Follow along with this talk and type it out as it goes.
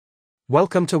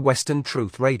Welcome to Western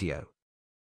Truth Radio.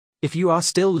 If you are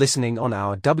still listening on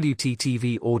our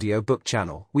WTTV audiobook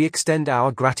channel, we extend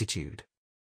our gratitude.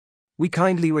 We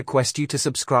kindly request you to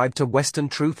subscribe to Western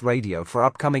Truth Radio for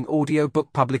upcoming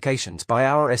audiobook publications by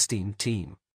our esteemed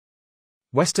team.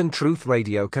 Western Truth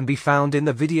Radio can be found in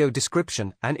the video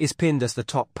description and is pinned as the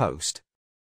top post.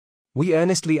 We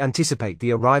earnestly anticipate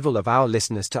the arrival of our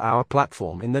listeners to our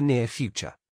platform in the near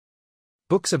future.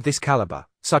 Books of this caliber,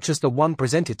 such as the one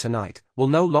presented tonight, will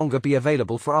no longer be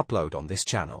available for upload on this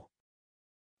channel.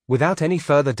 Without any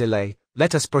further delay,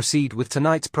 let us proceed with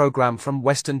tonight's program from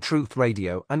Western Truth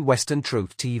Radio and Western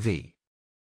Truth TV.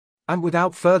 And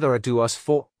without further ado,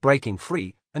 𝑦𝒓𝒆, Breaking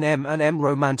Free, an M&M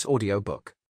romance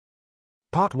audiobook.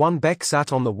 Part 1. 𝑏𝒂𝒃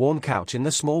sat on the worn couch in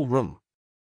the small room.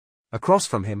 Across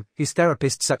from him, his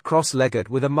therapist sat cross-legged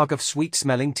with a mug of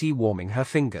sweet-smelling tea warming her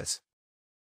fingers.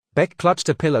 𝒃 clutched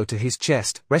a pillow to his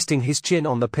chest, resting his chin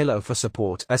on the pillow for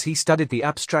support as he studied the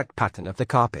abstract pattern of the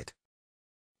carpet.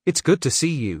 "It's good to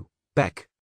see you, 𝒃.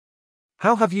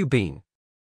 How have you been?"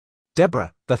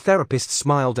 Deborah, the therapist,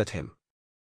 smiled at him.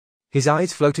 His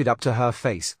eyes floated up to her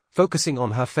face, focusing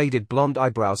on her faded blonde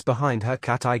eyebrows behind her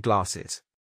cat-eye glasses.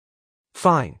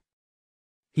 "Fine,"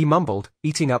 he mumbled,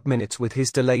 eating up minutes with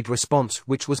his delayed response,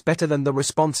 which was better than the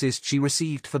responses she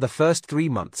received for the first 3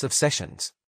 months of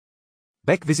sessions.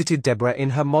 𝒃 visited Deborah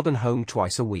in her modern home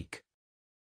twice a week.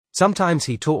 Sometimes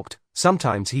he talked,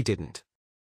 sometimes he didn't.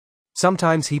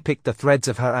 Sometimes he picked the threads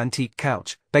of her antique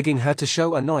couch, begging her to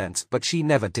show annoyance, but she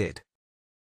never did.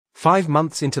 5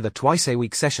 months into the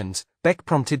twice-a-week sessions, 𝒃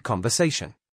prompted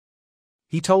conversation.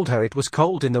 He told her it was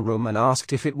cold in the room and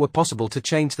asked if it were possible to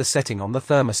change the setting on the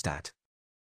thermostat.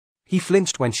 He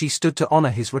flinched when she stood to honor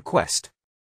his request.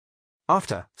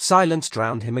 After, silence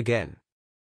drowned him again.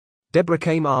 Deborah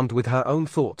came armed with her own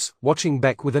thoughts, watching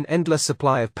𝒃 with an endless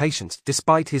supply of patience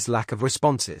despite his lack of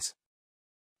responses.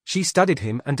 She studied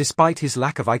him, and despite his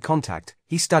lack of eye contact,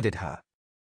 he studied her.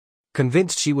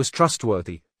 Convinced she was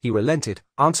trustworthy, he relented,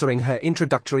 answering her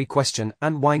introductory question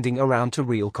and winding around to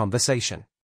real conversation.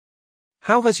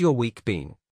 "How has your week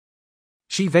been?"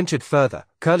 She ventured further,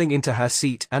 curling into her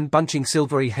seat and bunching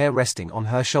silvery hair resting on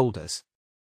her shoulders.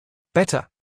 "Better.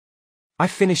 I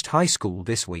finished high school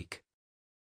this week."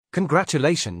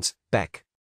 "Congratulations, 𝒃.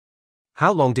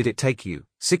 How long did it take you?"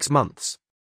 6 months.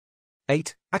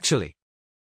 8, actually.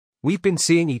 We've been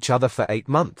seeing each other for 8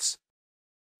 months.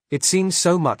 It seems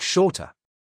so much shorter."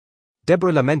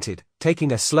 Deborah lamented,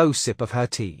 taking a slow sip of her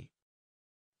tea.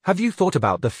 "Have you thought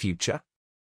about the future?"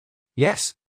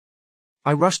 "Yes.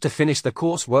 I rushed to finish the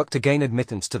coursework to gain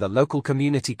admittance to the local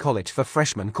community college for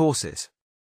freshman courses."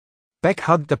 𝒃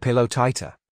hugged the pillow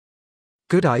tighter.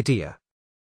 "Good idea.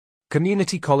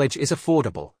 Community college is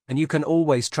affordable, and you can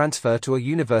always transfer to a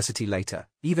university later,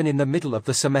 even in the middle of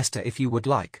the semester if you would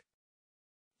like.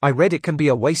 I read it can be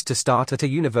a waste to start at a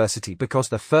university because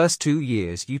the first 2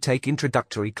 years you take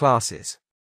introductory classes."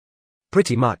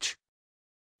 "Pretty much."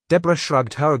 Deborah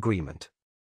shrugged her agreement.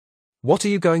 "What are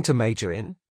you going to major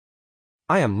in?"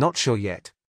 "I am not sure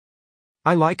yet.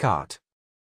 I like art.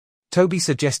 Toby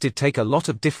suggested take a lot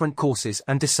of different courses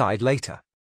and decide later.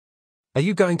 Are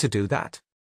you going to do that?"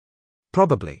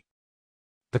 "Probably."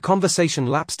 The conversation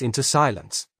lapsed into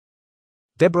silence.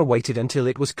 Deborah waited until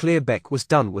it was clear 𝒃 was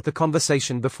done with the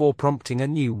conversation before prompting a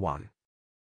new one.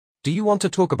 "Do you want to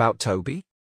talk about Toby?"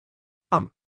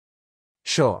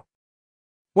 Sure.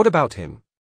 What about him?"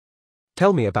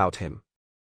 "Tell me about him."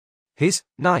 "He's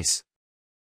nice.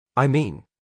 I mean,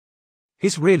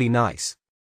 he's really nice.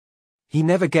 He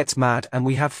never gets mad and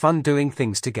we have fun doing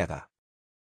things together."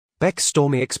 𝒃's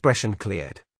stormy expression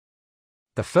cleared.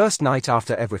 "The first night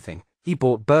after everything, he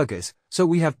bought burgers, so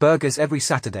we have burgers every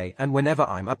Saturday and whenever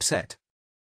I'm upset.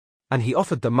 And he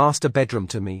offered the master bedroom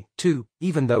to me, too,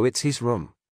 even though it's his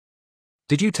room."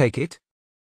 "Did you take it?"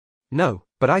 "No,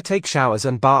 but I take showers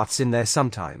and baths in there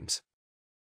sometimes.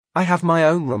 I have my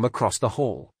own room across the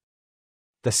hall.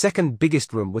 The second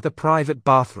biggest room with a private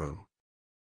bathroom.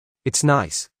 It's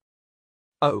nice.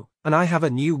 Oh, and I have a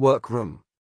new workroom.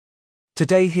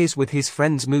 Today he's with his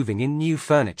friends moving in new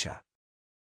furniture."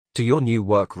 "To your new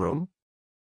workroom?"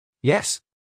 "Yes.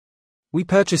 We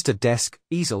purchased a desk,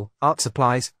 easel, art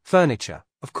supplies, furniture,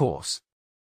 of course."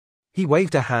 He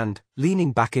waved a hand,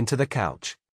 leaning back into the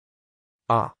couch.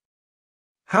 "Ah.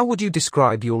 How would you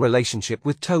describe your relationship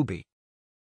with Toby?"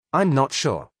 "I'm not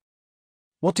sure."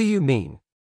 "What do you mean?"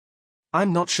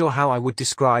 "I'm not sure how I would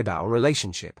describe our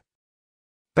relationship."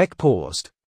 𝒃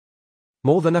paused.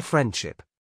 "More than a friendship.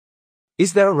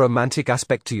 Is there a romantic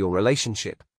aspect to your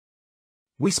relationship?"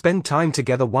 "We spend time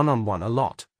together one-on-one a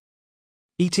lot.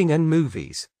 Eating and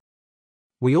movies.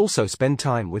 We also spend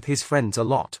time with his friends a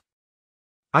lot.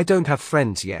 I don't have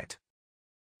friends yet.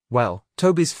 Well,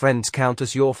 Toby's friends count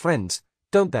as your friends,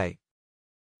 don't they?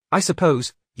 I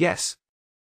suppose, yes.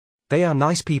 They are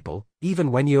nice people,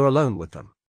 even when you're alone with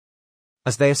them.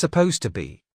 As they are supposed to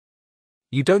be.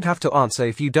 You don't have to answer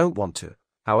if you don't want to.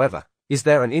 However, is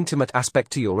there an intimate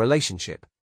aspect to your relationship?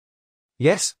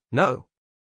 Yes, no.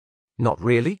 Not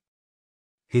really?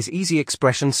 His easy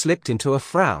expression slipped into a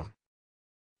frown.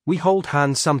 We hold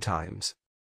hands sometimes.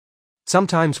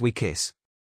 Sometimes we kiss.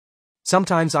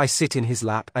 Sometimes I sit in his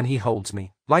lap and he holds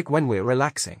me, like when we're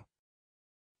relaxing.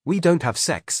 We don't have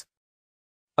sex.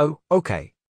 Oh,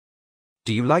 okay.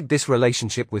 Do you like this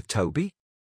relationship with Toby?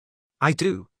 I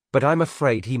do, but I'm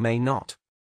afraid he may not.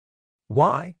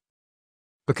 Why?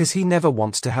 Because he never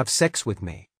wants to have sex with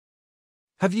me.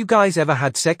 Have you guys ever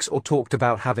had sex or talked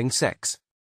about having sex?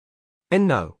 And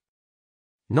no.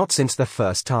 Not since the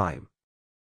first time.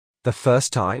 The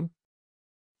first time?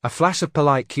 A flash of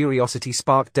polite curiosity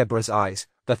sparked Deborah's eyes,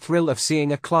 the thrill of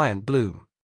seeing a client bloom.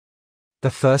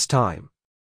 The first time.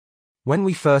 When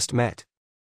we first met.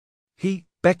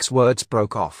 Beck's words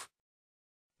broke off.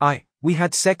 We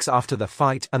had sex after the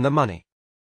fight and the money.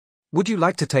 Would you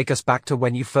like to take us back to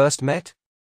when you first met?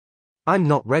 I'm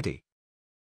not ready.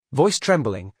 Voice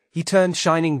trembling, he turned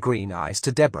shining green eyes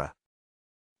to Deborah.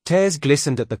 Tears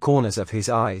glistened at the corners of his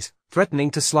eyes,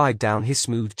 threatening to slide down his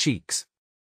smooth cheeks.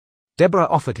 Deborah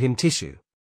offered him tissue.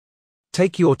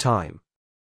 Take your time.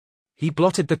 He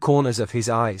blotted the corners of his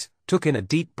eyes, took in a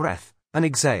deep breath, and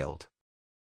exhaled.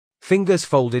 Fingers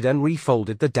folded and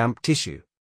refolded the damp tissue.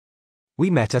 We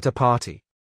met at a party.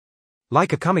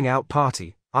 Like a coming-out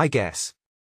party, I guess.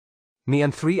 Me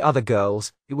and 3 other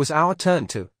girls, it was our turn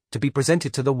to be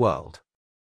presented to the world.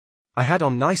 I had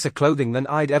on nicer clothing than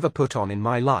I'd ever put on in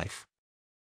my life.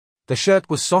 The shirt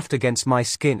was soft against my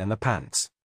skin and the pants.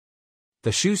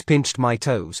 The shoes pinched my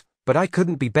toes, but I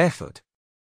couldn't be barefoot.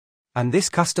 And this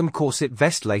custom corset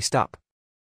vest laced up.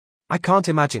 I can't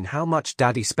imagine how much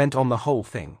Daddy spent on the whole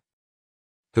thing.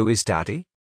 Who is Daddy?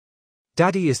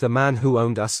 Daddy is the man who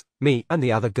owned us, me and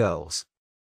the other girls.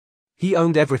 He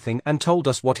owned everything and told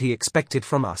us what he expected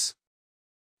from us.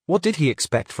 What did he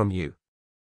expect from you?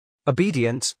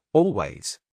 Obedience,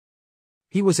 always.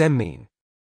 He was mean.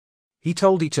 He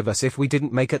told each of us if we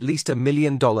didn't make at least $1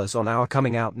 million on our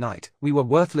coming out night, we were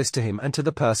worthless to him and to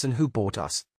the person who bought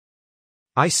us.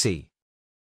 I see.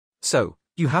 So,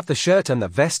 you have the shirt and the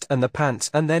vest and the pants,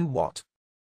 and then what?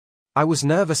 I was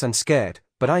nervous and scared,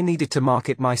 but I needed to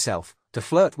market myself, to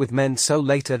flirt with men so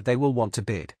later they will want to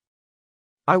bid.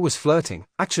 I was flirting,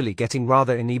 actually getting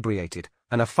rather inebriated,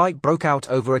 and a fight broke out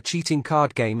over a cheating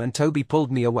card game and Toby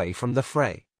pulled me away from the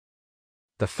fray.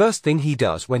 The first thing he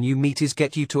does when you meet is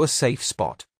get you to a safe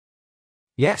spot.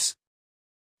 Yes.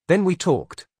 Then we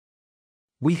talked.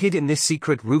 We hid in this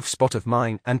secret roof spot of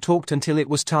mine and talked until it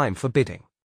was time for bidding.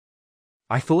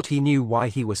 I thought he knew why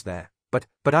he was there,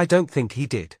 but I don't think he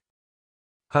did.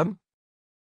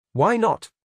 Why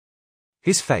not?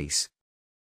 His face.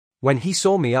 When he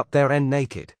saw me up there and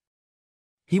naked.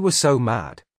 He was so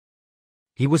mad.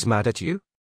 He was mad at you?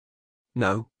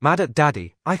 No, mad at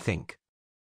Daddy, I think.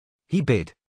 He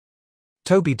bid.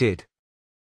 Toby did.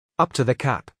 Up to the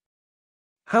cap.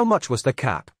 How much was the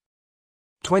cap?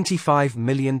 $25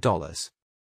 million.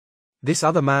 This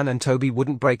other man and Toby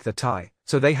wouldn't break the tie,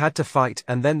 so they had to fight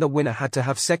and then the winner had to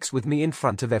have sex with me in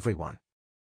front of everyone.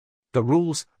 The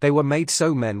rules, they were made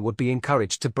so men would be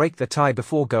encouraged to break the tie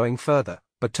before going further,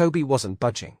 but Toby wasn't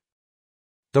budging.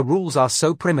 The rules are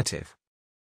so primitive.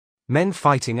 Men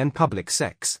fighting and public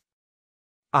sex.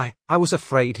 I was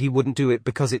afraid he wouldn't do it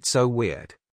because it's so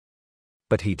weird.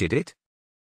 But he did it?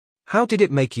 How did it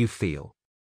make you feel?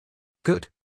 Good.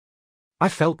 I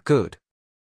felt good.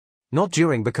 Not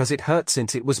during because it hurt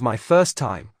since it was my first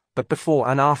time, but before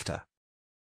and after.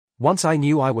 Once I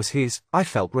knew I was his, I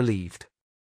felt relieved.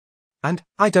 And,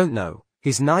 I don't know,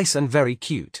 he's nice and very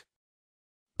cute.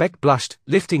 Beck blushed,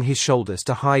 lifting his shoulders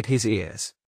to hide his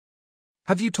ears.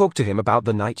 Have you talked to him about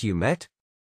the night you met?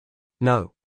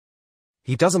 No.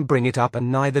 He doesn't bring it up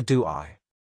and neither do I.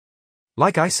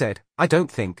 Like I said,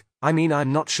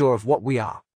 I'm not sure of what we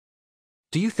are.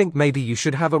 Do you think maybe you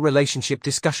should have a relationship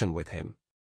discussion with him?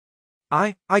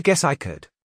 I guess I could.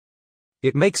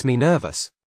 It makes me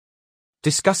nervous.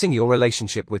 Discussing your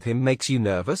relationship with him makes you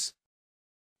nervous?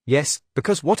 Yes,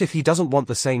 because what if he doesn't want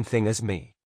the same thing as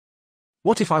me?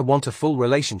 What if I want a full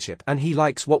relationship and he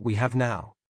likes what we have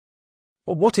now?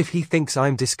 Or what if he thinks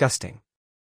I'm disgusting?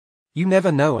 You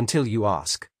never know until you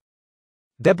ask.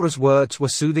 Deborah's words were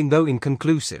soothing though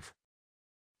inconclusive.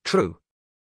 True.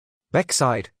 Beck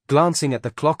sighed, glancing at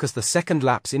the clock as the second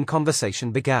lapse in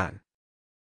conversation began.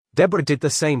 Deborah did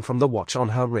the same from the watch on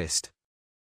her wrist.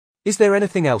 Is there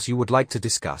anything else you would like to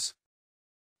discuss?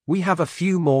 We have a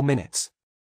few more minutes.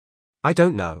 I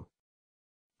don't know.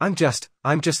 I'm just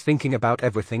thinking about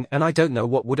everything, and I don't know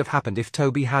what would have happened if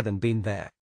Toby hadn't been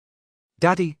there.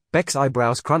 Daddy, Beck's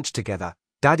eyebrows crunched together.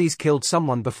 Daddy's killed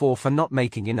someone before for not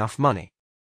making enough money.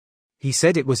 He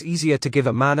said it was easier to give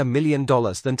a man $1 million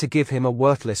than to give him a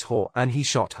worthless whore, and he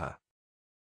shot her.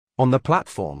 On the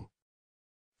platform.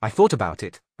 I thought about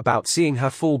it, about seeing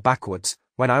her fall backwards,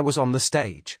 when I was on the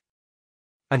stage.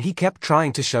 And he kept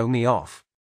trying to show me off.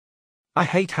 I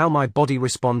hate how my body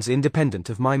responds independent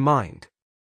of my mind.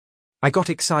 I got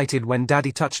excited when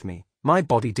Daddy touched me, my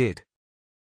body did.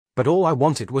 But all I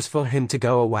wanted was for him to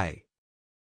go away.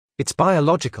 It's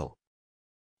biological.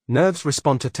 Nerves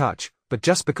respond to touch, but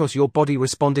just because your body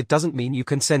responded doesn't mean you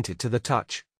consented to the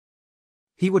touch.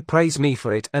 He would praise me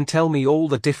for it and tell me all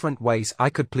the different ways I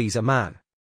could please a man.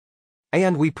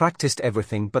 And we practiced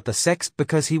everything but the sex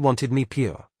because he wanted me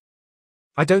pure.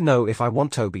 I don't know if I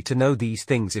want Toby to know these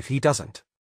things if he doesn't.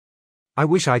 I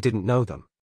wish I didn't know them.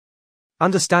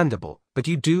 Understandable, but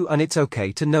you do, and it's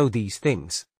okay to know these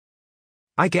things.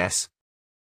 I guess.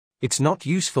 It's not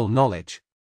useful knowledge.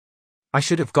 I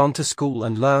should have gone to school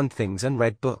and learned things and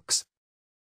read books.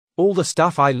 All the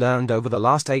stuff I learned over the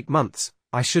last 8 months,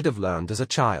 I should have learned as a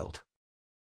child.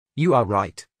 You are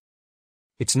right.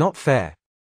 It's not fair.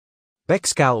 Beck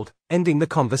scowled, ending the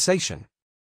conversation.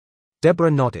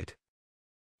 Deborah nodded.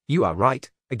 You are right,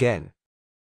 again.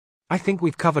 I think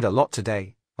we've covered a lot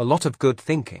today, a lot of good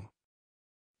thinking.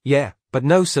 Yeah, but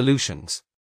no solutions.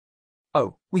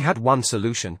 Oh, we had one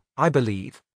solution, I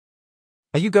believe.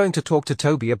 Are you going to talk to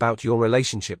Toby about your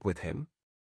relationship with him?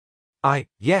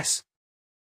 Yes.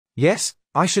 Yes,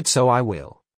 I should, so I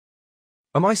will.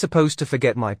 Am I supposed to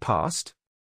forget my past?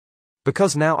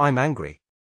 Because now I'm angry.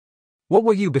 What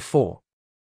were you before?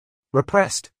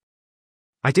 Repressed.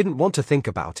 I didn't want to think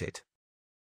about it.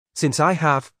 Since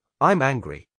I'm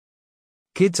angry.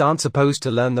 Kids aren't supposed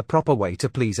to learn the proper way to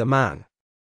please a man.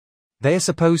 They're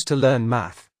supposed to learn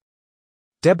math.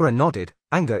 Deborah nodded.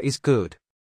 Anger is good.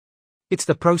 It's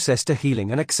the process to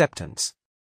healing and acceptance.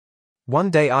 One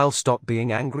day I'll stop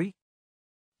being angry?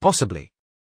 Possibly.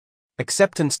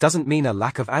 Acceptance doesn't mean a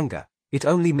lack of anger, it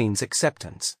only means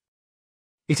acceptance.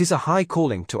 It is a high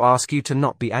calling to ask you to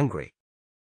not be angry.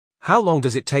 How long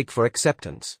does it take for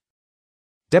acceptance?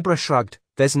 Deborah shrugged.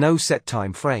 There's no set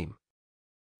time frame.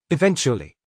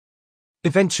 Eventually.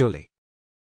 Eventually.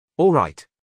 All right.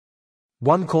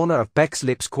 One corner of Beck's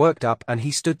lips quirked up and he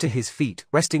stood to his feet,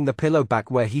 resting the pillow back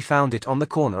where he found it on the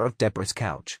corner of Deborah's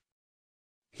couch.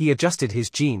 He adjusted his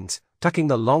jeans, tucking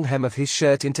the long hem of his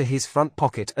shirt into his front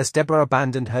pocket as Deborah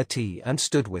abandoned her tea and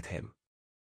stood with him.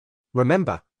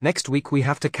 Remember, next week we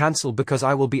have to cancel because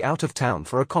I will be out of town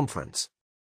for a conference.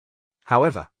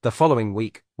 However, the following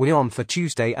week, we're on for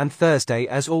Tuesday and Thursday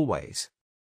as always.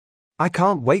 I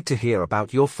can't wait to hear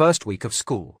about your first week of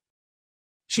school.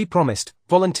 She promised,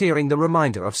 volunteering the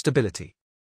reminder of stability.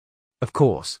 Of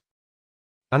course.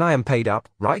 And I am paid up,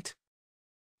 right?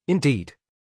 Indeed.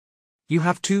 You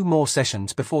have 2 more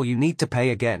sessions before you need to pay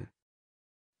again.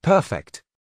 Perfect.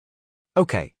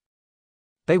 Okay.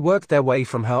 They worked their way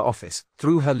from her office,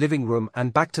 through her living room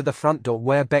and back to the front door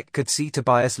where Beck could see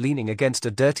Tobias leaning against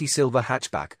a dirty silver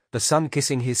hatchback, the sun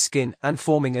kissing his skin and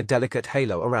forming a delicate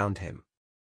halo around him.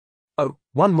 Oh,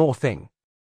 one more thing.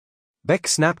 Beck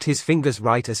snapped his fingers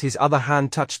right as his other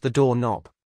hand touched the door knob.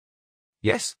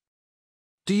 Yes?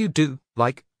 Do you do,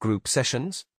 like, group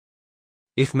sessions?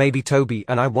 If maybe Toby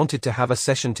and I wanted to have a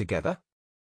session together?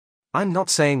 I'm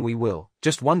not saying we will,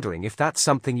 just wondering if that's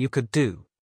something you could do.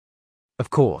 Of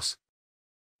course.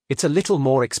 It's a little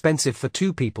more expensive for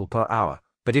 2 people per hour,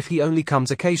 but if he only comes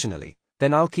occasionally,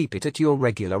 then I'll keep it at your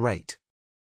regular rate.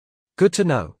 Good to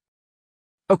know.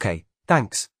 Okay,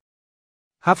 thanks.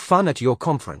 Have fun at your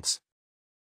conference.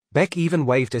 Beck even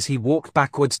waved as he walked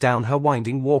backwards down her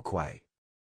winding walkway.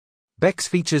 Beck's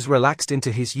features relaxed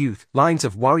into his youth, lines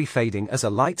of worry fading as a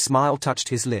light smile touched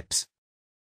his lips.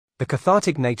 The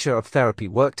cathartic nature of therapy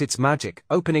worked its magic,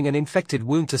 opening an infected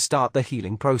wound to start the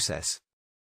healing process.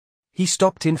 He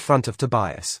stopped in front of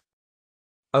Tobias.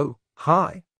 Oh,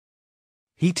 hi.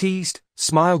 He teased,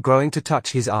 smile growing to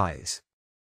touch his eyes.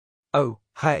 Oh,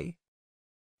 hey.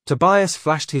 Tobias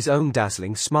flashed his own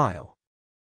dazzling smile.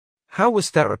 How was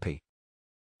therapy?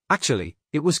 Actually,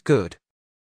 it was good.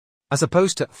 As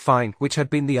opposed to fine, which had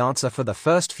been the answer for the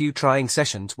first few trying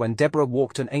sessions when Deborah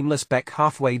walked an aimless Beck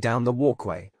halfway down the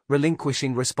walkway,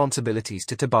 relinquishing responsibilities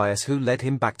to Tobias who led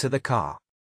him back to the car.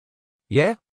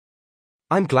 Yeah?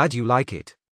 I'm glad you like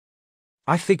it.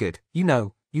 I figured,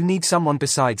 you need someone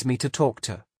besides me to talk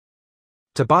to.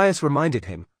 Tobias reminded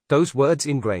him, those words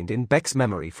ingrained in Beck's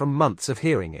memory from months of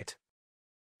hearing it.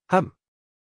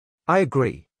 I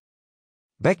agree.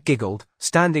 Beck giggled,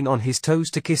 standing on his toes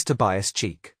to kiss Tobias'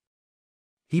 cheek.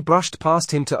 He brushed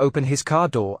past him to open his car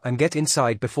door and get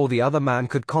inside before the other man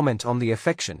could comment on the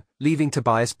affection, leaving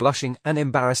Tobias blushing and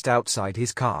embarrassed outside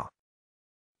his car.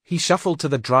 He shuffled to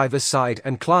the driver's side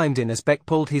and climbed in as Beck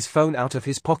pulled his phone out of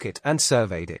his pocket and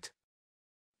surveyed it.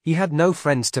 He had no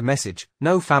friends to message,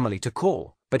 no family to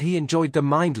call, but he enjoyed the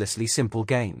mindlessly simple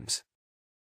games.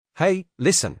 Hey,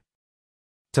 listen.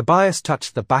 Tobias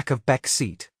touched the back of Beck's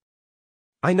seat.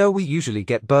 I know we usually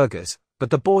get burgers, but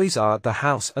the boys are at the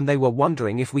house and they were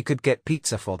wondering if we could get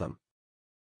pizza for them.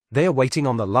 They are waiting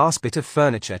on the last bit of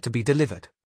furniture to be delivered.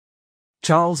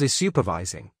 Charles is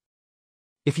supervising.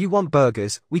 If you want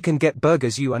burgers, we can get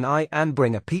burgers you and I and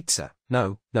bring a pizza.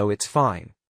 No, it's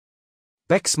fine.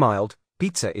 Beck smiled.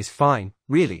 Pizza is fine,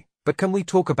 really, but can we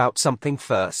talk about something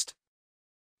first?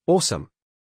 Awesome.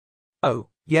 Oh,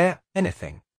 yeah,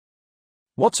 anything.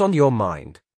 What's on your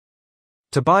mind?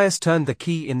 Tobias turned the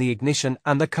key in the ignition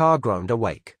and the car groaned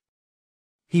awake.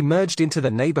 He merged into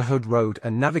the neighborhood road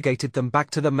and navigated them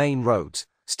back to the main roads,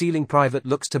 stealing private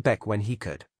looks to Beck when he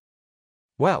could.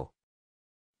 Well,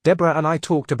 Deborah and I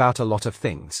talked about a lot of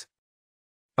things.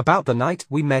 About the night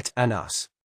we met and us.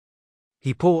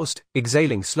 He paused,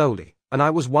 exhaling slowly, and I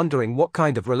was wondering what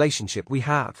kind of relationship we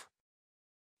have.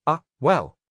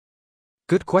 Well.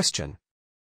 Good question.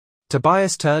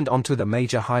 Tobias turned onto the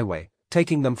major highway,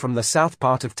 taking them from the south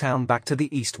part of town back to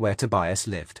the east where Tobias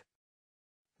lived.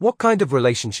 What kind of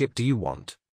relationship do you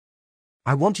want?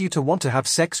 I want you to want to have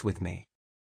sex with me.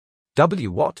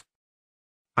 What?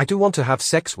 I do want to have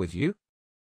sex with you?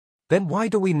 Then why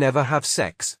do we never have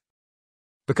sex?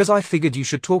 Because I figured you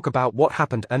should talk about what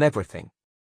happened and everything.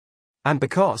 And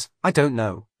because, I don't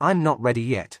know, I'm not ready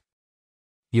yet.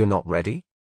 You're not ready?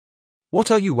 What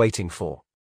are you waiting for?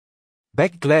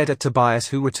 Beck glared at Tobias,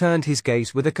 who returned his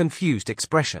gaze with a confused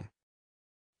expression.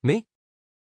 Me?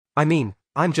 I mean,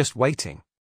 I'm just waiting.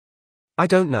 I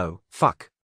don't know,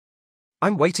 fuck.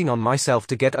 I'm waiting on myself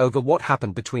to get over what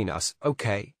happened between us,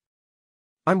 okay?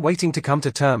 I'm waiting to come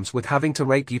to terms with having to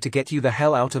rape you to get you the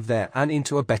hell out of there and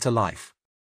into a better life.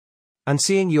 And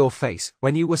seeing your face,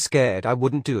 when you were scared I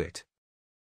wouldn't do it.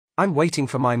 I'm waiting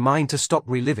for my mind to stop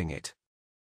reliving it.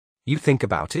 You think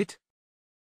about it?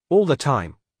 All the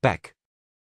time, Beck.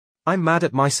 I'm mad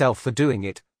at myself for doing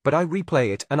it, but I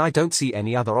replay it and I don't see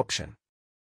any other option.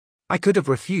 I could have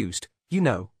refused,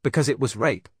 because it was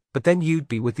rape, but then you'd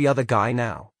be with the other guy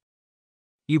now.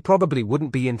 You probably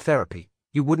wouldn't be in therapy,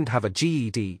 you wouldn't have a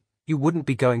GED, you wouldn't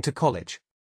be going to college.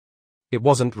 It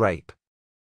wasn't rape.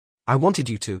 I wanted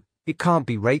you to. It can't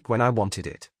be rape when I wanted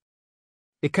it.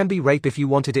 It can be rape if you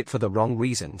wanted it for the wrong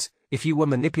reasons, if you were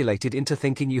manipulated into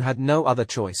thinking you had no other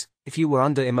choice, if you were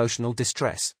under emotional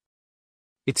distress.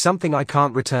 It's something I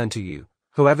can't return to you,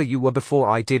 whoever you were before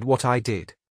I did what I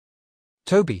did.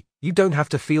 Toby, you don't have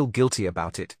to feel guilty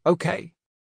about it, okay?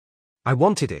 I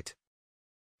wanted it.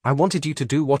 I wanted you to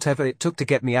do whatever it took to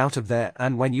get me out of there,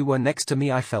 and when you were next to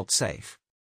me I felt safe.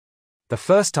 The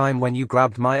first time when you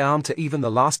grabbed my arm to even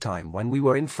the last time when we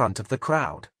were in front of the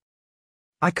crowd.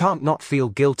 I can't not feel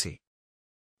guilty.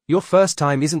 Your first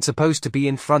time isn't supposed to be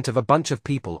in front of a bunch of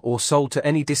people or sold to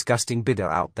any disgusting bidder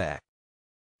out there.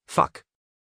 Fuck.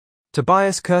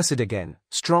 Tobias cursed again,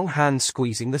 strong hands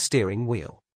squeezing the steering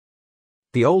wheel.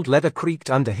 The old leather creaked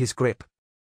under his grip.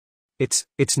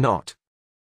 It's not.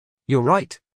 You're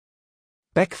right.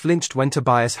 Beck flinched when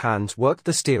Tobias' hands worked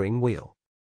the steering wheel.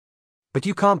 But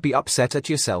you can't be upset at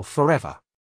yourself forever.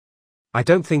 I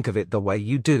don't think of it the way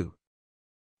you do.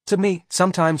 To me,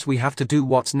 sometimes we have to do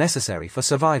what's necessary for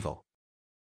survival.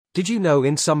 Did you know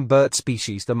in some bird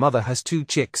species the mother has 2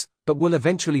 chicks, but will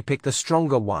eventually pick the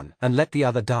stronger one and let the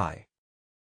other die?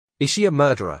 Is she a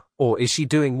murderer, or is she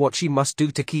doing what she must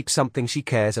do to keep something she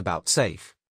cares about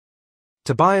safe?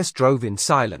 Tobias drove in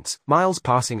silence, miles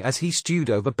passing as he stewed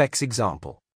over Beck's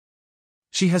example.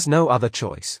 She has no other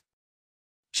choice.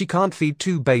 She can't feed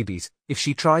 2 babies. If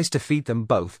she tries to feed them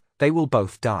both, they will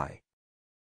both die.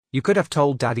 You could have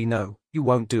told Daddy no, you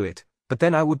won't do it, but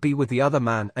then I would be with the other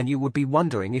man and you would be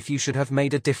wondering if you should have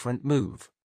made a different move.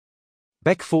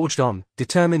 Beck forged on,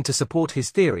 determined to support his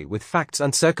theory with facts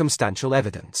and circumstantial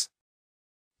evidence.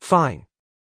 Fine.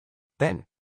 Then.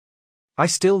 I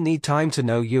still need time to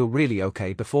know you're really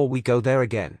okay before we go there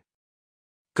again.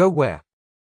 Go where?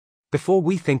 Before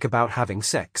we think about having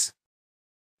sex.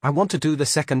 I want to do the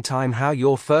second time how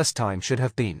your first time should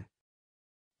have been.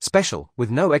 Special,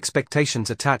 with no expectations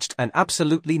attached and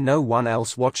absolutely no one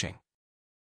else watching.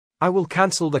 I will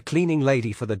cancel the cleaning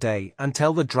lady for the day and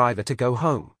tell the driver to go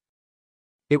home.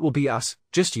 It will be us,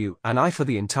 just you and I for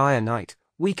the entire night,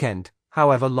 weekend,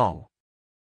 however long.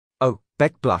 Oh,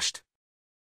 Beck blushed.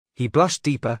 He blushed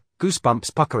deeper,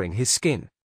 goosebumps puckering his skin.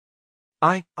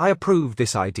 I approve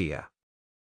this idea.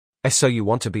 So you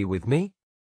want to be with me?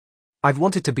 I've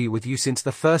wanted to be with you since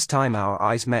the first time our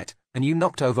eyes met, and you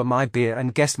knocked over my beer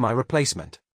and guessed my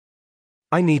replacement.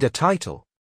 I need a title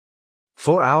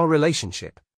for our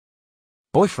relationship.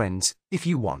 Boyfriends, if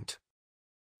you want.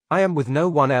 I am with no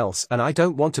one else and I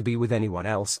don't want to be with anyone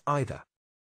else either.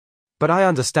 But I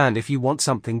understand if you want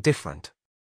something different.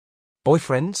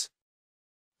 Boyfriends?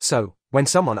 So, when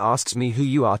someone asks me who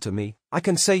you are to me, I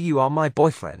can say you are my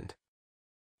boyfriend.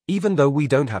 Even though we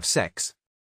don't have sex.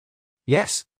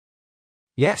 Yes.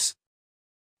 Yes.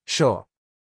 Sure.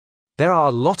 There are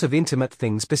a lot of intimate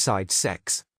things besides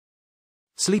sex.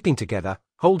 Sleeping together,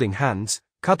 holding hands,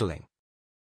 cuddling.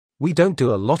 We don't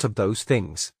do a lot of those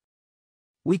things.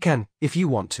 We can, if you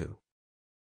want to.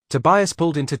 Tobias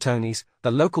pulled into Tony's,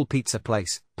 the local pizza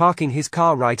place, parking his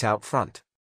car right out front.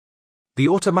 The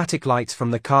automatic lights from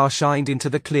the car shined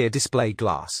into the clear display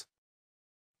glass.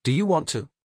 Do you want to?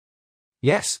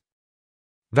 Yes.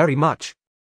 Very much.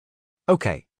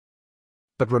 Okay.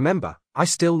 But remember, I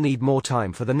still need more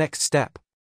time for the next step.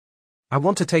 I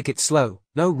want to take it slow,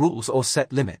 no rules or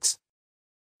set limits.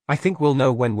 I think we'll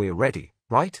know when we're ready,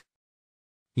 right?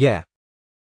 Yeah.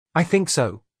 I think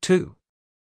so, too.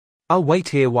 I'll wait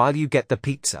here while you get the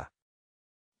pizza.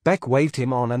 Beck waved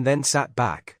him on and then sat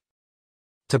back.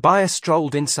 Tobias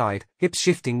strolled inside, hips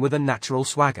shifting with a natural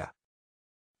swagger.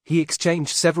 He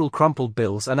exchanged several crumpled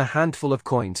bills and a handful of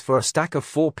coins for a stack of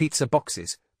 4 pizza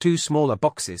boxes, 2 smaller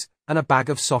boxes, and a bag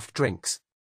of soft drinks.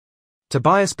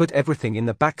 Tobias put everything in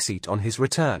the backseat on his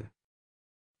return.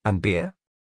 And beer?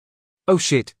 Oh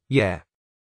shit, yeah.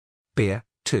 Beer,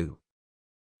 too.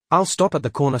 I'll stop at the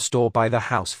corner store by the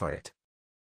house for it.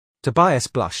 Tobias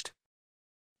blushed.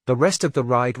 The rest of the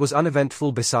ride was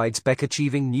uneventful besides Beck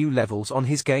achieving new levels on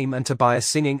his game and Tobias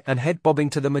singing and head-bobbing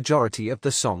to the majority of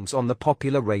the songs on the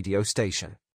popular radio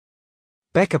station.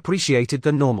 Beck appreciated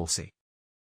the normalcy.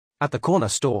 At the corner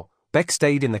store, Beck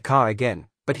stayed in the car again,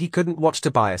 but he couldn't watch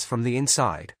Tobias from the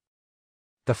inside.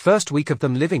 The first week of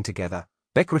them living together,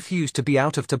 Beck refused to be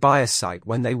out of Tobias' sight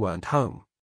when they weren't home.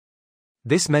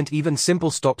 This meant even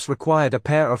simple stops required a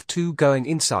pair of 2 going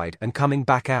inside and coming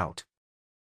back out.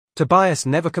 Tobias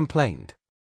never complained.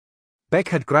 Beck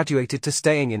had graduated to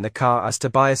staying in the car as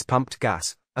Tobias pumped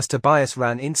gas, as Tobias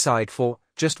ran inside for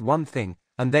just one thing,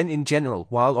 and then in general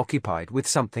while occupied with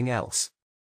something else.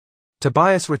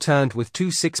 Tobias returned with 2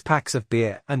 6-packs of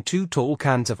beer and 2 tall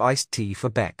cans of iced tea for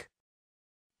Beck.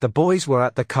 The boys were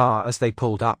at the car as they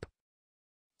pulled up.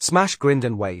 Smash grinned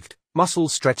and waved,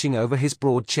 muscles stretching over his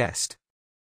broad chest.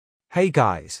 Hey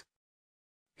guys.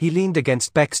 He leaned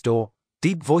against Beck's door,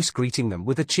 deep voice greeting them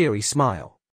with a cheery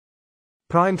smile.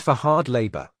 Primed for hard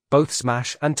labor, both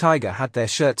Smash and Tiger had their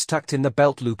shirts tucked in the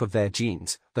belt loop of their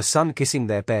jeans, the sun kissing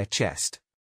their bare chest.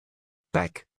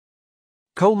 Beck.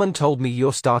 Coleman told me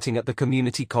you're starting at the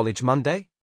community college Monday?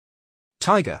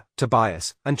 Tiger,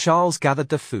 Tobias, and Charles gathered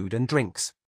the food and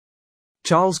drinks.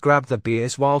 Charles grabbed the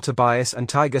beers while Tobias and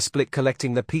Tiger split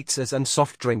collecting the pizzas and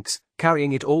soft drinks,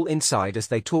 carrying it all inside as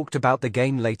they talked about the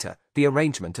game later, the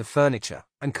arrangement of furniture,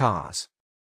 and cars.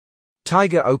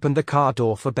 Tiger opened the car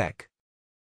door for Beck.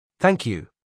 Thank you.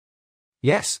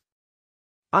 Yes.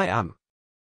 I am.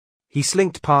 He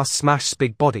slinked past Smash's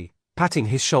big body, patting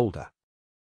his shoulder.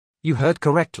 You heard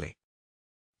correctly.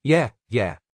 Yeah.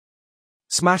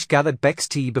 Smash gathered Beck's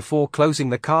tea before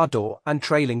closing the car door and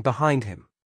trailing behind him.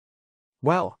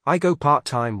 Well, I go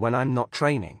part-time when I'm not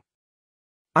training.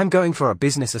 I'm going for a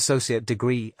business associate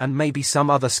degree and maybe some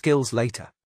other skills later.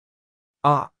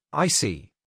 Ah, I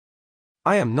see.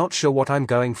 I am not sure what I'm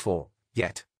going for,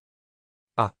 yet.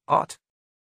 Art?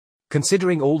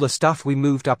 Considering all the stuff we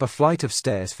moved up a flight of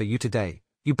stairs for you today,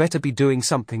 you better be doing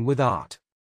something with art.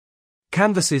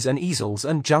 Canvases and easels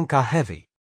and junk are heavy.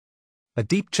 A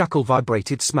deep chuckle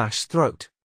vibrated Smash's throat.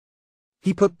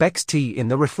 He put Beck's tea in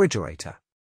the refrigerator.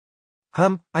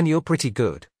 And you're pretty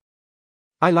good.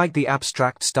 I like the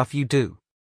abstract stuff you do.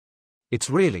 It's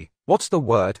really, what's the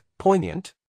word,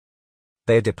 poignant?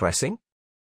 They're depressing?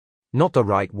 Not the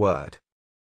right word.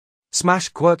 Smash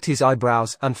quirked his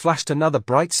eyebrows and flashed another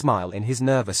bright smile in his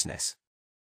nervousness.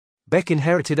 Beck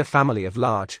inherited a family of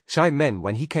large, shy men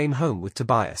when he came home with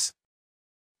Tobias.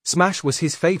 Smash was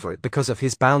his favorite because of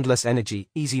his boundless energy,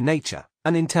 easy nature,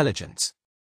 and intelligence.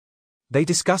 They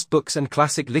discussed books and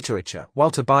classic literature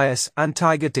while Tobias and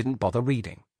Tiger didn't bother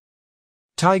reading.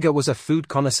 Tiger was a food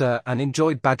connoisseur and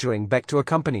enjoyed badgering Beck to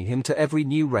accompany him to every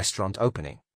new restaurant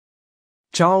opening.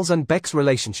 Charles and 𝒂𝒏𝒄𝒆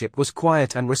relationship was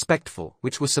quiet and respectful,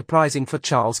 which was surprising for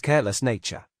Charles' careless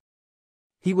nature.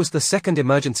 He was the second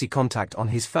emergency contact on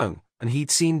his phone, and he'd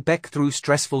seen 𝒂𝒏𝒄𝒆 through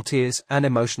stressful tears and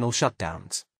emotional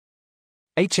shutdowns.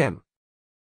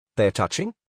 They're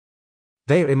touching?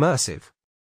 They're immersive.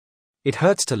 It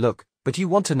hurts to look, but you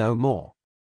want to know more.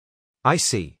 I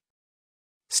see.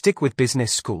 Stick with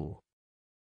business school.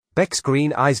 𝒂𝒏𝒄𝒆's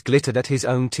green eyes glittered at his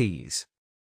own tease.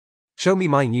 Show me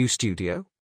my new studio?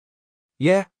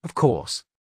 Yeah, of course.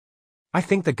 I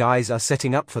think the guys are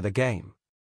setting up for the game.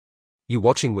 You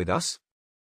watching with us?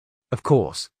 Of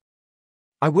course.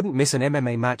 I wouldn't miss an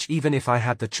MMA match even if I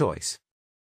had the choice.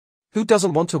 Who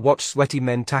doesn't want to watch sweaty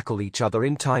men tackle each other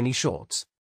in tiny shorts?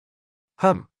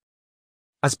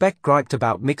 As 𝒂𝒏𝒄𝒆 griped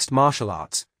about mixed martial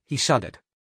arts, he shuddered.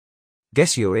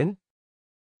 Guess you're in?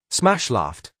 Smash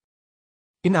laughed.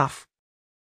 Enough.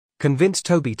 Convince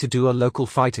Toby to do a local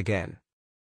fight again.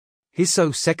 He's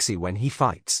so sexy when he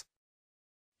fights.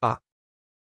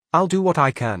 I'll do what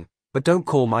I can, but don't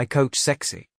call my coach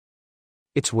sexy.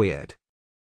 It's weird.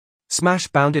 Smash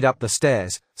bounded up the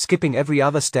stairs, skipping every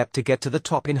other step to get to the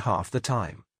top in half the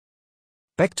time.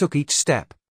 𝒂𝒏𝒄𝒆 took each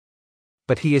step.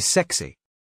 But he is sexy.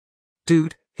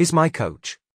 Dude, he's my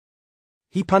coach.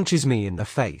 He punches me in the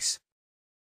face.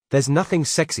 There's nothing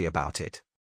sexy about it.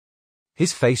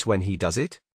 His face when he does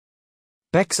it?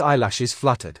 𝒂𝒏𝒄𝒆's eyelashes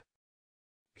fluttered.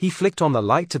 He flicked on the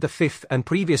light to the fifth and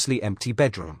previously empty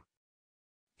bedroom.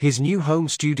 His new home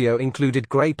studio included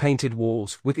grey-painted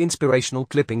walls with inspirational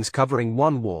clippings covering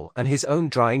one wall and his own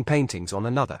drying paintings on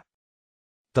another.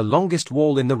 The longest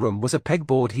wall in the room was a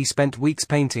pegboard he spent weeks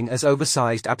painting as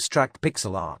oversized abstract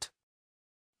pixel art.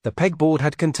 The pegboard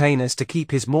had containers to keep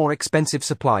his more expensive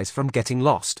supplies from getting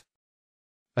lost.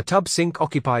 A tub sink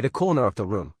occupied a corner of the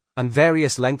room, and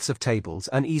various lengths of tables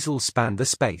and easels spanned the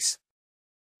space.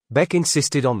 𝒂𝒏𝒄𝒆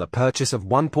insisted on the purchase of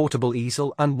one portable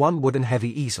easel and one wooden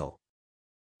heavy easel.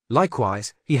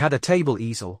 Likewise, he had a table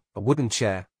easel, a wooden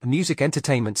chair, a music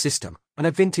entertainment system, and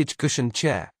a vintage cushioned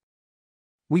chair.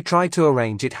 We tried to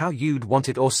arrange it how you'd want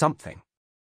it or something.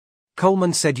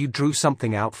 Coleman said you drew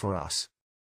something out for us.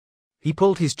 He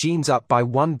pulled his jeans up by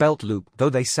one belt loop though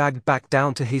they sagged back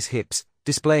down to his hips,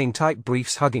 displaying tight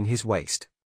briefs hugging his waist.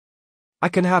 I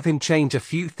can have him change a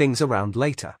few things around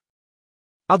later.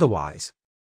 Otherwise.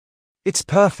 It's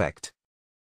perfect.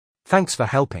 Thanks for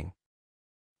helping.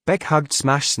 𝒂𝒏𝒄𝒆 hugged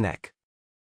Smash's neck.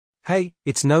 Hey,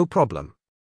 it's no problem.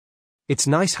 It's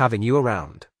nice having you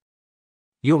around.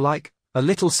 You're like a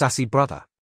little sassy brother.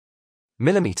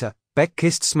 𝒑𝒠.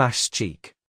 Kissed Smash's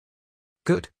cheek.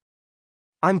 Good.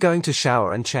 I'm going to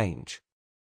shower and change.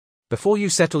 Before you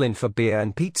settle in for beer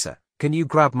and pizza, can you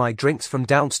grab my drinks from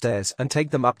downstairs and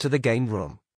take them up to the game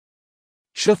room?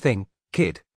 Sure thing,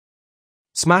 kid.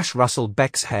 Smash rustled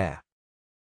𝒂𝒄𝒆's hair.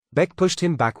 𝒂𝒏𝒄 pushed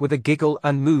him back with a giggle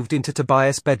and moved into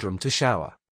Tobias' bedroom to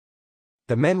shower.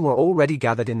 The men were already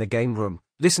gathered in the game room,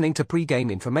 listening to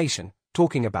pre-game information,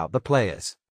 talking about the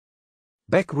players.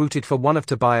 𝒂𝒏𝒄 rooted for one of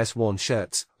Tobias' worn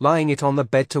shirts, lying it on the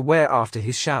bed to wear after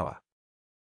his shower.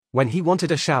 When he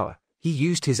wanted a shower, he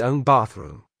used his own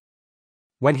bathroom.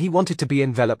 When he wanted to be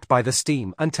enveloped by the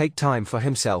steam and take time for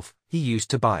himself, he used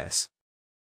Tobias.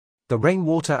 The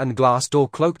rainwater and glass door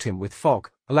cloaked him with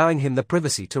fog, allowing him the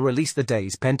privacy to release the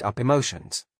day's pent-up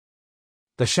emotions.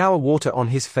 The shower water on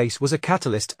his face was a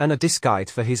catalyst and a disguise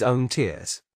for his own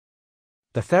tears.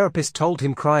 The therapist told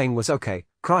him crying was okay,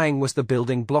 crying was the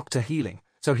building block to healing,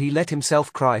 so he let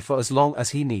himself cry for as long as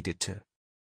he needed to.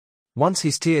 Once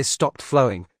his tears stopped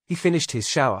flowing, he finished his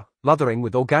shower, lathering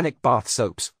with organic bath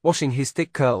soaps, washing his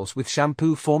thick curls with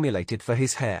shampoo formulated for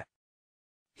his hair.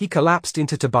 He collapsed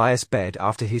into Tobias' bed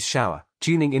after his shower,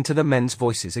 tuning into the men's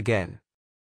voices again.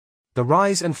 The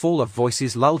rise and fall of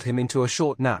voices lulled him into a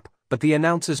short nap, but the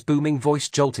announcer's booming voice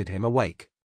jolted him awake.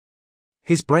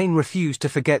 His brain refused to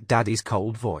forget Daddy's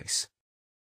cold voice.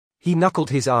 He knuckled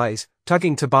his eyes,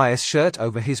 tugging Tobias' shirt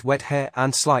over his wet hair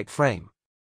and slight frame.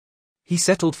 He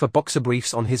settled for boxer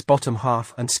briefs on his bottom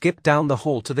half and skipped down the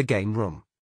hall to the game room.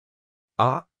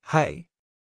 Hey.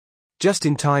 Just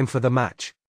in time for the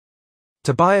match.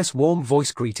 Tobias' warm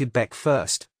voice greeted 𝒂𝒏𝒄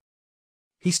first.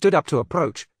 He stood up to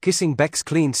approach, kissing 𝒂𝒏𝒄's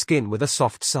clean skin with a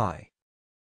soft sigh.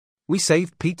 We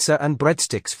saved pizza and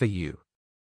breadsticks for you.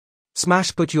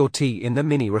 Smash put your tea in the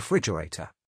mini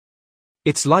refrigerator.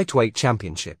 It's lightweight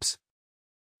championships.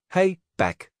 Hey,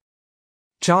 𝒂𝒏𝒄.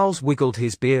 Charles wiggled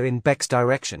his beer in 𝒂𝒏𝒄's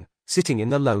direction, sitting in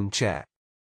the lone chair.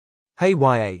 Hey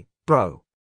bro.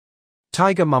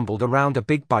 Tiger mumbled around a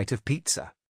big bite of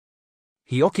pizza.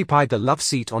 He occupied the love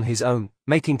seat on his own,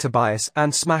 making Tobias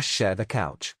and Smash share the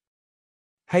couch.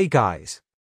 Hey guys.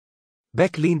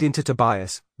 𝒂𝒏𝒄 leaned into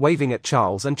Tobias, waving at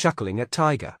Charles and chuckling at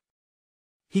Tiger.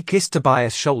 He kissed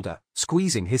Tobias' shoulder,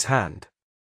 squeezing his hand.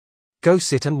 "Go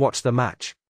sit and watch the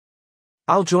match.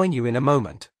 I'll join you in a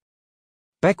moment,"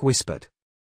 Beck whispered.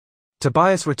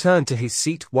 Tobias returned to his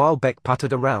seat while Beck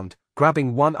puttered around,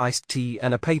 grabbing one iced tea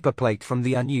and a paper plate from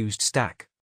the unused stack.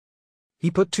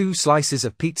 He put 2 slices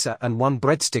of pizza and 1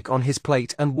 breadstick on his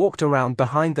plate and walked around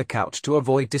behind the couch to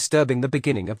avoid disturbing the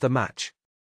beginning of the match.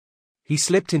 He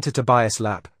slipped into Tobias'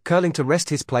 lap, curling to rest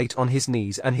his plate on his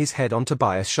knees and his head on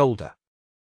Tobias' shoulder.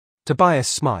 Tobias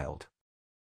smiled.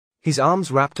 His arms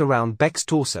wrapped around Beck's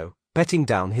torso, petting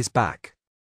down his back.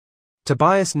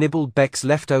 Tobias nibbled Beck's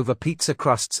leftover pizza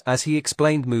crusts as he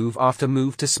explained move after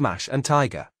move to Smash and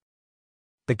Tiger.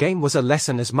 The game was a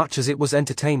lesson as much as it was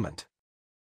entertainment.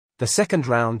 The second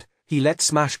round, he let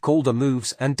Smash call the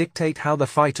moves and dictate how the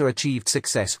fighter achieved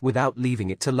success without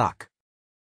leaving it to luck.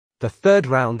 The third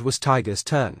round was Tiger's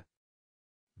turn.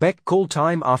 Beck called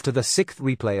time after the 6th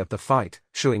replay of the fight,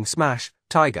 shooing Smash,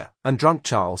 Tiger, and Drunk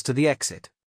Charles to the exit.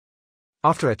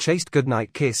 After a chaste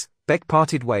goodnight kiss, Beck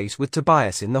parted ways with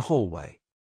Tobias in the hallway.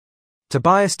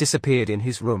 Tobias disappeared in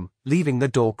his room, leaving the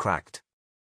door cracked.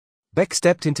 Beck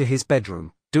stepped into his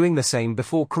bedroom, doing the same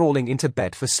before crawling into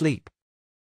bed for sleep.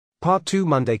 Part 2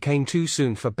 Monday came too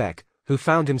soon for Beck, who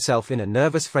found himself in a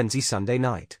nervous frenzy Sunday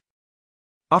night.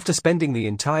 After spending the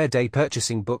entire day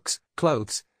purchasing books,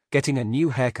 clothes, getting a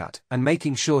new haircut, and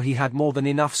making sure he had more than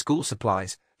enough school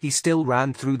supplies, he still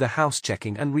ran through the house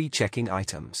checking and rechecking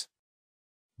items.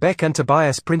 Beck and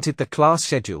Tobias printed the class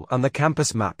schedule and the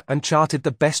campus map and charted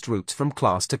the best routes from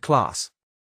class to class.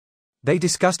 They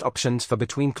discussed options for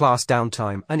between-class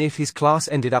downtime and if his class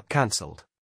ended up cancelled.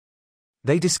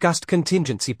 They discussed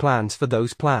contingency plans for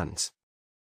those plans.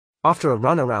 After a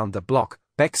run around the block,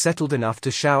 Beck settled enough to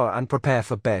shower and prepare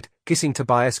for bed, kissing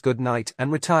Tobias goodnight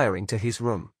and retiring to his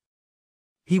room.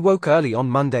 He woke early on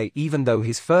Monday even though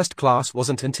his first class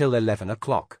wasn't until 11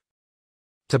 o'clock.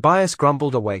 Tobias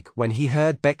grumbled awake when he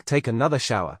heard Beck take another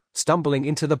shower, stumbling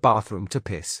into the bathroom to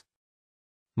piss.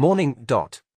 "Morning,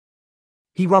 Dot,"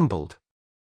 he rumbled.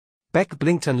 Beck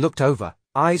blinked and looked over,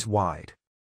 eyes wide.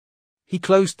 He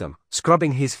closed them,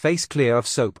 scrubbing his face clear of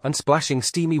soap and splashing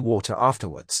steamy water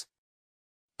afterwards.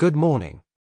 "Good morning."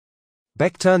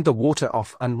 Beck turned the water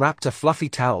off and wrapped a fluffy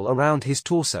towel around his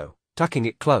torso, tucking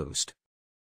it closed.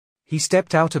 He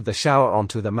stepped out of the shower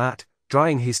onto the mat,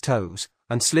 drying his toes,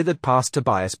 and slithered past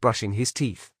Tobias brushing his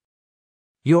teeth.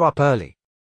 "You're up early."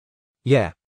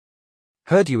 "Yeah.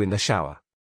 Heard you in the shower."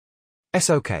 "It's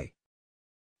okay.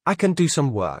 I can do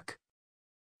some work.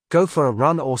 Go for a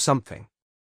run or something."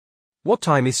 "What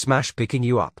time is Smash picking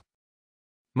you up?"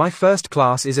 "My first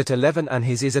class is at 11 and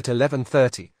his is at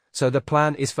 11:30, so the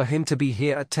plan is for him to be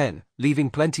here at 10, leaving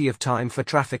plenty of time for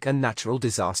traffic and natural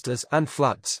disasters and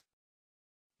floods."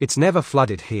 "It's never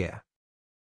flooded here."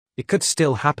 "It could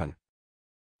still happen."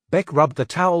 Beck rubbed the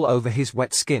towel over his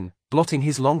wet skin, blotting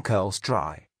his long curls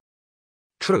dry.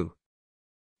 "True.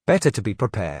 Better to be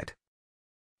prepared."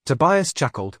 Tobias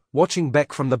chuckled, watching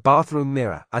Beck from the bathroom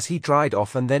mirror as he dried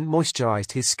off and then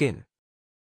moisturized his skin.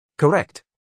 "Correct.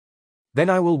 Then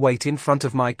I will wait in front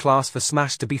of my class for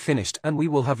Smash to be finished and we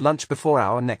will have lunch before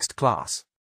our next class.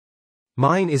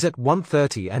 Mine is at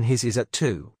 1:30 and his is at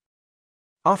 2.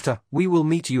 After, we will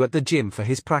meet you at the gym for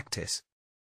his practice."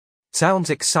 "Sounds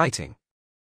exciting.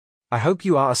 I hope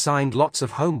you are assigned lots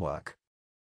of homework."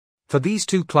 "For these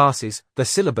 2 classes, the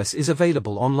syllabus is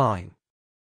available online.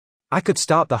 I could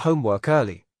start the homework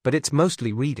early, but it's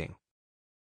mostly reading.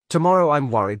 Tomorrow I'm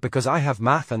worried because I have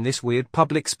math and this weird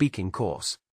public speaking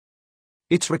course.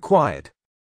 It's required.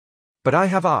 But I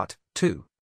have art, too."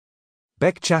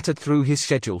 Beck chattered through his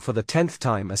schedule for the 10th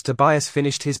time as Tobias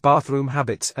finished his bathroom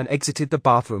habits and exited the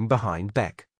bathroom behind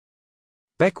Beck.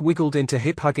 Beck wiggled into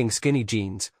hip-hugging skinny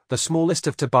jeans, the smallest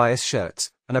of Tobias'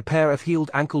 shirts, and a pair of heeled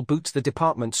ankle boots the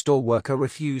department store worker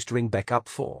refused to ring Beck up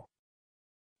for.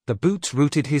 The boots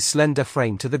rooted his slender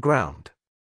frame to the ground.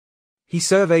 He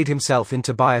surveyed himself in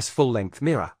Tobias' full-length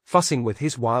mirror, fussing with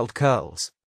his wild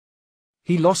curls.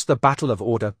 He lost the battle of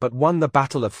order but won the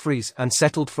battle of frizz and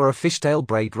settled for a fishtail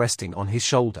braid resting on his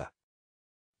shoulder.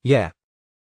 "Yeah,"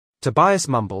 Tobias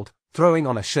mumbled, throwing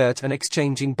on a shirt and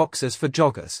exchanging boxers for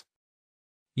joggers.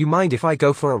 "You mind if I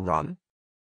go for a run?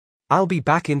 I'll be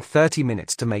back in 30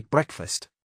 minutes to make breakfast."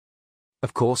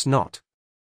 "Of course not.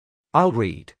 I'll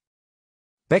read."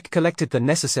 Beck collected the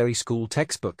necessary school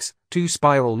textbooks, 2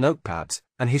 spiral notepads,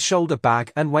 and his shoulder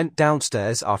bag and went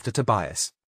downstairs after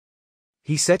Tobias.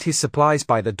 He set his supplies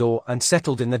by the door and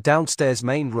settled in the downstairs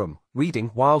main room, reading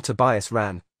while Tobias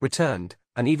ran, returned,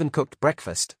 and even cooked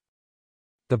breakfast.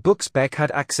 The books Beck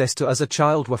had access to as a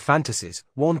child were fantasies,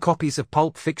 worn copies of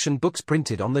pulp fiction books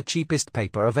printed on the cheapest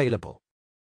paper available.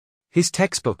 His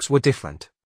textbooks were different.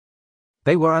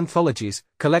 They were anthologies,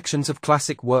 collections of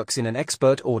classic works in an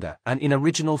expert order and in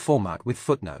original format with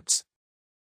footnotes.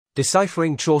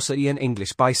 Deciphering Chaucer in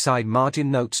English by side margin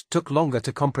notes took longer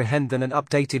to comprehend than an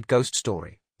updated ghost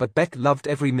story, but Beck loved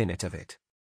every minute of it.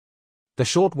 The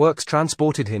short works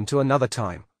transported him to another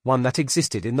time, one that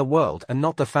existed in the world and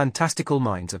not the fantastical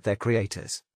minds of their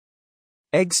creators.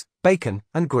 Eggs, bacon,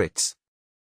 and grits.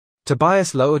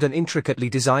 Tobias lowered an intricately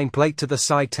designed plate to the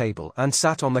side table and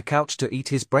sat on the couch to eat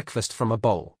his breakfast from a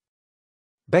bowl.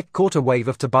 Beck caught a wave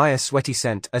of Tobias' sweaty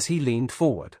scent as he leaned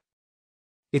forward.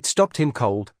 It stopped him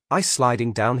cold, ice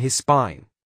sliding down his spine.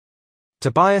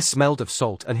 Tobias smelled of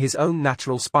salt and his own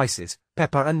natural spices,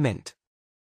 pepper and mint.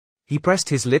 He pressed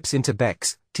his lips into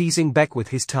Beck's, teasing Beck with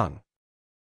his tongue.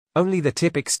 Only the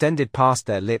tip extended past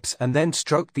their lips and then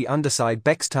stroked the underside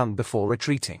Beck's tongue before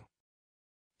retreating.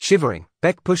 Shivering,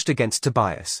 Beck pushed against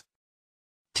Tobias.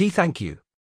 "Tea, thank you."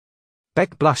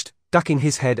 Beck blushed, ducking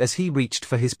his head as he reached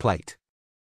for his plate.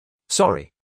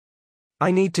 "Sorry. I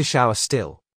need to shower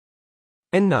still."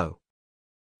 "And no.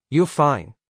 You're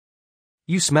fine.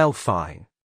 You smell fine."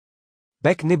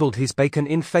 Beck nibbled his bacon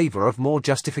in favor of more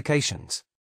justifications.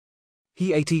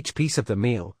 He ate each piece of the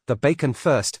meal, the bacon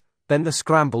first, then the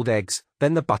scrambled eggs,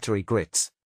 then the buttery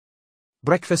grits.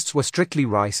 Breakfasts were strictly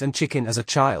rice and chicken as a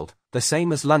child, the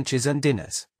same as lunches and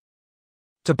dinners.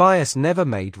 Tobias never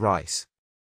made rice.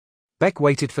 Beck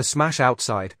waited for Smash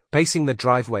outside, pacing the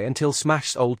driveway until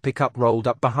Smash's old pickup rolled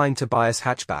up behind Tobias'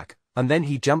 hatchback, and then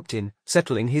he jumped in,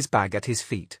 settling his bag at his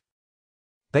feet.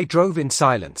 They drove in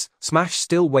silence, Smash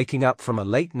still waking up from a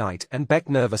late night and Beck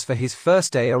nervous for his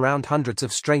first day around hundreds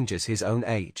of strangers his own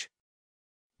age.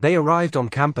 They arrived on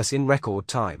campus in record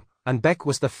time, and Beck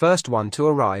was the first one to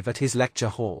arrive at his lecture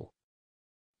hall.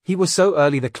 He was so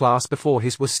early the class before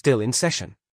his was still in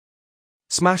session.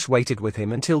 Smash waited with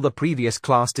him until the previous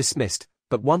class dismissed,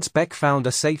 but once Beck found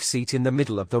a safe seat in the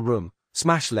middle of the room,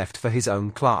 Smash left for his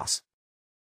own class.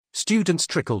 Students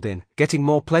trickled in, getting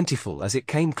more plentiful as it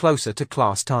came closer to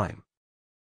class time.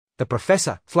 The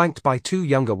professor, flanked by two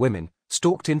younger women,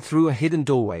 stalked in through a hidden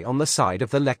doorway on the side of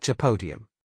the lecture podium.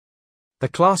 The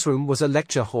classroom was a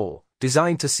lecture hall,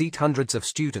 designed to seat hundreds of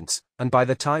students, and by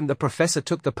the time the professor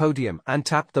took the podium and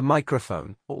tapped the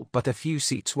microphone, all but a few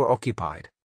seats were occupied.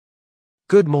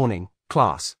 "Good morning,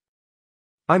 class.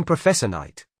 I'm Professor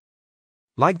Knight.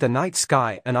 Like the night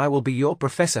sky, and I will be your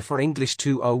professor for English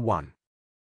 201.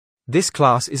 This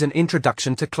class is an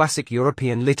introduction to classic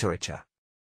European literature.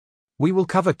 We will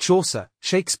cover Chaucer,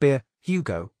 Shakespeare,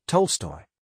 Hugo, Tolstoy.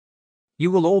 You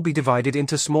will all be divided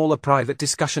into smaller private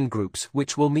discussion groups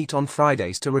which will meet on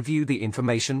Fridays to review the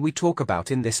information we talk about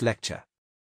in this lecture.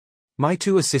 My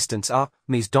two assistants are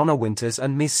Ms. Donna Winters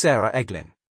and Ms. Sarah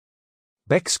Eglin."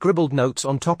 Beck scribbled notes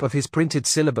on top of his printed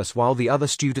syllabus while the other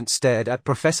students stared at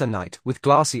Professor Knight with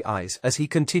glassy eyes as he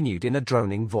continued in a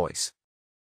droning voice.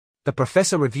 The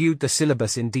professor reviewed the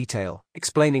syllabus in detail,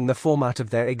 explaining the format of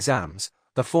their exams,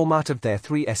 the format of their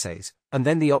 3 essays, and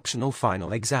then the optional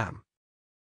final exam.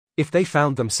 If they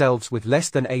found themselves with less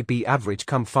than AB average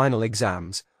come final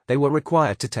exams, they were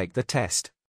required to take the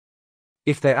test.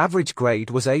 If their average grade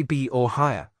was AB or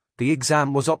higher, the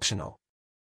exam was optional.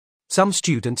 Some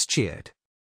students cheered.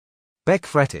 Beck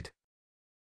fretted.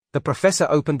 The professor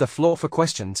opened the floor for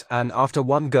questions, and after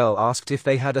one girl asked if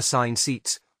they had assigned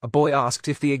seats, a boy asked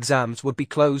if the exams would be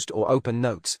closed or open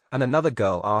notes, and another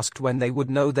girl asked when they would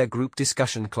know their group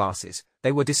discussion classes.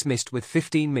 They were dismissed with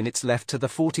 15 minutes left to the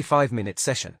 45-minute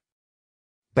session.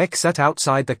 Beck sat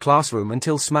outside the classroom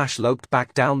until Smash loped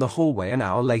back down the hallway an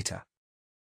hour later.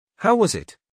 "How was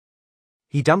it?"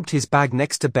 He dumped his bag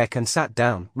next to Beck and sat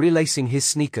down, relacing his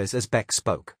sneakers as Beck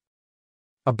spoke.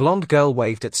 A blonde girl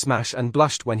waved at Smash and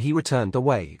blushed when he returned the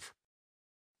wave.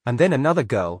 And then another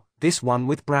girl, this one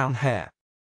with brown hair.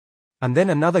 And then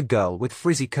another girl with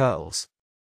frizzy curls.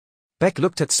 Beck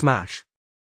looked at Smash.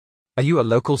 "Are you a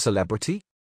local celebrity?"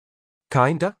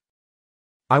 "Kinda.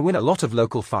 I win a lot of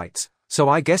local fights, so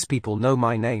I guess people know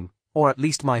my name, or at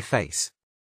least my face."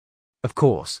 "Of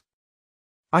course.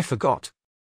 I forgot.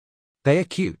 They're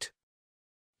cute.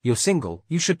 You're single,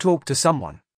 you should talk to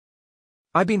someone."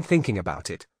 "I've been thinking about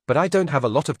it, but I don't have a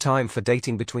lot of time for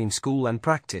dating between school and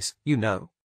practice, you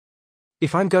know.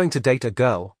 If I'm going to date a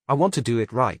girl, I want to do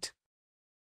it right.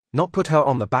 Not put her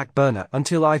on the back burner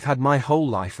until I've had my whole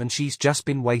life and she's just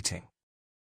been waiting."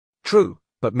 "True,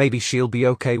 but maybe she'll be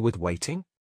okay with waiting?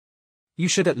 You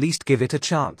should at least give it a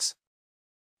chance."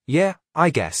 "Yeah, I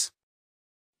guess.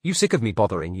 You sick of me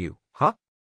bothering you, huh?"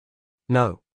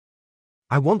 "No.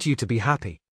 I want you to be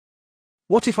happy.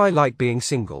 What if I like being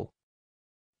single?"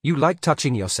 "You like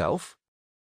touching yourself?"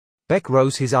 Beck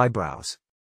rose his eyebrows.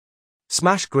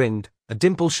 Smash grinned, a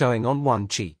dimple showing on one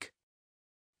cheek.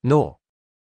 No.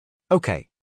 Okay.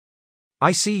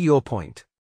 I see your point.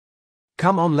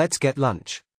 Come on, let's get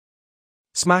lunch.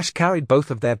 Smash carried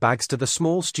both of their bags to the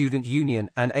small student union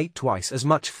and ate twice as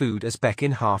much food as Beck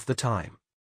in half the time.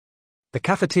 The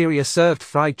cafeteria served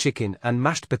fried chicken and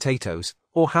mashed potatoes,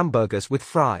 or hamburgers with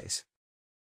fries.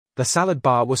 The salad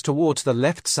bar was towards the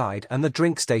left side and the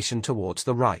drink station towards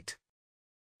the right.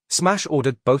 Smash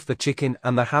ordered both the chicken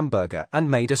and the hamburger and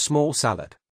made a small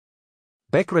salad.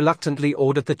 Beck reluctantly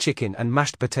ordered the chicken and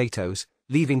mashed potatoes,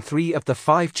 leaving 3 of the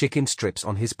 5 chicken strips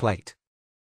on his plate.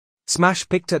 Smash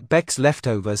picked at Beck's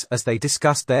leftovers as they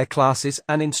discussed their classes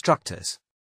and instructors.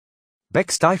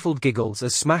 Beck stifled giggles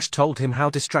as Smash told him how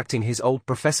distracting his old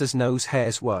professor's nose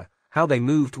hairs were, how they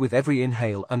moved with every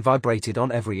inhale and vibrated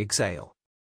on every exhale.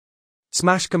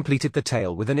 Smash completed the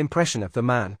tale with an impression of the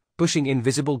man, pushing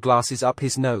invisible glasses up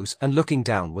his nose and looking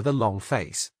down with a long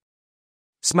face.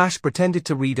 Smash pretended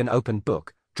to read an open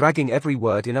book, dragging every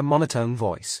word in a monotone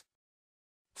voice.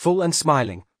 Full and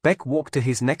smiling, Beck walked to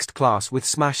his next class with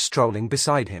Smash strolling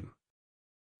beside him.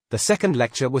 The second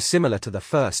lecture was similar to the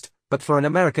first, but for an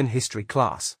American history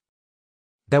class.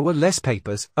 There were less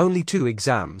papers, only 2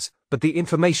 exams, but the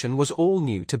information was all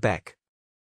new to Beck.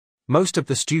 Most of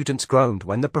the students groaned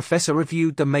when the professor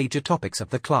reviewed the major topics of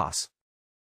the class.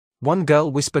 One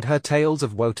girl whispered her tales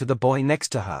of woe to the boy next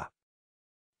to her.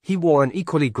 He wore an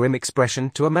equally grim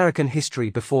expression to American history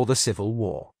before the Civil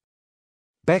War.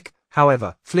 Beck,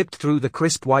 however, flipped through the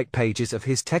crisp white pages of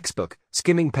his textbook,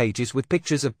 skimming pages with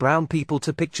pictures of brown people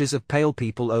to pictures of pale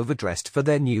people overdressed for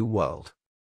their new world.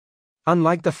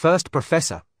 Unlike the first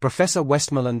professor, Professor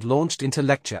Westmoreland launched into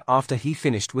lecture after he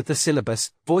finished with the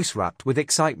syllabus, voice rapt with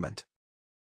excitement.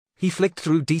 He flicked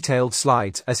through detailed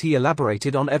slides as he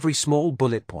elaborated on every small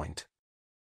bullet point.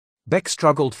 Beck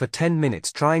struggled for 10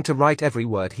 minutes trying to write every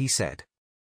word he said.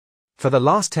 For the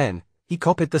last 10, he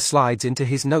copied the slides into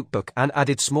his notebook and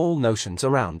added small notions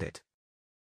around it.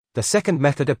 The second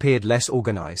method appeared less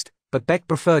organized, but Beck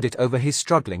preferred it over his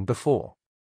struggling before.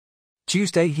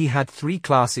 Tuesday he had 3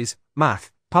 classes,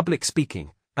 math, public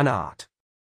speaking, and art.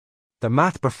 The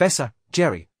math professor,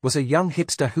 Jerry, was a young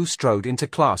hipster who strode into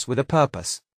class with a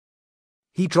purpose.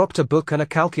 He dropped a book and a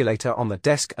calculator on the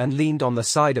desk and leaned on the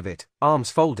side of it,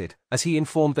 arms folded, as he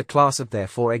informed the class of their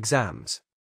 4 exams.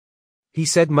 He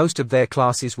said most of their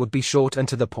classes would be short and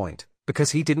to the point,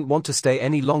 because he didn't want to stay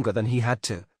any longer than he had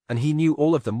to, and he knew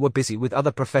all of them were busy with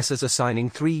other professors assigning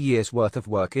 3 years' worth of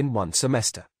work in 1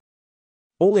 semester.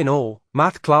 All in all,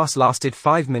 math class lasted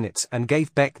 5 minutes and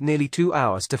gave Beck nearly 2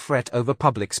 hours to fret over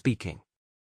public speaking.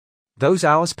 Those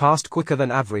hours passed quicker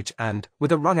than average and,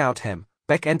 with a wrung-out hem,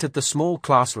 Beck entered the small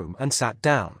classroom and sat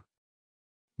down.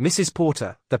 Mrs.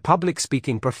 Porter, the public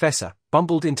speaking professor,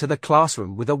 bumbled into the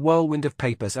classroom with a whirlwind of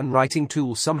papers and writing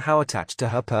tools somehow attached to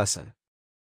her person.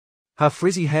 Her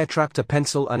frizzy hair trapped a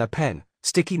pencil and a pen,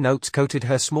 sticky notes coated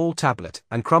her small tablet,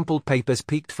 and crumpled papers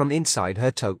peeked from inside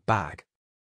her tote bag.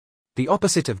 The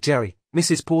opposite of Jerry,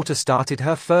 Mrs. Porter started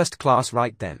her first class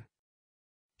right then.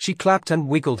 She clapped and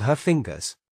wiggled her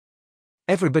fingers.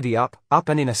 Everybody up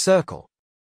and in a circle.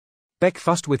 Beck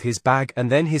fussed with his bag and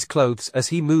then his clothes as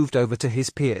he moved over to his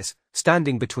peers,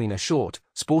 standing between a short,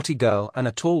 sporty girl and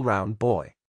a tall round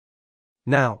boy.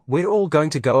 Now, we're all going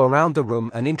to go around the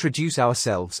room and introduce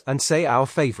ourselves and say our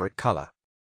favorite color.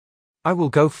 I will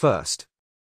go first.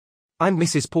 I'm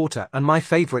Mrs. Porter and my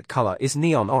favorite color is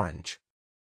neon orange.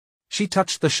 She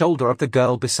touched the shoulder of the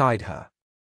girl beside her.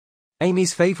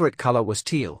 Amy's favorite color was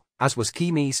teal, as was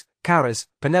Kimi's, Kara's,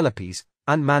 Penelope's,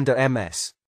 and Manda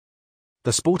MS.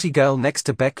 The sporty girl next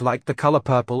to Beck liked the color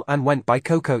purple and went by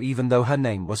Coco even though her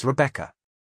name was Rebecca.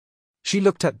 She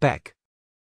looked at Beck.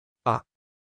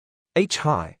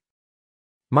 Hi.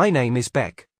 My name is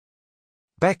Beck.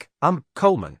 Beck,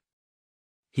 Coleman.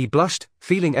 He blushed,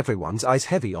 feeling everyone's eyes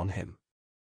heavy on him.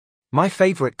 My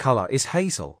favorite color is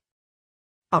hazel.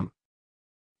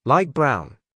 Light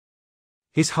brown.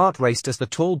 His heart raced as the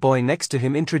tall boy next to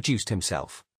him introduced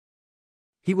himself.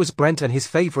 He was Brent and his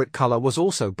favorite color was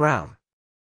also brown.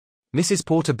 Mrs.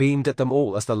 Porter beamed at them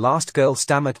all as the last girl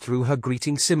stammered through her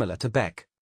greeting similar to Beck.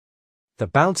 The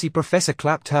bouncy professor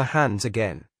clapped her hands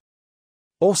again.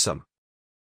 Awesome.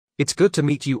 It's good to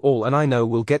meet you all and I know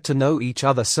we'll get to know each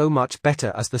other so much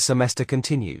better as the semester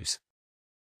continues.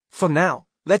 For now,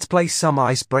 let's play some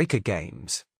icebreaker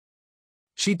games.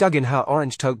 She dug in her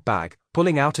orange tote bag,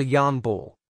 pulling out a yarn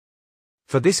ball.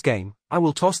 For this game, I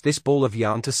will toss this ball of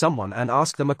yarn to someone and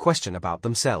ask them a question about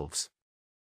themselves.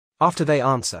 After they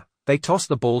answer, they toss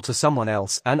the ball to someone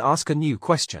else and ask a new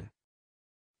question.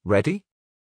 Ready?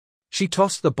 She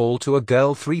tossed the ball to a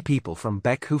girl 3 people from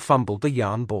Beck who fumbled the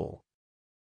yarn ball.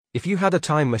 If you had a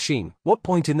time machine, what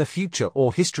point in the future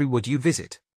or history would you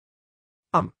visit?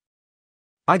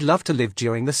 I'd love to live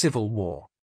during the Civil War.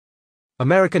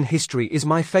 American history is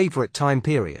my favorite time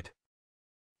period.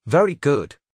 Very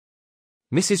good.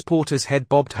 Mrs. Porter's head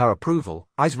bobbed her approval,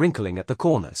 eyes wrinkling at the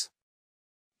corners.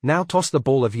 Now toss the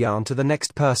ball of yarn to the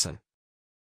next person.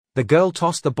 The girl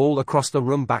tossed the ball across the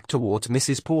room back towards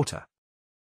Mrs. Porter.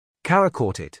 Kara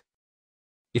caught it.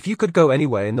 If you could go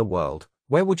anywhere in the world,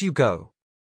 where would you go?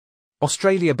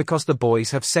 Australia, because the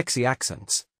boys have sexy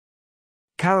accents.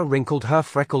 Kara wrinkled her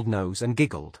freckled nose and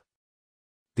giggled.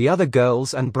 The other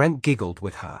girls and Brent giggled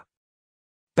with her.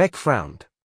 Beck frowned.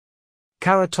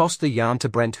 Kara tossed the yarn to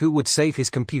Brent, who would save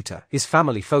his computer, his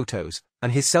family photos,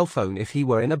 and his cell phone if he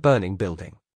were in a burning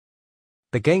building.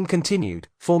 The game continued,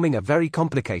 forming a very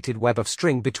complicated web of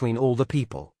string between all the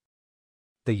people.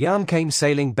 The yarn came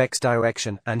sailing Beck's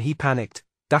direction and he panicked,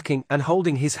 ducking and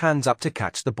holding his hands up to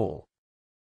catch the ball.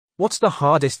 What's the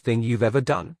hardest thing you've ever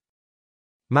done?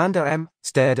 Manda M.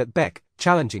 stared at Beck,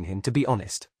 challenging him to be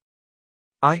honest.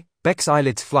 Beck's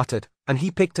eyelids fluttered, and he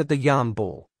picked at the yarn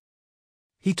ball.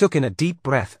 He took in a deep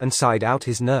breath and sighed out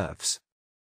his nerves.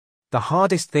 The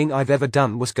hardest thing I've ever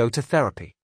done was go to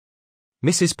therapy.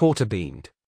 Mrs. Porter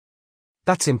beamed.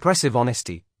 That's impressive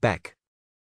honesty, Beck.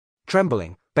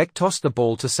 Trembling, Beck tossed the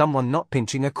ball to someone not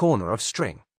pinching a corner of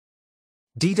string.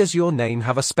 Does your name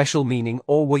have a special meaning,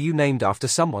 or were you named after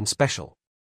someone special?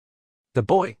 The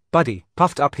boy, Buddy,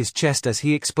 puffed up his chest as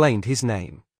he explained his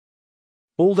name.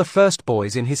 All the first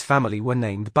boys in his family were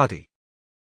named Buddy.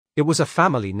 It was a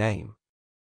family name.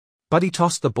 Buddy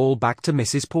tossed the ball back to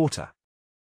Mrs. Porter.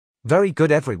 Very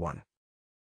good, everyone.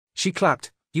 She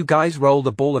clapped. You guys roll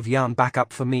the ball of yarn back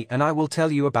up for me and I will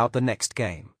tell you about the next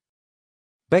game.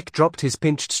 Beck dropped his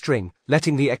pinched string,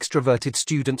 letting the extroverted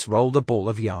students roll the ball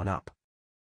of yarn up.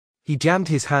 He jammed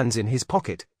his hands in his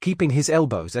pocket, keeping his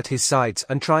elbows at his sides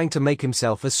and trying to make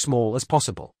himself as small as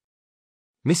possible.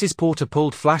 Mrs. Porter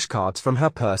pulled flashcards from her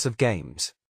purse of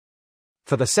games.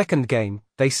 For the second game,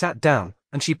 they sat down,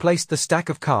 and she placed the stack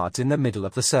of cards in the middle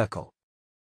of the circle.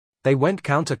 They went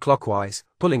counterclockwise,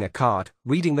 pulling a card,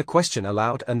 reading the question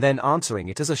aloud and then answering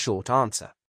it as a short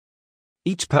answer.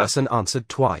 Each person answered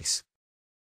twice.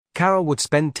 Carol would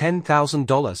spend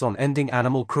 $10,000 on ending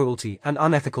animal cruelty and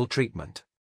unethical treatment.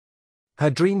 Her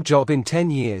dream job in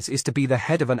 10 years is to be the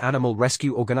head of an animal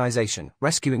rescue organization,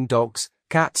 rescuing dogs,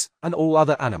 cats, and all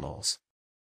other animals.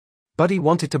 Buddy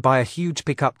wanted to buy a huge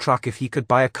pickup truck if he could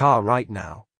buy a car right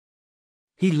now.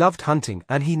 He loved hunting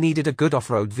and he needed a good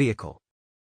off-road vehicle.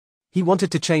 He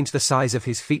wanted to change the size of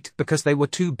his feet because they were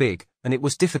too big, and it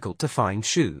was difficult to find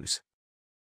shoes.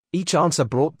 Each answer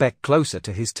brought Beck closer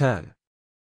to his turn.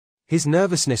 His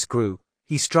nervousness grew,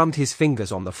 he strummed his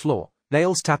fingers on the floor,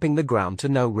 nails tapping the ground to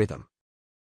no rhythm.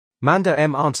 Manda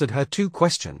M answered her 2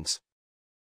 questions.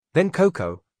 Then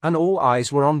Coco, and all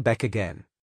eyes were on Beck again.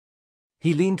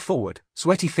 He leaned forward,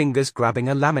 sweaty fingers grabbing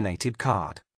a laminated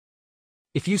card.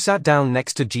 If you sat down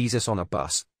next to Jesus on a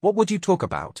bus, what would you talk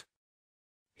about?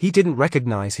 He didn't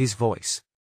recognize his voice.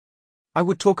 I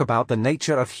would talk about the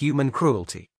nature of human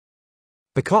cruelty.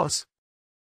 Because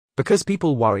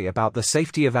people worry about the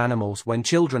safety of animals when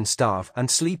children starve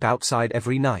and sleep outside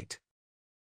every night.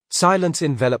 Silence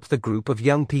enveloped the group of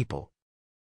young people.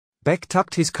 Beck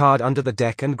tucked his card under the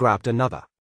deck and grabbed another.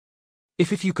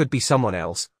 If you could be someone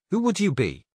else, who would you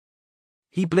be?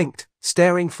 He blinked,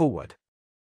 staring forward.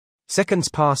 Seconds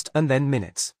passed and then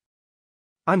minutes.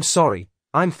 I'm sorry,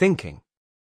 I'm thinking.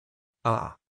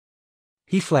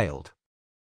 He flailed.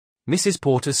 Mrs.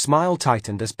 Porter's smile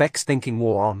tightened as Beck's thinking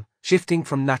wore on, shifting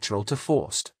from natural to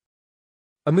forced.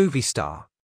 A movie star.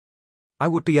 I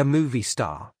would be a movie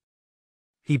star.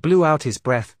 He blew out his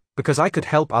breath, because I could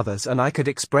help others and I could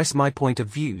express my point of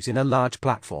views in a large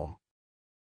platform.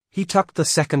 He tucked the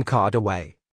second card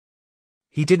away.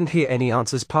 He didn't hear any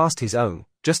answers past his own,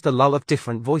 just the lull of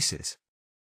different voices.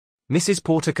 Mrs.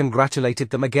 Porter congratulated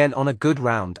them again on a good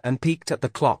round and peeked at the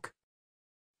clock.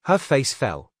 Her face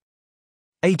fell.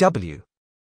 AW.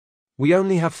 We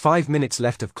only have 5 minutes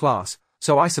left of class,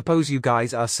 so I suppose you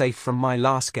guys are safe from my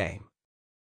last game.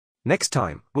 Next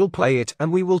time, we'll play it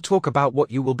and we will talk about what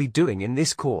you will be doing in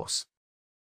this course.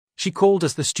 She called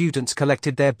as the students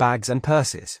collected their bags and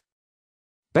purses.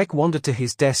 Beck wandered to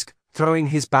his desk, throwing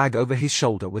his bag over his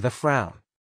shoulder with a frown.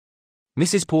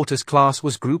 Mrs. Porter's class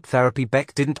was group therapy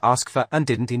Beck didn't ask for and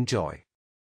didn't enjoy.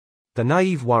 The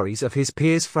naive worries of his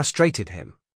peers frustrated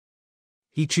him.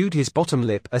 He chewed his bottom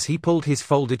lip as he pulled his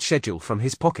folded schedule from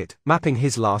his pocket, mapping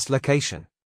his last location.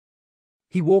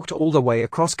 He walked all the way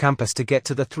across campus to get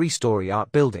to the 3-story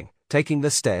art building, taking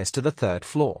the stairs to the 3rd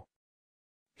floor.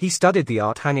 He studied the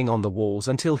art hanging on the walls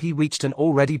until he reached an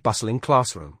already bustling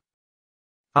classroom.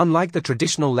 Unlike the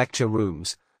traditional lecture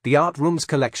rooms, the art room's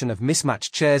collection of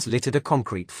mismatched chairs littered a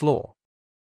concrete floor.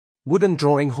 Wooden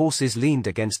drawing horses leaned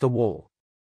against the wall.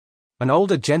 An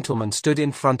older gentleman stood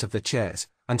in front of the chairs,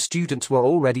 and students were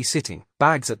already sitting,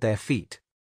 bags at their feet.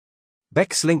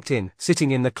 Beck slinked in, sitting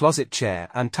in the closet chair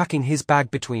and tucking his bag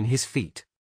between his feet.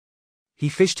 He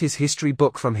fished his history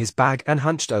book from his bag and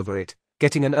hunched over it,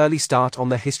 getting an early start on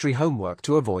the history homework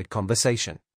to avoid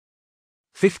conversation.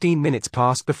 15 minutes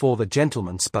passed before the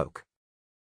gentleman spoke.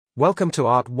 "Welcome to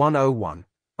Art 101,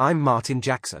 I'm Martin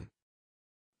Jackson.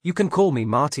 You can call me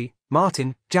Marty,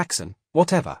 Martin, Jackson,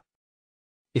 whatever.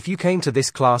 If you came to this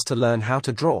class to learn how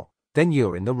to draw, then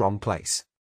you're in the wrong place.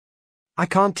 I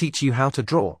can't teach you how to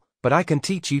draw, but I can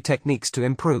teach you techniques to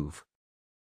improve.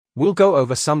 We'll go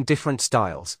over some different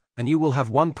styles, and you will have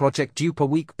one project due per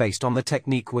week based on the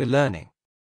technique we're learning.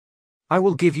 I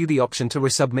will give you the option to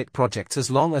resubmit projects as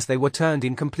long as they were turned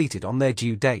in completed on their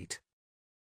due date.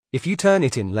 If you turn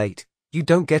it in late, you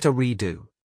don't get a redo."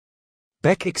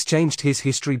 Beck exchanged his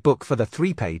history book for the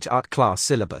 3-page art class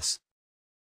syllabus.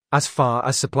 "As far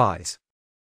as supplies.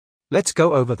 Let's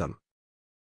go over them.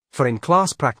 For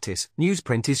in-class practice,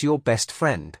 newsprint is your best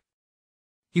friend.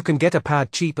 You can get a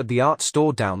pad cheap at the art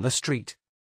store down the street.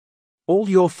 All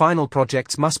your final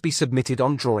projects must be submitted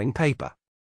on drawing paper.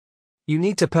 You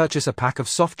need to purchase a pack of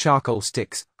soft charcoal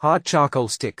sticks, hard charcoal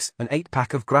sticks, an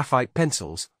 8-pack of graphite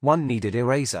pencils, 1 kneaded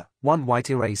eraser, 1 white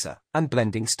eraser, and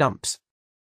blending stumps.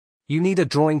 You need a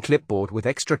drawing clipboard with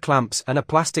extra clamps and a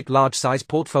plastic large-size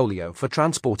portfolio for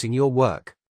transporting your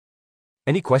work.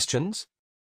 Any questions?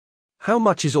 How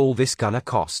much is all this gonna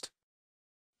cost?"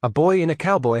 A boy in a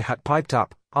cowboy hat piped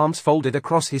up, arms folded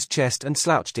across his chest and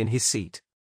slouched in his seat.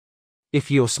 "If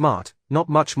you're smart, not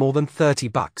much more than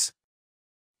 $30.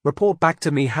 Report back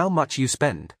to me how much you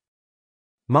spend."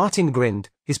 Martin grinned,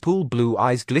 his pool blue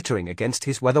eyes glittering against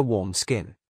his weather-worn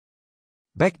skin.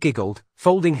 Beck giggled,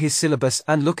 folding his syllabus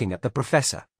and looking at the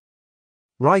professor.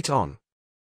 "Right on."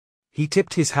 He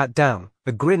tipped his hat down,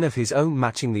 a grin of his own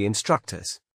matching the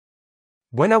instructor's.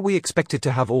 "When are we expected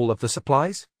to have all of the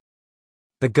supplies?"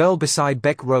 The girl beside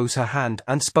Beck rose her hand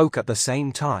and spoke at the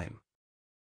same time.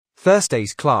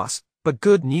 "Thursday's class, but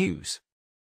good news.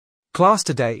 Class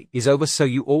today is over so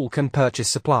you all can purchase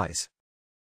supplies.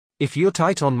 If you're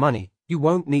tight on money, you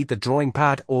won't need the drawing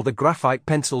pad or the graphite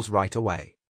pencils right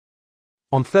away.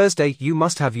 On Thursday you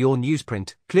must have your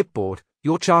newsprint, clipboard,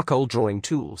 your charcoal drawing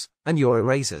tools, and your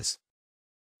erasers.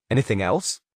 Anything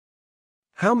else?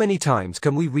 How many times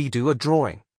can we redo a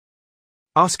drawing?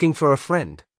 Asking for a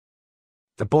friend."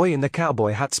 The boy in the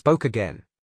cowboy hat spoke again.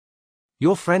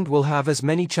 "Your friend will have as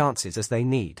many chances as they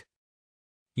need.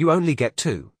 You only get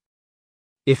 2.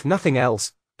 If nothing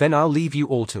else, then I'll leave you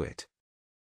all to it.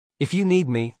 If you need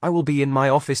me, I will be in my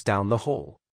office down the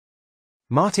hall."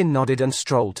 Martin nodded and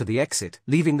strolled to the exit,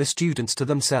 leaving the students to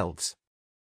themselves.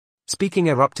 Speaking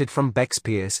erupted from Beck's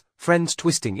peers, friends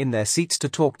twisting in their seats to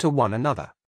talk to one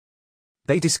another.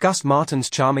 They discussed Martin's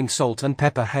charming salt and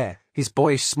pepper hair, his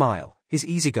boyish smile, his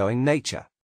easygoing nature.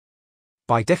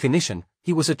 By definition,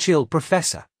 he was a chill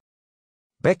professor.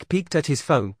 Beck peeked at his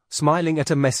phone, smiling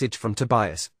at a message from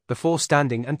Tobias, before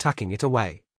standing and tucking it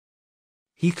away.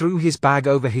 He threw his bag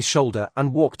over his shoulder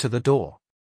and walked to the door.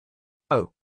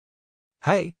 "Oh.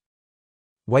 Hey.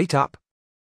 Wait up."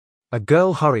 A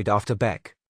girl hurried after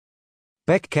Beck.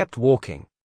 Beck kept walking.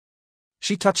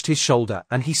 She touched his shoulder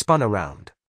and he spun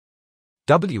around.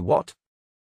 What?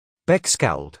 Beck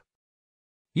scowled.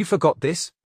 "You forgot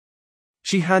this?"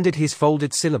 She handed his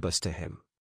folded syllabus to him.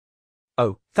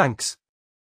 "Oh, thanks.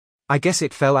 I guess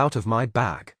it fell out of my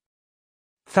bag."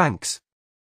 "Thanks."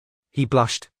 He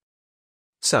blushed.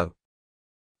 "So.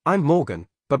 I'm Morgan,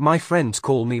 but my friends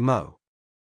call me Mo."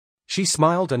 She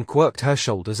smiled and quirked her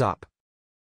shoulders up.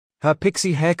 Her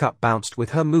pixie haircut bounced with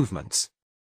her movements.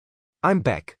 "I'm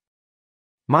Beck.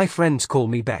 My friends call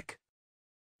me Beck."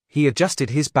 He adjusted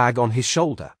his bag on his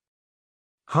shoulder.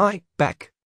 "Hi,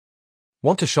 Beck.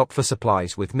 Want to shop for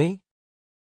supplies with me?"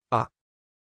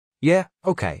 Yeah,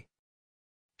 okay.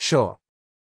 Sure."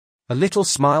 A little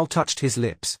smile touched his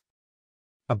lips.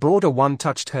 A broader one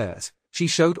touched hers. She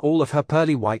showed all of her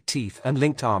pearly white teeth and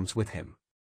linked arms with him.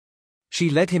 She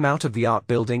led him out of the art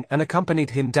building and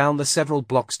accompanied him down the several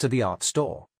blocks to the art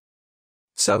store.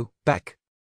 "So, Beck.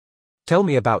 Tell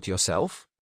me about yourself.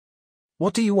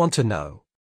 What do you want to know?"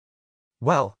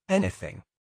 "Well, anything.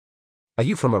 Are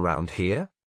you from around here?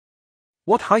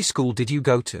 What high school did you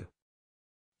go to?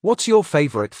 What's your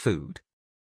favorite food?"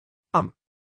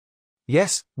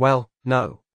 Yes, well,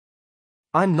 no.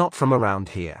 I'm not from around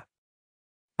here.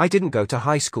 I didn't go to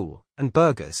high school, and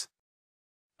burgers.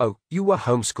 Oh, you were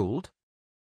homeschooled?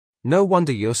 No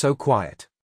wonder you're so quiet.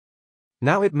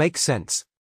 Now it makes sense.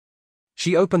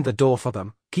 She opened the door for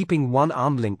them, keeping one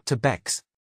arm linked to Beck's.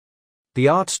 The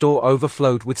art store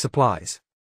overflowed with supplies.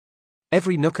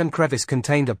 Every nook and crevice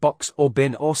contained a box or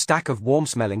bin or stack of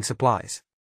warm-smelling supplies.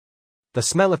 The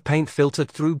smell of paint filtered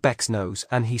through Beck's nose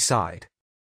and he sighed.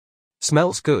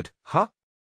 Smells good, huh?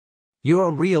 You're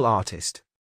a real artist.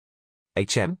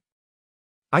 HM?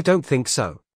 I don't think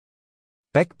so.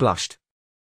 Beck blushed.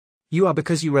 You are,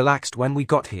 because you relaxed when we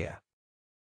got here.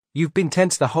 You've been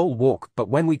tense the whole walk, but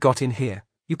when we got in here,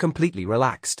 you completely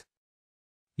relaxed.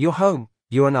 You're home,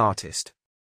 you're an artist.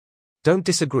 Don't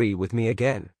disagree with me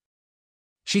again.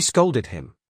 She scolded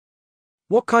him.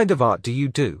 What kind of art do you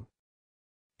do?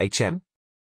 HM?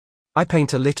 I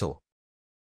paint a little.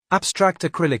 Abstract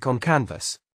acrylic on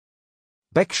canvas.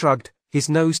 Beck shrugged, his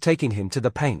nose taking him to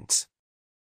the paints.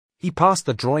 He passed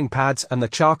the drawing pads and the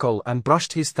charcoal and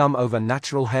brushed his thumb over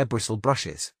natural hair bristle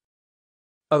brushes.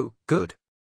 Oh, good.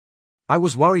 I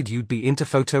was worried you'd be into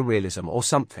photorealism or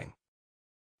something.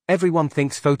 Everyone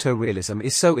thinks photorealism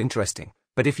is so interesting,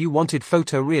 but if you wanted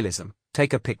photorealism,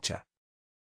 take a picture.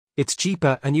 It's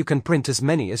cheaper and you can print as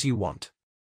many as you want.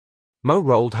 Mo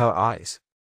rolled her eyes.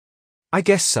 I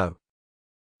guess so.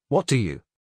 What do you?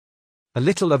 A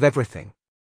little of everything.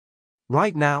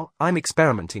 Right now, I'm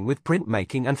experimenting with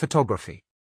printmaking and photography.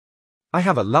 I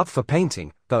have a love for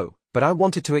painting, though, but I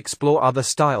wanted to explore other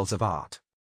styles of art.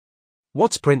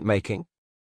 What's printmaking?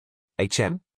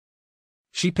 HM?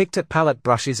 She picked at palette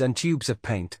brushes and tubes of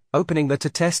paint, opening them to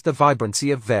test the vibrancy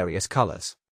of various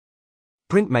colors.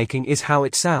 Printmaking is how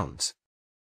it sounds.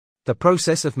 The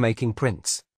process of making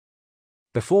prints.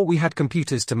 Before we had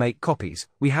computers to make copies,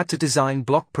 we had to design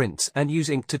block prints and use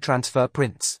ink to transfer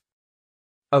prints.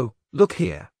 Oh, look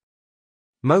here.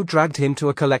 Mo dragged him to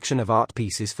a collection of art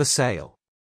pieces for sale.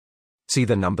 See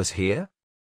the numbers here?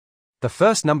 The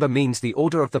first number means the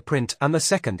order of the print and the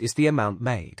second is the amount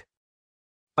made.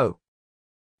 Oh.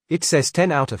 It says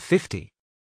 10 out of 50.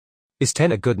 Is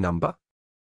 10 a good number?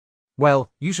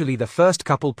 Well, usually the first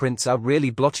couple prints are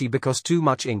really blotchy because too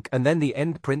much ink, and then the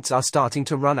end prints are starting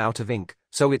to run out of ink,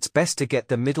 so it's best to get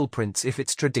the middle prints if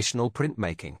it's traditional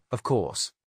printmaking, of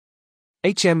course.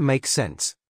 HM makes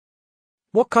sense.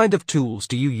 What kind of tools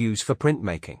do you use for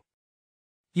printmaking?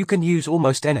 You can use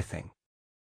almost anything.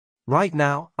 Right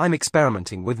now, I'm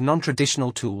experimenting with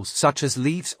non-traditional tools such as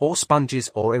leaves or sponges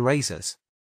or erasers.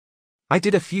 I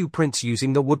did a few prints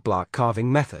using the woodblock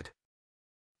carving method.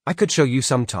 I could show you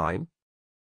sometime.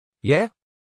 Yeah?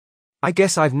 I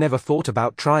guess I've never thought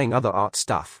about trying other art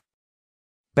stuff.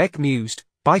 Beck mused,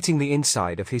 biting the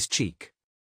inside of his cheek.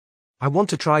 I want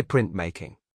to try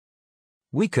printmaking.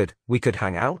 We could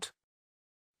hang out?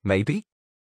 Maybe?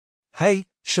 Hey,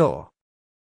 sure.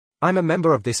 I'm a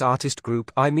member of this artist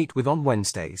group I meet with on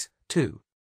Wednesdays, too.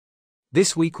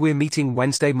 This week we're meeting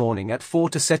Wednesday morning at 4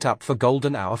 to set up for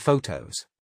golden hour photos.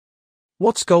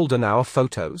 What's golden hour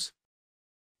photos?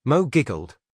 Mo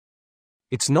giggled.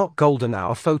 It's not golden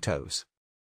hour photos.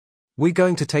 We're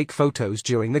going to take photos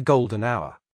during the golden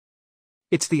hour.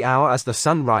 It's the hour as the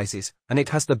sun rises, and it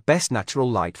has the best natural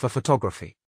light for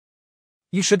photography.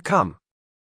 You should come.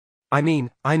 I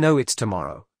mean, I know it's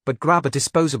tomorrow, but grab a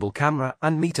disposable camera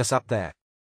and meet us up there.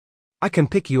 I can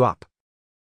pick you up.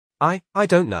 I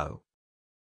don't know.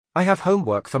 I have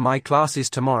homework for my classes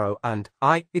tomorrow and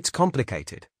it's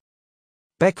complicated.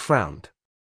 Beck frowned.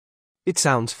 It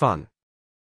sounds fun.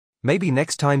 Maybe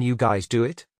next time you guys do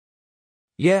it?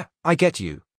 Yeah, I get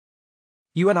you.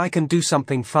 You and I can do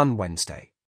something fun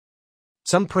Wednesday.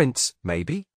 Some prints,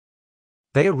 maybe?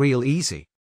 They're real easy.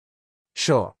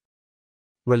 Sure.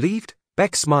 Relieved,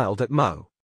 Beck smiled at Mo.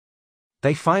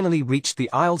 They finally reached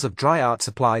the aisles of dry art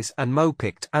supplies and Mo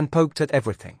picked and poked at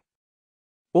everything.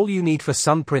 All you need for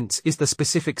sun prints is the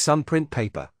specific sun print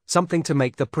paper, something to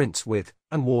make the prints with,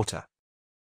 and water.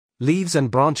 Leaves and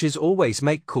branches always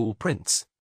make cool prints.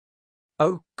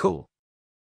 Oh, cool.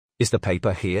 Is the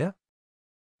paper here?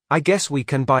 I guess we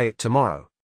can buy it tomorrow.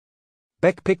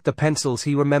 Beck picked the pencils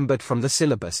he remembered from the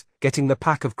syllabus, getting the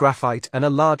pack of graphite and a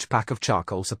large pack of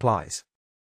charcoal supplies.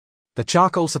 The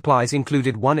charcoal supplies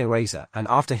included one eraser, and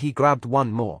after he grabbed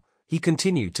one more, he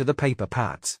continued to the paper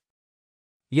pads.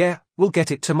 Yeah, we'll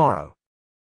get it tomorrow.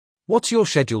 What's your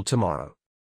schedule tomorrow?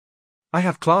 I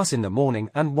have class in the morning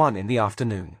and one in the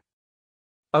afternoon.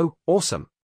 Oh, awesome.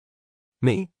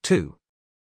 Me, too.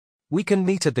 We can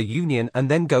meet at the Union and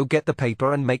then go get the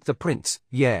paper and make the prints,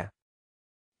 yeah.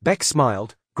 Beck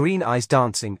smiled, green eyes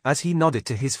dancing as he nodded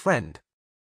to his friend.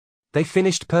 They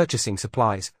finished purchasing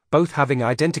supplies, both having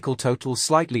identical totals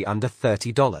slightly under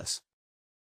 $30.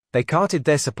 They carted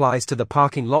their supplies to the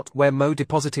parking lot where Mo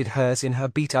deposited hers in her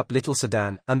beat-up little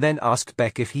sedan and then asked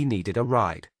Beck if he needed a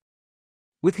ride.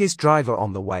 With his driver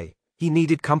on the way, he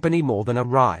needed company more than a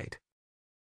ride.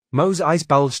 Mo's eyes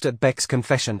bulged at Beck's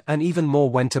confession and even more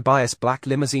when Tobias' black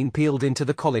limousine peeled into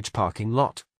the college parking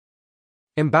lot.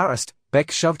 Embarrassed,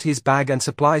 Beck shoved his bag and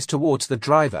supplies towards the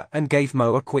driver and gave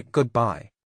Mo a quick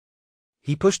goodbye.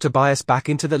 He pushed Tobias back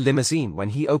into the limousine when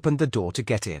he opened the door to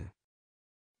get in.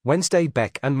 Wednesday,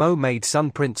 Beck and Mo made sun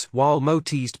prints while Mo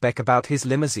teased Beck about his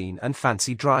limousine and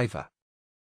fancy driver.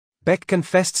 Beck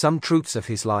confessed some truths of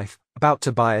his life, about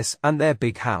Tobias and their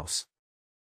big house.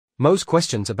 Mo's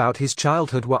questions about his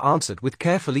childhood were answered with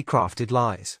carefully crafted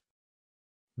lies.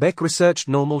 Beck researched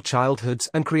normal childhoods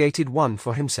and created one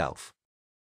for himself.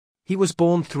 He was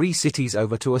born 3 cities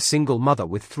over to a single mother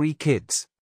with 3 kids.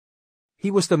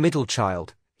 He was the middle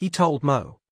child, he told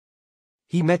Mo.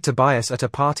 He met Tobias at a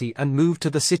party and moved to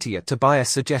the city at Tobias'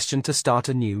 suggestion to start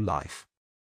a new life.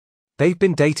 They've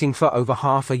been dating for over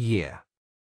half a year.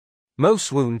 Mo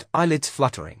swooned, eyelids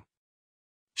fluttering.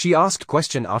 She asked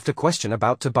question after question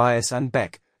about Tobias and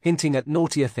Beck, hinting at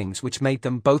naughtier things which made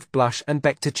them both blush and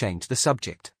Beck to change the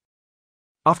subject.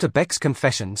 After Beck's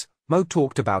confessions, Mo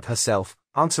talked about herself,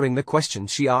 answering the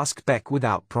questions she asked Beck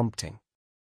without prompting.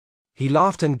 He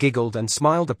laughed and giggled and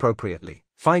smiled appropriately,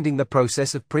 finding the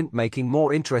process of printmaking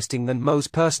more interesting than Mo's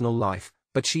personal life,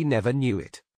 but she never knew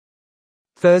it.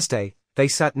 Thursday, they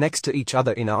sat next to each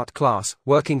other in art class,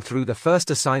 working through the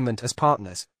first assignment as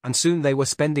partners, and soon they were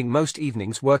spending most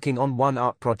evenings working on one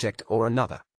art project or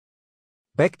another.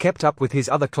 Beck kept up with his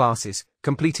other classes,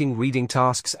 completing reading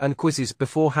tasks and quizzes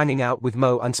before hanging out with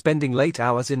Mo and spending late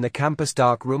hours in the campus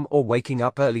dark room or waking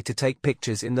up early to take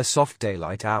pictures in the soft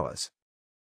daylight hours.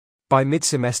 By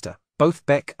mid-semester, both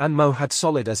Beck and Mo had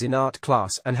solid as in art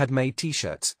class and had made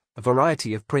t-shirts, a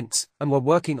variety of prints, and were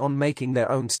working on making their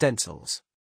own stencils.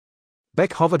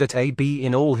 Beck hovered at A/B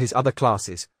in all his other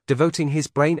classes, devoting his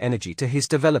brain energy to his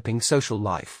developing social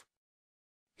life.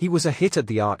 He was a hit at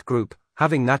the art group,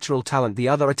 having natural talent the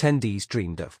other attendees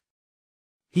dreamed of.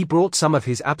 He brought some of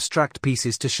his abstract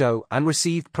pieces to show and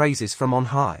received praises from on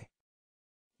high.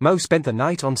 Mo spent the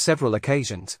night on several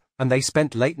occasions, and they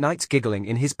spent late nights giggling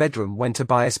in his bedroom when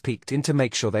Tobias peeked in to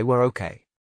make sure they were okay.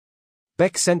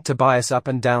 Beck sent Tobias up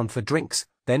and down for drinks,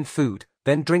 then food,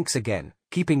 then drinks again,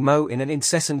 keeping Mo in an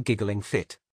incessant giggling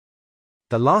fit.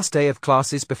 The last day of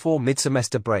classes before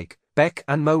mid-semester break, Beck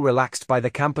and Mo relaxed by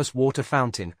the campus water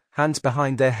fountain, hands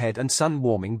behind their head and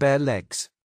sun-warming bare legs.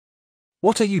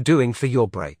 "What are you doing for your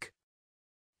break?"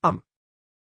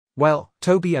 Well,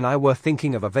 Toby and I were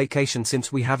thinking of a vacation since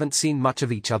we haven't seen much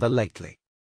of each other lately.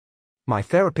 My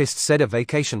therapist said a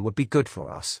vacation would be good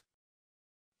for us."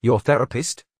 "Your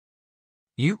therapist?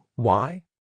 Why?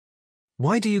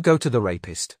 Why do you go to the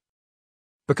rapist?"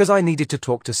 "Because I needed to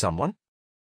talk to someone?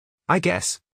 I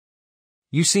guess.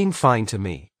 You seem fine to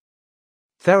me."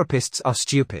 Therapists are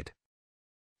stupid.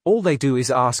 All they do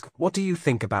is ask, "What do you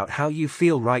think about how you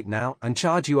feel right now?" and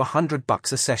charge you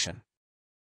 $100 a session.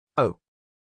 "Oh.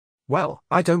 Well,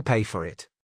 I don't pay for it.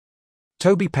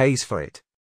 Toby pays for it."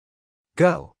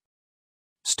 "Girl.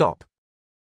 Stop.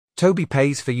 Toby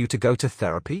pays for you to go to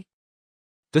therapy?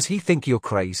 Does he think you're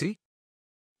crazy?"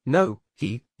 "No,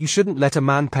 you shouldn't let a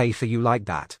man pay for you like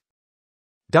that.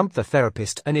 Dump the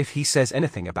therapist, and if he says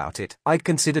anything about it, I'd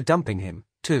consider dumping him,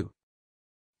 too."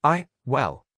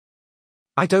 Well.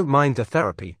 I don't mind the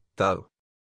therapy, though."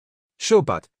 "Sure,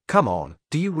 but, come on,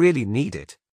 do you really need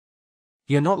it?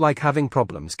 You're not like having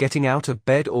problems getting out of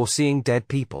bed or seeing dead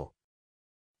people.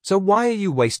 So why are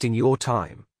you wasting your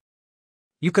time?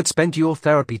 You could spend your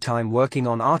therapy time working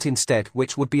on art instead,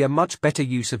 which would be a much better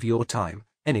use of your time,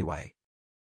 anyway."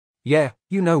 "Yeah,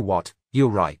 you know what, you're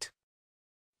right.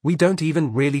 We don't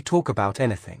even really talk about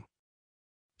anything.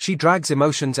 She drags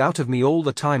emotions out of me all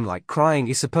the time, like crying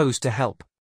is supposed to help."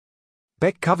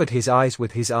 Beck covered his eyes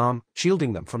with his arm,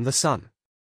 shielding them from the sun.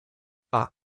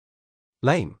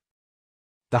 Lame.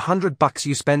 The $100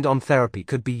 you spend on therapy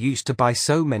could be used to buy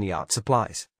so many art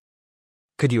supplies.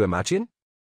 Could you imagine?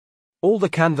 All the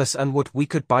canvas and wood we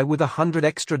could buy with $100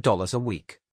 extra a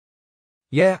week.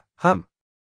 Yeah,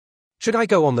 Should I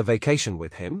go on the vacation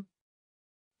with him?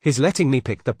 He's letting me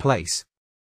pick the place.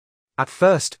 At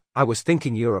first, I was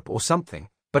thinking Europe or something,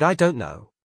 but I don't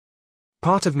know.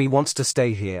 Part of me wants to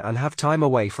stay here and have time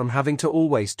away from having to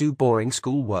always do boring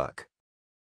school work.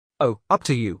 Oh, up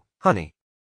to you, honey.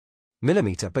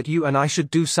 Millimeter, but you and I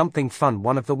should do something fun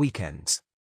one of the weekends.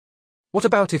 What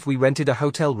about if we rented a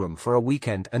hotel room for a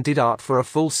weekend and did art for a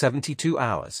full 72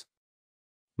 hours?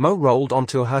 Mo rolled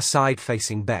onto her side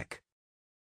facing Beck.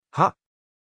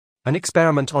 An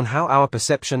experiment on how our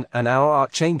perception and our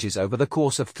art changes over the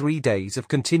course of 3 days of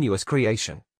continuous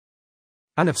creation.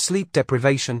 And of sleep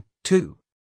deprivation, too.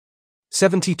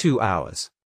 72 hours.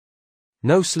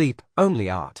 No sleep, only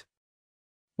art.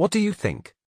 What do you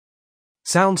think?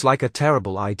 Sounds like a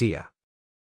terrible idea.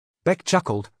 Beck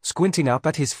chuckled, squinting up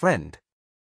at his friend.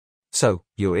 So,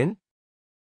 you're in?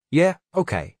 Yeah,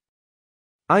 okay.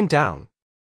 I'm down.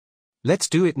 Let's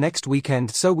do it next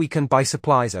weekend so we can buy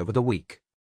supplies over the week.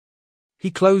 He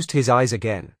closed his eyes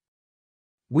again.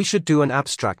 We should do an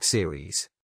abstract series.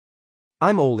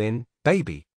 I'm all in,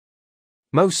 baby.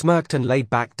 Mo smirked and lay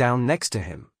back down next to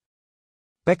him.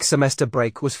 Beck's semester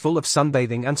break was full of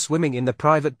sunbathing and swimming in the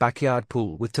private backyard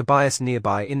pool with Tobias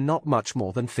nearby in not much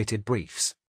more than fitted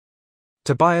briefs.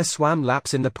 Tobias swam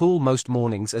laps in the pool most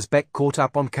mornings as Beck caught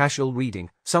up on casual reading,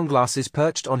 sunglasses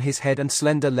perched on his head and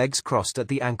slender legs crossed at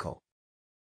the ankle.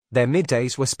 Their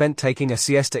middays were spent taking a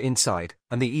siesta inside,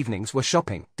 and the evenings were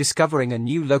shopping, discovering a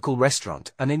new local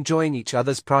restaurant and enjoying each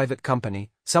other's private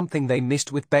company, something they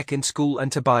missed with Beck in school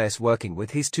and Tobias working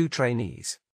with his 2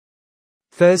 trainees.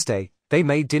 Thursday, they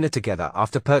made dinner together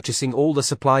after purchasing all the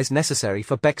supplies necessary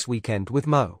for Beck's weekend with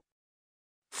Mo.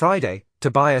 Friday,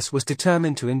 Tobias was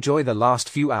determined to enjoy the last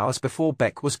few hours before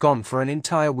Beck was gone for an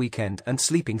entire weekend and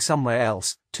sleeping somewhere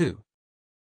else, too.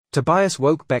 Tobias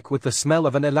woke Beck with the smell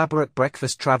of an elaborate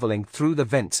breakfast traveling through the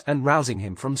vents and rousing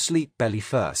him from sleep belly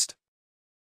first.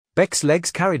 Beck's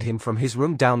legs carried him from his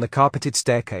room down the carpeted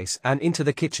staircase and into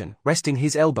the kitchen, resting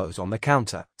his elbows on the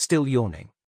counter, still yawning.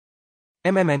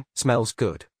 Smells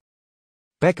good.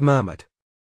 Beck murmured.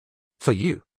 For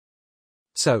you.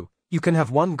 So, you can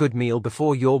have one good meal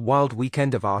before your wild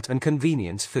weekend of art and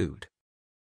convenience food.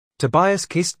 Tobias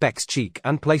kissed Beck's cheek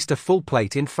and placed a full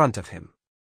plate in front of him.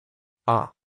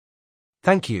 Ah.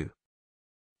 Thank you.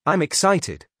 I'm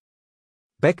excited.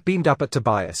 Beck beamed up at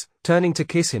Tobias, turning to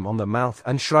kiss him on the mouth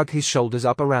and shrug his shoulders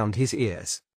up around his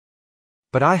ears.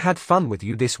 But I had fun with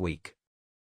you this week.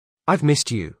 I've missed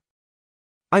you.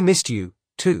 I missed you,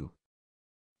 too.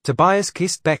 Tobias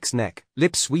kissed Beck's neck,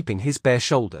 lips sweeping his bare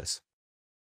shoulders.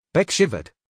 Beck shivered.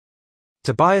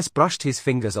 Tobias brushed his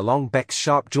fingers along Beck's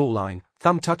sharp jawline,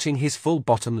 thumb touching his full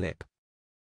bottom lip.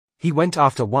 He went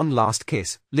after one last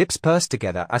kiss, lips pursed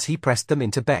together as he pressed them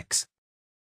into Beck's.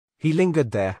 He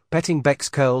lingered there, petting Beck's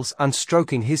curls and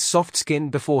stroking his soft skin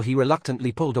before he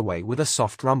reluctantly pulled away with a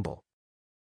soft rumble.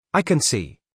 I can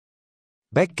see.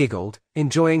 Beck giggled,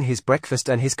 enjoying his breakfast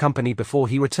and his company before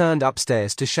he returned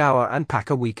upstairs to shower and pack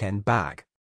a weekend bag.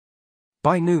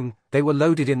 By noon, they were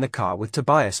loaded in the car with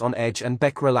Tobias on edge and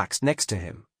Beck relaxed next to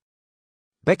him.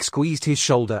 Beck squeezed his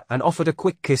shoulder and offered a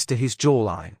quick kiss to his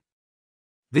jawline.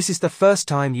 This is the first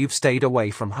time you've stayed away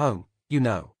from home, you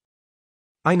know.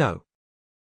 I know.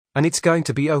 And it's going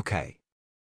to be okay.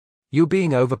 You're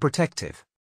being overprotective.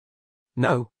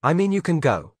 No, I mean you can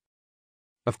go.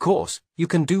 Of course, you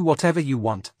can do whatever you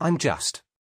want, I'm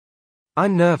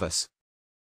nervous.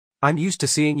 I'm used to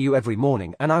seeing you every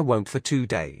morning and I won't for 2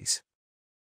 days.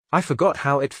 I forgot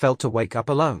how it felt to wake up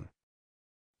alone.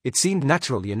 It seemed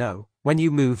natural, you know, when you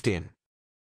moved in.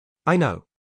 I know.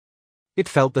 It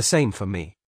felt the same for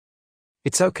me.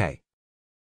 It's okay.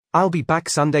 I'll be back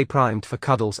Sunday primed for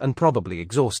cuddles and probably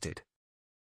exhausted.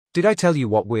 Did I tell you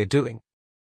what we're doing?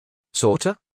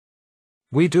 Sorta?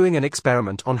 We're doing an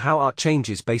experiment on how art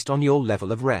changes based on your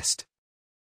level of rest.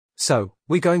 So,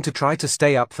 we're going to try to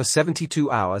stay up for 72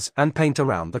 hours and paint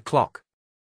around the clock.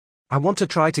 I want to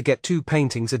try to get 2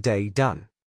 paintings a day done.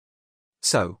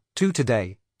 So, 2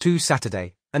 today, 2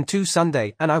 Saturday, and 2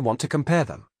 Sunday, and I want to compare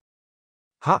them.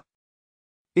 Huh?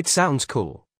 It sounds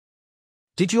cool.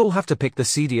 Did you all have to pick the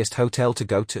seediest hotel to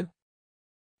go to?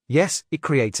 Yes, it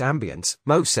creates ambience,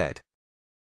 Mo said.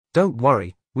 Don't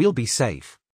worry, we'll be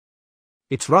safe.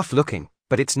 It's rough looking,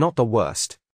 but it's not the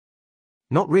worst.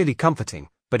 Not really comforting,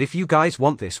 but if you guys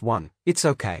want this one, it's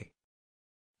okay.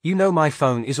 You know my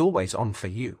phone is always on for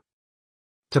you.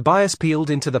 Tobias peeled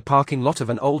into the parking lot of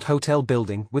an old hotel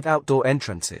building with outdoor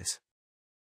entrances.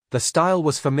 The style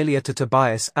was familiar to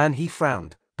Tobias and he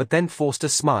frowned, but then forced a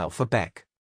smile for Beck.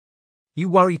 You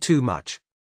worry too much.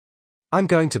 I'm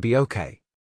going to be okay.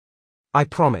 I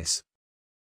promise.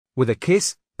 With a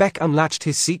kiss, Beck unlatched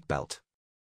his seatbelt.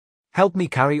 Help me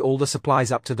carry all the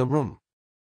supplies up to the room.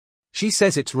 She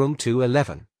says it's room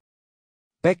 211.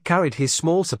 Beck carried his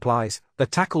small supplies, the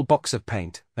tackle box of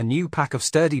paint, a new pack of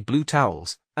sturdy blue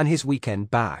towels, and his weekend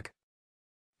bag.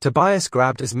 Tobias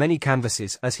grabbed as many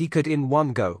canvases as he could in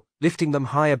one go, lifting them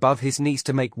high above his knees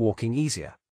to make walking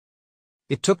easier.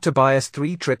 It took Tobias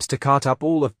 3 trips to cart up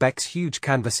all of Beck's huge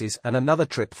canvases and another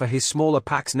trip for his smaller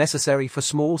packs necessary for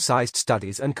small-sized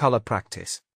studies and color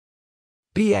practice.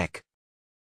 𝑏𝑒𝑐𝒄𝒆.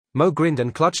 Mo grinned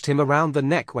and clutched him around the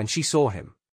neck when she saw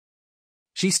him.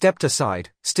 She stepped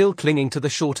aside, still clinging to the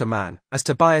shorter man, as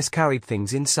Tobias carried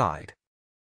things inside.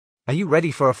 Are you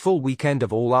ready for a full weekend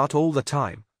of all art all the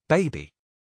time, baby?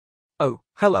 Oh,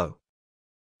 hello.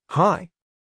 Hi.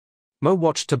 Mo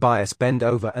watched Tobias bend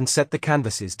over and set the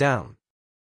canvases down.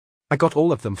 I got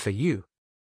all of them for you.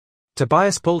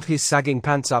 Tobias pulled his sagging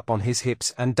pants up on his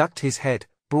hips and ducked his head,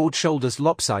 broad shoulders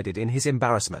lopsided in his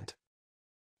embarrassment.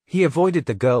 He avoided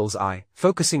the girl's eye,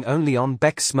 focusing only on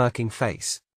Beck's smirking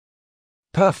face.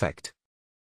 Perfect.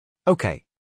 Okay.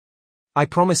 I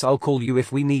promise I'll call you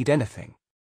if we need anything.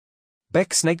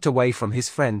 Beck snaked away from his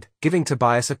friend, giving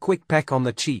Tobias a quick peck on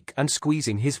the cheek and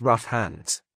squeezing his rough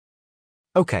hands.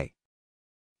 Okay.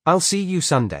 I'll see you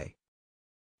Sunday.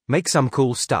 Make some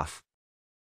cool stuff.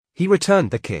 He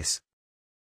returned the kiss.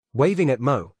 Waving at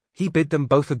Mo, he bid them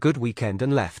both a good weekend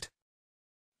and left.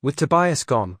 With Tobias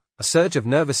gone, a surge of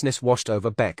nervousness washed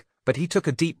over Beck, but he took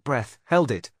a deep breath,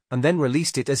 held it, and then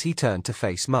released it as he turned to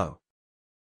face Mo.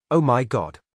 Oh my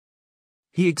God.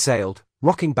 He exhaled,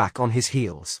 rocking back on his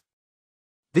heels.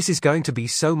 This is going to be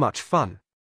so much fun.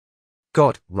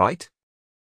 God, right?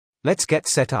 Let's get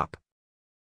set up.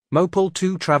 Mo pulled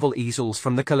 2 travel easels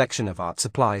from the collection of art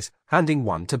supplies, handing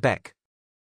one to Beck.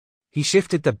 He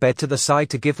shifted the bed to the side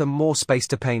to give them more space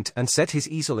to paint and set his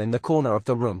easel in the corner of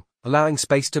the room, allowing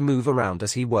space to move around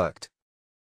as he worked.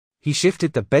 He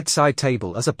shifted the bedside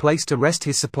table as a place to rest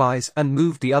his supplies and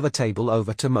moved the other table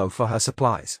over to Mo for her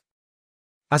supplies.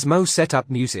 As Mo set up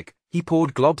music, he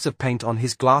poured globs of paint on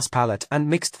his glass palette and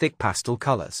mixed thick pastel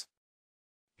colors.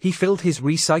 He filled his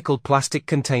recycled plastic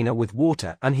container with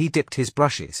water and he dipped his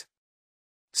brushes.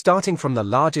 Starting from the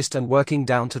largest and working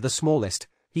down to the smallest,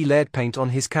 he layered paint on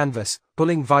his canvas,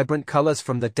 pulling vibrant colors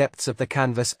from the depths of the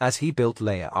canvas as he built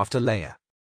layer after layer.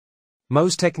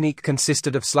 Mo's technique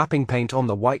consisted of slapping paint on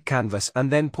the white canvas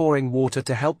and then pouring water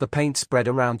to help the paint spread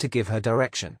around to give her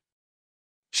direction.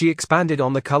 She expanded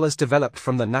on the colors developed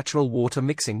from the natural water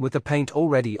mixing with the paint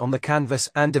already on the canvas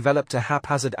and developed a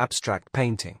haphazard abstract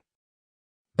painting.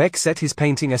 Beck set his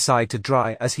painting aside to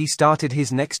dry as he started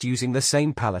his next using the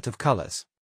same palette of colors.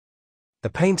 The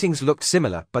paintings looked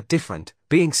similar but different,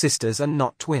 being sisters and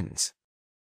not twins.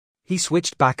 He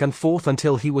switched back and forth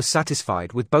until he was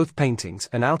satisfied with both paintings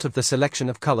and out of the selection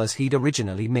of colors he'd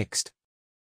originally mixed.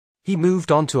 He moved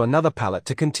on to another palette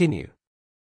to continue.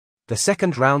 The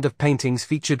second round of paintings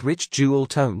featured rich jewel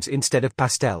tones instead of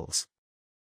pastels.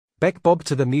 Beck bobbed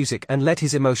to the music and let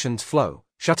his emotions flow,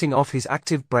 shutting off his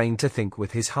active brain to think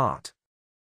with his heart.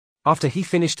 After he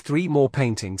finished 3 more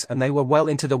paintings and they were well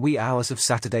into the wee hours of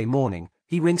Saturday morning,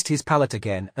 he rinsed his palette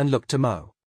again and looked to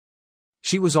Mo.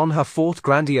 She was on her 4th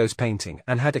grandiose painting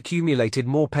and had accumulated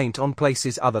more paint on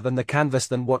places other than the canvas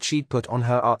than what she'd put on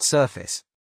her art surface.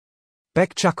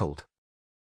 Beck chuckled.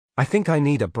 I think I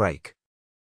need a break.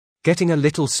 Getting a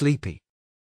little sleepy.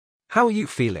 How are you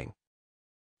feeling?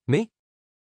 Me?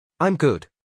 I'm good.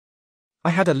 I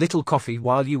had a little coffee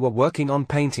while you were working on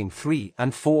painting 3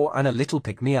 and 4 and a little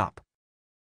pick-me-up.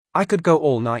 I could go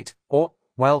all night, or,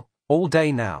 well, all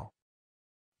day now.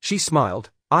 She smiled,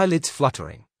 eyelids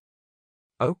fluttering.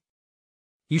 Oh?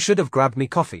 You should have grabbed me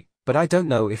coffee, but I don't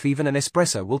know if even an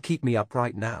espresso will keep me up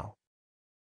right now.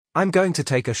 I'm going to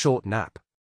take a short nap.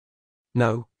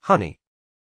 No, honey.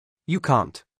 You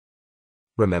can't.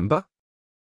 Remember?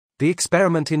 The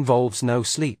experiment involves no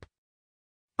sleep.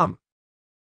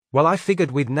 Well, I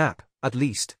figured we'd nap, at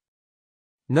least.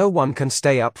 No one can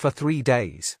stay up for 3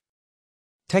 days.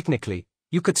 Technically,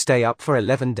 you could stay up for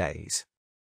 11 days.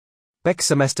 Beck's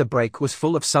semester break was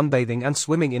full of sunbathing and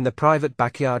swimming in the private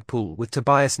backyard pool with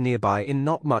Tobias nearby in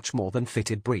not much more than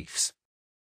fitted briefs.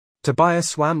 Tobias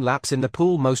swam laps in the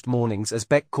pool most mornings as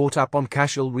Beck caught up on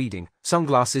casual reading,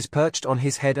 sunglasses perched on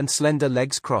his head and slender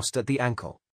legs crossed at the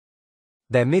ankle.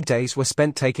 Their middays were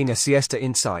spent taking a siesta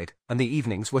inside, and the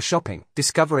evenings were shopping,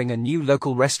 discovering a new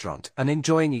local restaurant and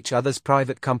enjoying each other's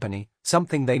private company,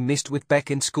 something they missed with Beck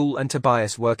in school and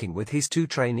Tobias working with his 2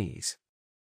 trainees.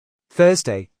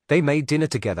 Thursday, they made dinner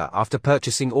together after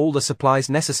purchasing all the supplies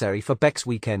necessary for Beck's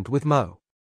weekend with Mo.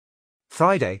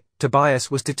 Friday,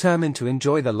 Tobias was determined to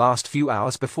enjoy the last few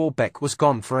hours before Beck was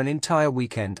gone for an entire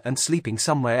weekend and sleeping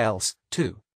somewhere else,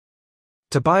 too.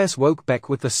 Tobias woke Beck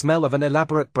with the smell of an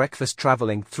elaborate breakfast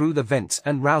traveling through the vents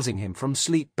and rousing him from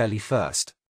sleep belly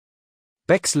first.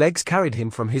 Beck's legs carried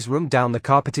him from his room down the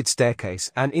carpeted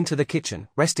staircase and into the kitchen,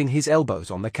 resting his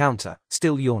elbows on the counter,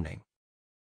 still yawning.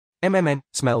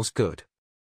 Smells good.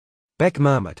 Beck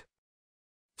murmured.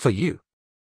 For you.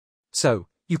 So,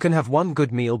 you can have one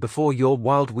good meal before your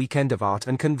wild weekend of art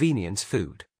and convenience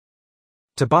food.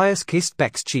 Tobias kissed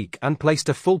Beck's cheek and placed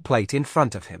a full plate in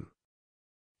front of him.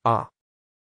 Ah.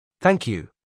 Thank you.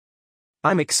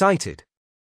 I'm excited.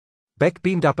 Beck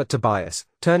beamed up at Tobias,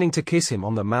 turning to kiss him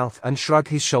on the mouth and shrug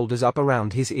his shoulders up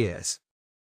around his ears.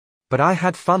 But I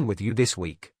had fun with you this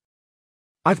week.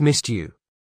 I've missed you.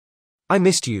 I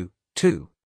missed you, too.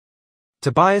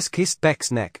 Tobias kissed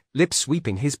Beck's neck, lips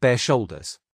sweeping his bare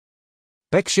shoulders.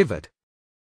 Beck shivered.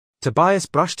 Tobias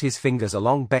brushed his fingers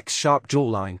along Beck's sharp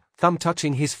jawline, thumb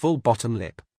touching his full bottom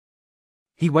lip.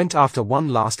 He went after one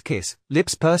last kiss,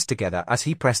 lips pursed together as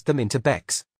he pressed them into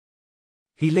Beck's.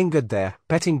 He lingered there,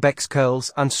 petting Beck's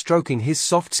curls and stroking his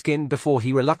soft skin before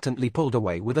he reluctantly pulled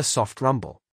away with a soft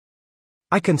rumble.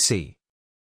 I can see.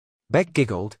 Beck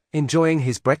giggled, enjoying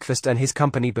his breakfast and his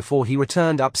company before he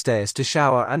returned upstairs to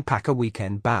shower and pack a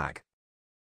weekend bag.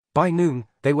 By noon,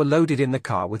 they were loaded in the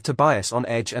car with Tobias on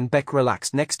edge and Beck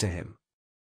relaxed next to him.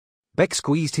 Beck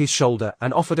squeezed his shoulder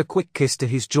and offered a quick kiss to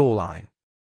his jawline.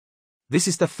 This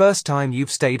is the first time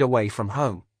you've stayed away from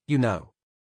home, you know.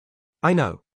 I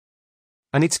know.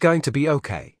 And it's going to be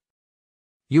okay.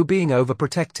 You're being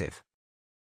overprotective.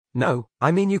 No,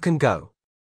 I mean you can go.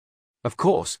 Of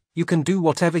course, you can do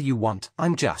whatever you want,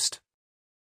 I'm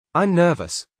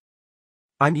nervous.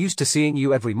 I'm used to seeing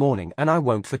you every morning and I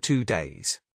won't for 2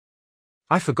 days.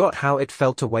 I forgot how it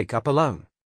felt to wake up alone.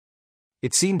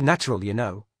 It seemed natural, you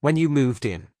know, when you moved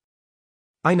in.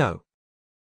 I know.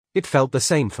 It felt the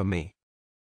same for me.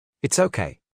 It's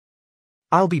okay.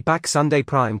 I'll be back Sunday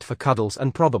primed for cuddles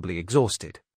and probably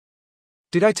exhausted.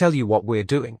 Did I tell you what we're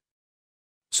doing?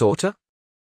 Sorta?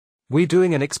 We're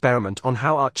doing an experiment on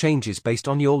how art changes based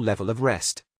on your level of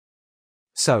rest.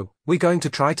 So, we're going to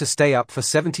try to stay up for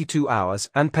 72 hours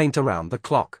and paint around the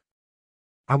clock.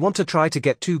 I want to try to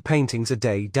get 2 paintings a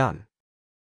day done.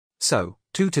 So,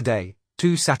 2 today,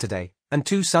 2 Saturday, and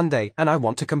 2 Sunday, and I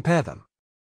want to compare them.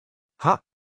 Huh?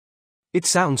 It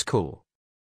sounds cool.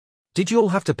 Did you all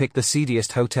have to pick the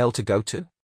seediest hotel to go to?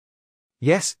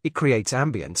 Yes, it creates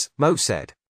ambience, Mo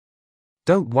said.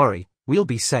 Don't worry, we'll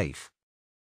be safe.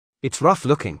 It's rough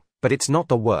looking, but it's not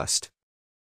the worst.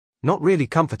 Not really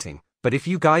comforting, but if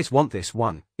you guys want this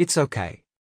one, it's okay.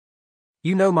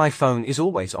 You know my phone is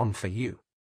always on for you.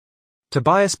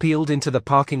 Tobias peeled into the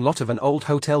parking lot of an old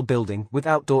hotel building with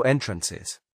outdoor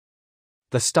entrances.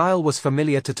 The style was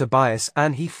familiar to Tobias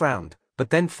and he frowned, but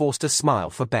then forced a smile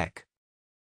for Beck.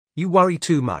 You worry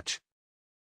too much.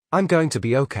 I'm going to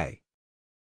be okay.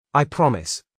 I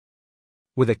promise.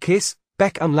 With a kiss,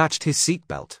 Beck unlatched his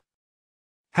seatbelt.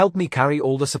 Help me carry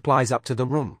all the supplies up to the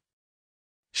room.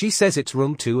 She says it's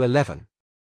room 211.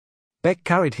 Beck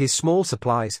carried his small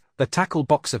supplies, the tackle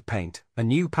box of paint, a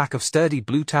new pack of sturdy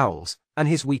blue towels, and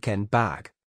his weekend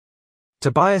bag.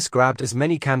 Tobias grabbed as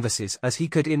many canvases as he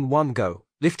could in one go,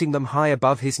 lifting them high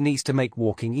above his knees to make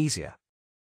walking easier.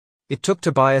 It took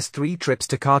Tobias 3 trips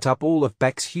to cart up all of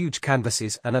Beck's huge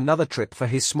canvases and another trip for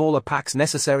his smaller packs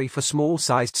necessary for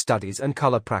small-sized studies and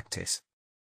color practice.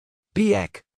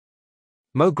 𝑏𝑒𝑐.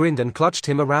 Mo grinned and clutched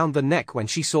him around the neck when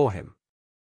she saw him.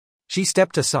 She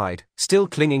stepped aside, still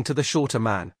clinging to the shorter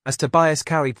man, as Tobias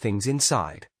carried things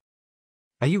inside.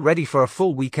 Are you ready for a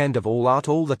full weekend of all art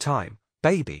all the time,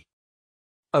 baby?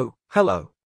 Oh,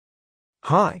 hello.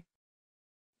 Hi.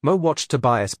 Mo watched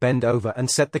Tobias bend over and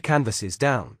set the canvases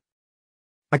down.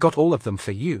 I got all of them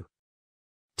for you.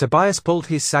 Tobias pulled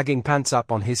his sagging pants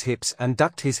up on his hips and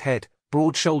ducked his head,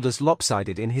 broad shoulders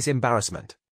lopsided in his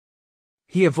embarrassment.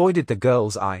 He avoided the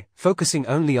girl's eye, focusing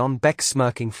only on Beck's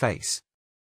smirking face.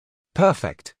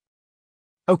 Perfect.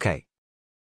 Okay.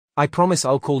 I promise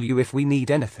I'll call you if we need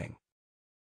anything.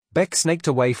 Beck snaked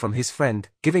away from his friend,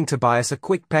 giving Tobias a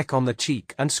quick peck on the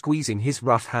cheek and squeezing his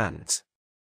rough hands.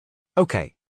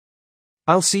 Okay.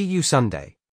 I'll see you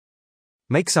Sunday.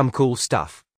 Make some cool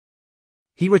stuff.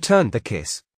 He returned the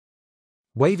kiss.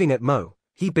 Waving at Mo,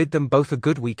 he bid them both a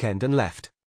good weekend and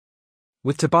left.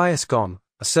 With Tobias gone,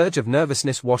 a surge of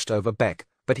nervousness washed over Beck,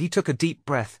 but he took a deep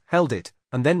breath, held it,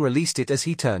 and then released it as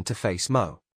he turned to face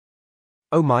Mo.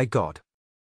 Oh my God.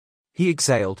 He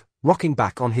exhaled, rocking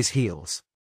back on his heels.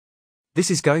 This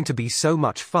is going to be so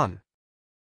much fun.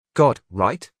 God,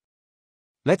 right?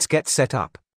 Let's get set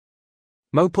up.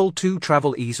 Mo pulled 2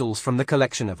 travel easels from the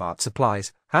collection of art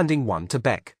supplies, handing one to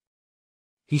Beck.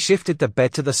 He shifted the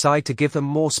bed to the side to give them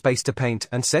more space to paint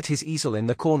and set his easel in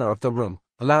the corner of the room,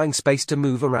 allowing space to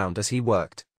move around as he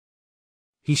worked.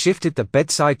 He shifted the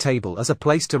bedside table as a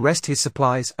place to rest his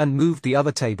supplies and moved the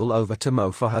other table over to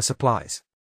Mo for her supplies.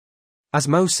 As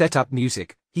Mo set up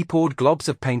music, he poured globs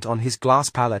of paint on his glass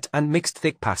palette and mixed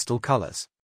thick pastel colors.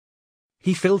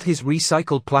 He filled his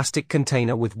recycled plastic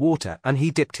container with water and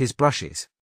he dipped his brushes.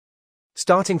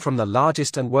 Starting from the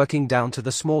largest and working down to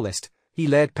the smallest, he he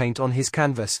layered paint on his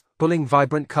canvas, pulling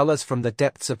vibrant colors from the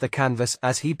depths of the canvas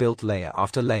as he built layer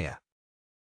after layer.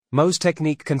 Mo's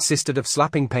technique consisted of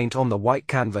slapping paint on the white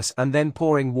canvas and then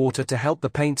pouring water to help the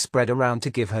paint spread around to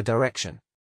give her direction.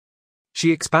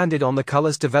 She expanded on the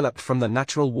colors developed from the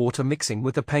natural water mixing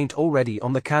with the paint already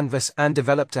on the canvas and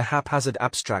developed a haphazard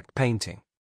abstract painting.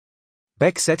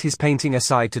 Beck set his painting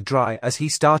aside to dry as he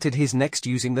started his next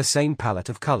using the same palette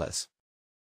of colors.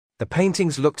 The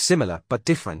paintings looked similar but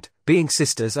different, being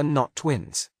sisters and not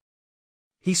twins.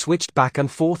 He switched back and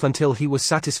forth until he was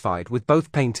satisfied with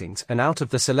both paintings and out of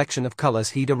the selection of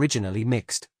colors he'd originally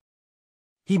mixed.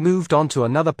 He moved on to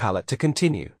another palette to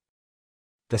continue.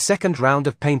 The second round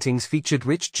of paintings featured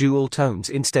rich jewel tones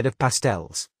instead of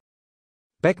pastels.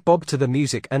 Beck bobbed to the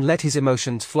music and let his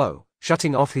emotions flow,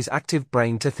 shutting off his active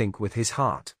brain to think with his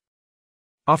heart.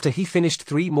 After he finished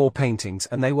 3 more paintings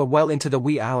and they were well into the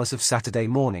wee hours of Saturday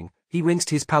morning, he rinsed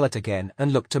his palette again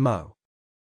and looked to Mo.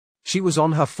 She was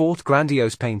on her 4th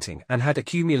grandiose painting and had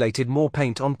accumulated more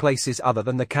paint on places other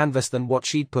than the canvas than what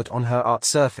she'd put on her art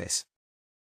surface.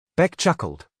 Beck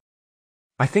chuckled.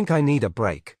 "I think I need a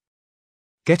break.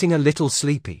 Getting a little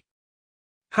sleepy.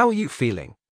 How are you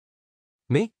feeling?"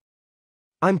 "Me?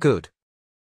 I'm good.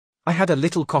 I had a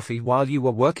little coffee while you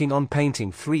were working on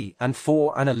painting 3 and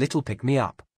 4 and a little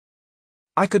pick-me-up.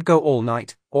 I could go all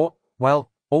night, or,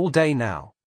 well, all day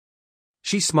now."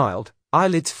 She smiled,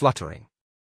 eyelids fluttering.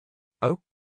 "Oh?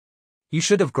 You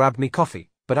should have grabbed me coffee,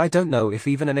 but I don't know if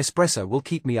even an espresso will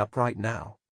keep me up right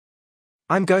now.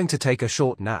 I'm going to take a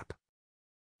short nap."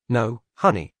 "No,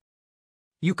 honey.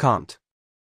 You can't.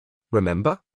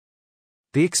 Remember?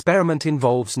 The experiment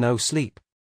involves no sleep."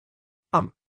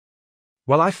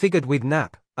 Well, I figured we'd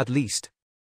nap, at least.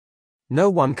 No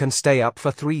one can stay up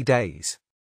for 3 days.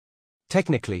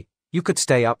 Technically, you could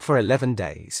stay up for 11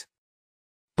 days.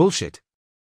 Bullshit.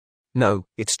 No,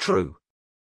 it's true.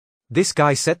 This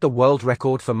guy set the world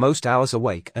record for most hours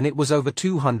awake and it was over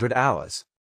 200 hours.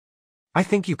 I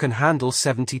think you can handle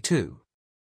 72.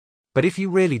 But if you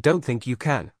really don't think you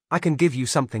can, I can give you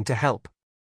something to help.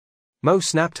 Mo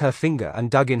snapped her finger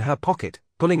and dug in her pocket,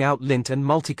 pulling out lint and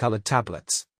multicolored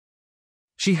tablets.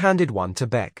 She handed one to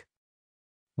Beck.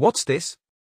 "What's this?"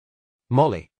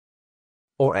 "Molly.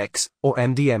 Or X, or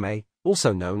MDMA,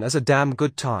 also known as a damn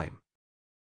good time."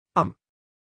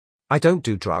 I don't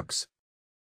do drugs."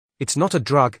 "It's not a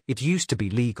drug, it used to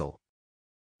be legal.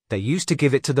 They used to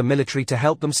give it to the military to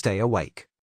help them stay awake."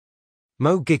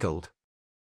 Mo giggled.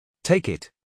 "Take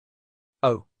it."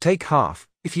 "Oh, take half,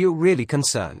 if you're really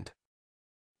concerned.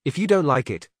 If you don't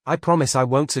like it, I promise I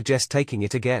won't suggest taking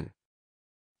it again.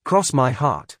 Cross my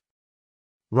heart."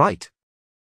 "Right."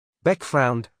 Beck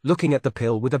frowned, looking at the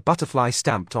pill with a butterfly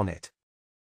stamped on it.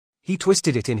 He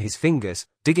twisted it in his fingers,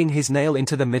 digging his nail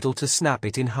into the middle to snap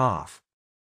it in half.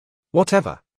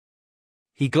 "Whatever."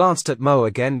 He glanced at Mo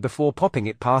again before popping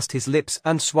it past his lips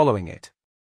and swallowing it.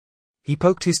 He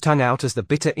poked his tongue out as the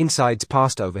bitter insides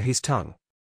passed over his tongue.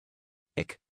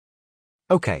 "Ick.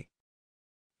 Okay.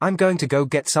 I'm going to go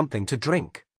get something to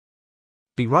drink.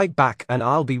 Be right back and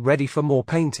I'll be ready for more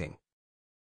painting."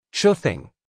 "Sure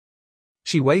thing."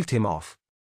 She waved him off.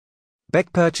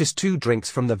 Beck purchased 2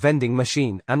 drinks from the vending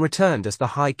machine and returned as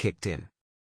the high kicked in.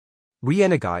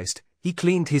 Re-energized, he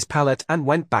cleaned his palette and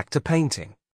went back to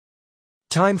painting.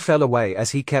 Time fell away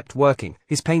as he kept working,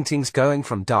 his paintings going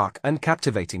from dark and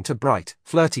captivating to bright,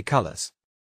 flirty colors.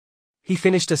 He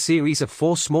finished a series of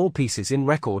 4 small pieces in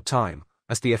record time,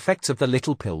 as the effects of the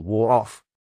little pill wore off.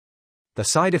 The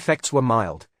side effects were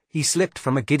mild, he slipped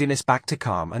from a giddiness back to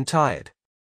calm and tired.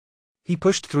 He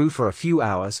pushed through for a few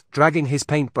hours, dragging his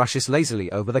paintbrushes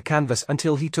lazily over the canvas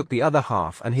until he took the other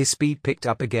half and his speed picked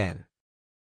up again.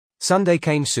 Sunday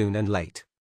came soon and late.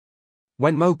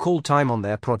 When Mo called time on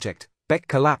their project, Beck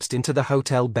collapsed into the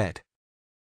hotel bed.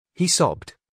 He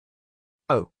sobbed.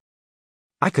 "Oh.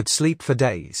 I could sleep for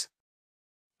days.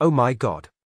 Oh my God."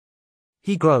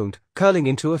 He groaned, curling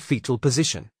into a fetal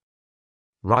position.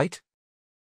 "Right?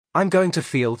 I'm going to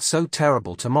feel so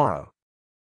terrible tomorrow."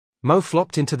 Mo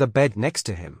flopped into the bed next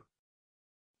to him.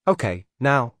 "Okay,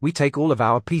 now, we take all of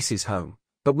our pieces home,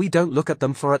 but we don't look at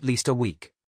them for at least a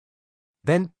week.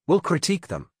 Then, we'll critique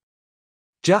them.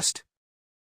 Just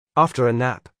after a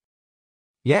nap."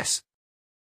 "Yes.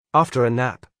 After a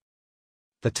nap."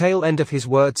 The tail end of his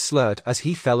words slurred as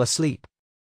he fell asleep.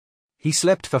 He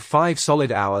slept for 5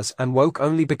 solid hours and woke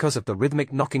only because of the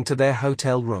rhythmic knocking to their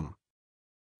hotel room.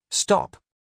 "Stop.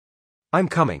 I'm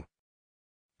coming.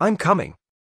 I'm coming."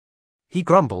 He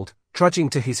grumbled, trudging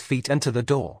to his feet and to the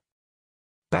door.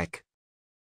 "Beck.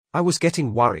 I was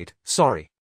getting worried,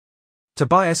 sorry."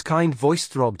 Tobias' kind voice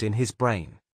throbbed in his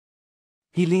brain.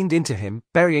 He leaned into him,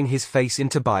 burying his face in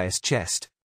Tobias' chest.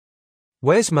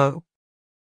 "Where's Mo?"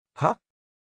 "Huh?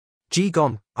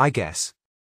 Gone, I guess.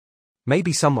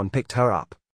 Maybe someone picked her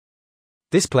up.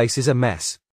 This place is a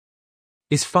mess."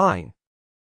 "Is fine."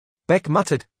 Beck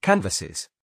muttered, "Canvases.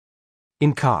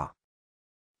 In car.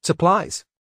 Supplies.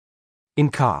 In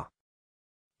car.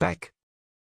 Beck.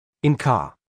 In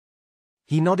car."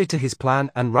 He nodded to his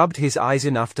plan and rubbed his eyes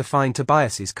enough to find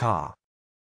Tobias's car.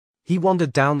 He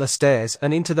wandered down the stairs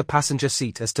and into the passenger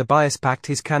seat as Tobias packed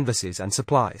his canvases and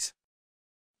supplies.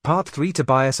 Part 3.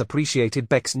 Tobias appreciated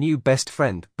Beck's new best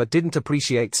friend but didn't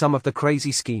appreciate some of the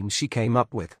crazy schemes she came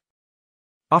up with.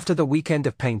 After the weekend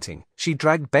of painting, she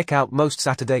dragged Beck out most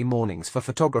Saturday mornings for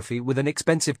photography with an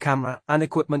expensive camera and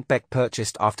equipment Beck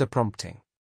purchased after prompting.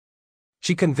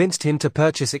 She convinced him to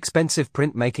purchase expensive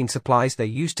printmaking supplies they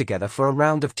used together for a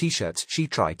round of t-shirts she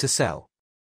tried to sell.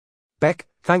 Beck,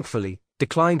 thankfully,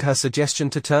 declined her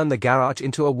suggestion to turn the garage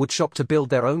into a woodshop to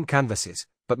build their own canvases,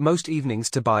 but most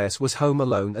evenings Tobias was home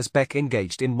alone as Beck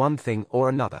engaged in one thing or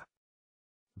another.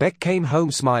 Beck came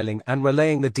home smiling and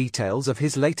relaying the details of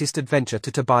his latest adventure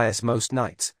to Tobias most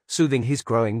nights, soothing his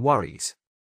growing worries.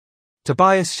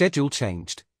 Tobias' schedule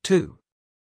changed, too.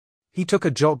 He took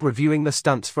a job reviewing the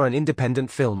stunts for an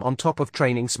independent film on top of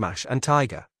training Smash and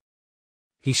Tiger.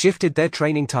 He shifted their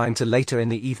training time to later in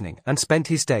the evening and spent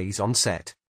his days on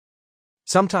set.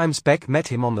 Sometimes Beck met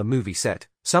him on the movie set,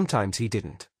 sometimes he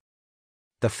didn't.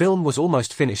 The film was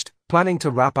almost finished, planning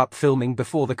to wrap up filming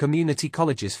before the community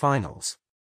college's finals.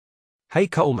 "Hey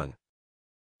Coleman.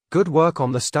 Good work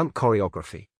on the stunt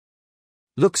choreography.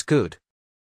 Looks good."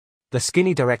 The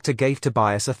skinny director gave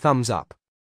Tobias a thumbs up.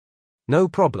 "No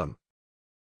problem."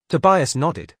 Tobias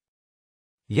nodded.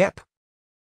 "Yep."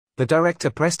 The director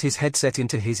pressed his headset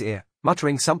into his ear,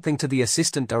 muttering something to the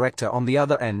assistant director on the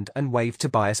other end and waved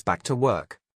Tobias back to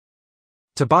work.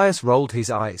 Tobias rolled his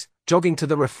eyes, jogging to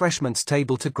the refreshments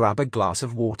table to grab a glass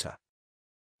of water.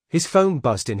 His phone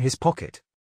buzzed in his pocket.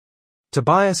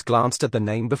 Tobias glanced at the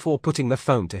name before putting the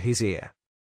phone to his ear.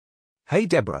 "Hey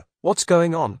Deborah, what's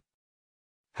going on?"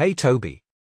 "Hey Toby.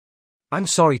 I'm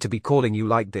sorry to be calling you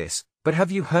like this, but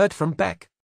have you heard from Beck?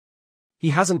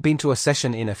 He hasn't been to a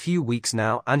session in a few weeks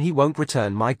now and he won't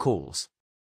return my calls."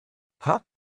 "Huh?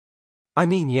 I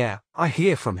mean yeah, I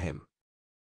hear from him."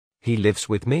 "He lives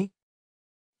with me?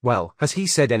 Well, has he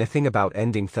said anything about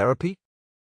ending therapy?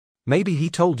 Maybe he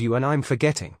told you and I'm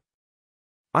forgetting.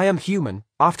 I am human,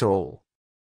 after all."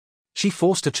 She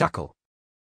forced a chuckle.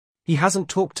 "He hasn't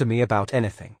talked to me about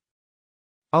anything.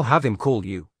 I'll have him call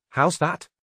you, how's that?"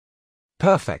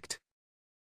 "Perfect.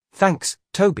 Thanks,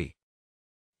 Toby."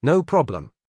 "No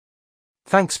problem.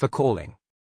 Thanks for calling."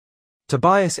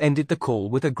 Tobias ended the call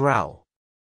with a growl.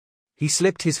 He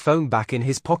slipped his phone back in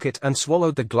his pocket and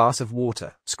swallowed the glass of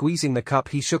water. Squeezing the cup,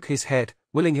 he shook his head,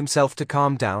 willing himself to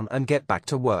calm down and get back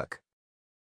to work.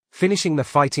 Finishing the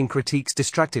fighting critiques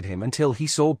distracted him until he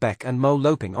saw Beck and Mo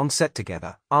loping on set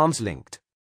together, arms linked.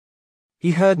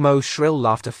 He heard Mo's shrill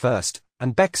laughter first,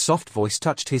 and Beck's soft voice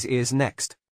touched his ears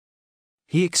next.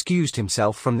 He excused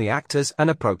himself from the actors and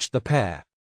approached the pair.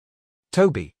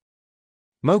 "Toby."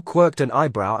 Mo quirked an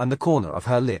eyebrow and the corner of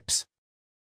her lips.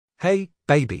 "Hey,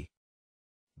 baby."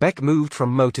 Beck moved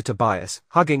from Mo to Tobias,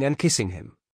 hugging and kissing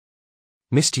him.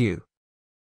 "Missed you."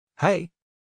 "Hey."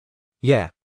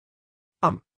 "Yeah.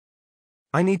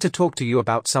 I need to talk to you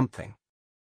about something."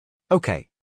 "Okay."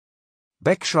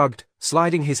 Beck shrugged,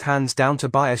 sliding his hands down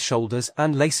Tobias' shoulders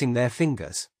and lacing their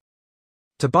fingers.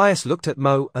 Tobias looked at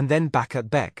Mo and then back at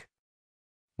Beck.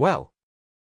 "Well.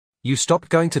 You stopped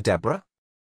going to Deborah?"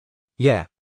 "Yeah.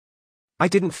 I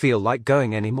didn't feel like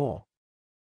going anymore."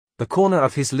 The corner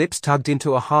of his lips tugged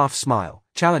into a half smile,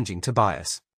 challenging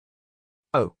Tobias.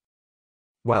 "Oh.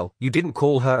 Well, you didn't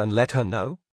call her and let her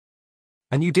know?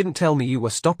 And you didn't tell me you were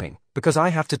stopping, because I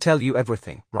have to tell you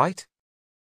everything, right?"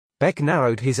 Beck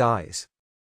narrowed his eyes.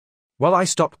 "Well, I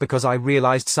stopped because I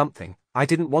realized something. I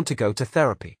didn't want to go to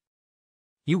therapy.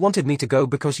 You wanted me to go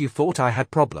because you thought I had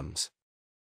problems.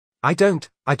 I don't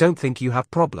think you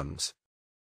have problems.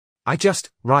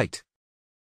 Right.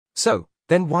 So,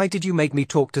 then why did you make me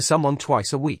talk to someone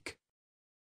twice a week?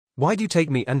 Why'd you take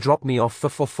me and drop me off for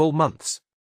 4 full months?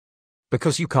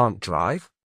 Because you can't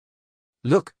drive?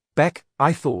 Look, Beck,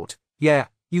 I thought, yeah,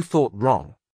 you thought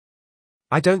wrong.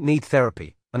 I don't need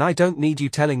therapy, and I don't need you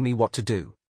telling me what to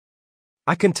do.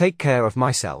 I can take care of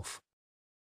myself.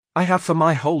 I have for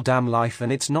my whole damn life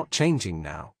and it's not changing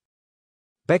now."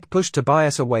 Beck pushed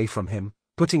Tobias away from him,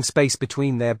 putting space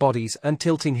between their bodies and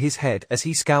tilting his head as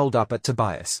he scowled up at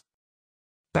Tobias.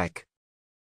 "Beck.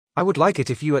 I would like it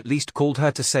if you at least called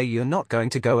her to say you're not going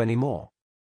to go anymore."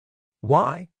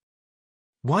 "Why?"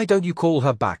 Why don't you call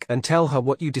her back and tell her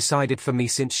what you decided for me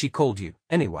since she called you,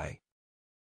 anyway?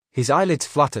 His eyelids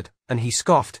fluttered, and he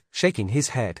scoffed, shaking his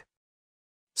head.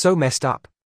 So messed up.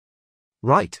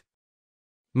 Right.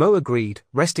 Mo agreed,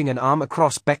 resting an arm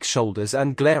across Beck's shoulders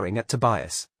and glaring at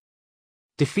Tobias.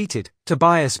 Defeated,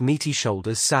 Tobias' meaty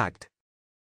shoulders sagged.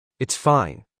 It's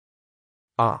fine.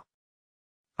 I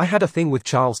had a thing with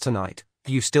Charles tonight.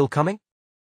 You still coming?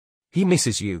 He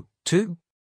misses you, too?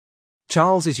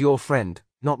 Charles is your friend,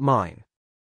 not mine.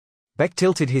 Beck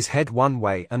tilted his head one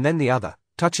way and then the other,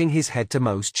 touching his head to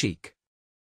Mo's cheek.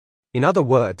 In other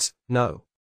words, no.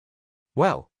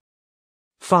 Well.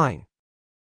 Fine.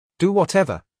 Do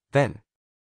whatever, then.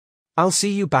 I'll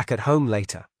see you back at home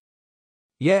later.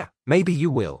 Yeah, maybe you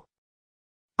will.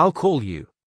 I'll call you.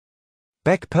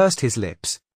 Beck pursed his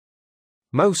lips.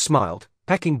 Mo smiled,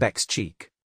 pecking Beck's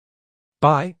cheek.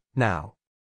 Bye, now.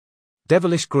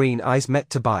 Devilish green eyes met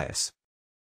Tobias.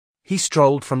 He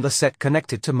strolled from the set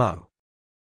connected to Mo.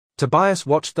 Tobias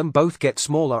watched them both get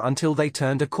smaller until they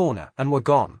turned a corner and were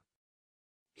gone.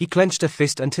 He clenched a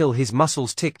fist until his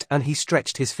muscles ticked and he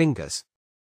stretched his fingers.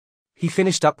 He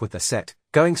finished up with the set,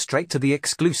 going straight to the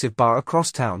exclusive bar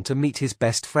across town to meet his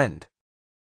best friend.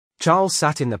 Charles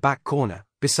sat in the back corner,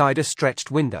 beside a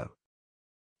stretched window.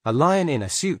 A lion in a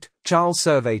suit, Charles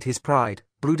surveyed his pride,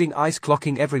 brooding eyes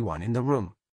clocking everyone in the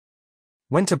room.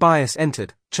 When Tobias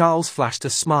entered, Charles flashed a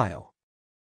smile.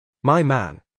 My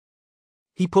man.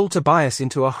 He pulled Tobias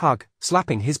into a hug,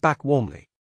 slapping his back warmly.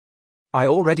 I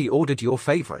already ordered your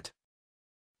favorite.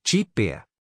 Cheap beer.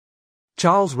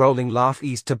 Charles' rolling laugh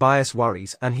eased Tobias'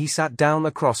 worries and he sat down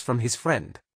across from his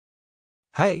friend.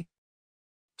 Hey.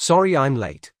 Sorry I'm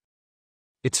late.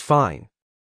 It's fine.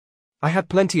 I had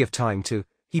plenty of time to,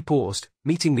 he paused,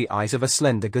 meeting the eyes of a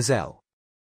slender gazelle.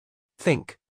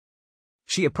 Think.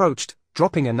 She approached,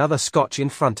 dropping another scotch in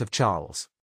front of Charles.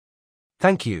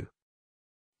 Thank you.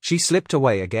 She slipped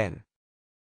away again.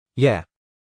 Yeah.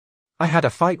 I had a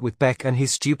fight with Beck and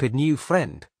his stupid new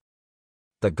friend.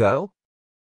 The girl?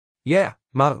 Yeah,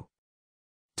 Mo.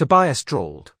 Tobias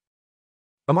drawled.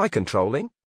 Am I controlling?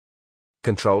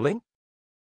 Controlling?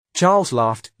 Charles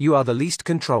laughed. You are the least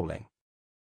controlling.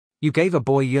 You gave a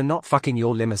boy you're not fucking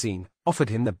your limousine, offered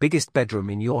him the biggest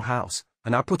bedroom in your house,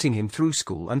 and are putting him through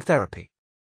school and therapy.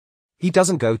 He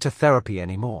doesn't go to therapy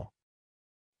anymore.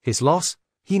 His loss,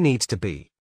 he needs to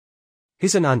be.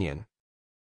 He's an onion.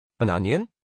 An onion?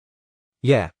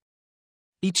 Yeah.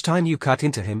 Each time you cut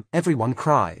into him, everyone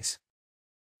cries.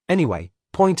 Anyway,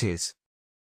 point is.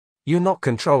 You're not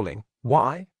controlling,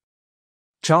 why?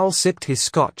 Charles sipped his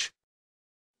scotch.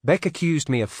 Beck accused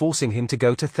me of forcing him to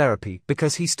go to therapy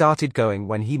because he started going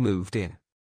when he moved in.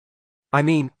 I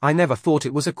mean, I never thought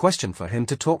it was a question for him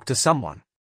to talk to someone.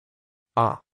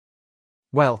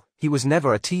 Well, he was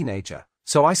never a teenager,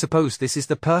 so I suppose this is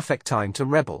the perfect time to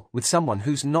rebel with someone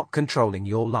who's not controlling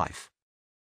your life.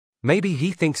 Maybe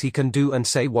he thinks he can do and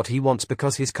say what he wants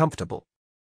because he's comfortable.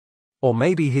 Or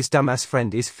maybe his dumbass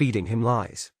friend is feeding him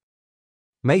lies.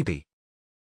 Maybe.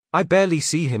 I barely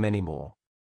see him anymore.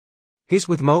 He's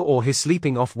with Mo or he's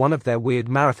sleeping off one of their weird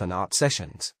marathon art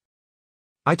sessions.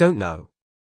 I don't know.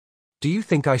 Do you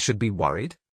think I should be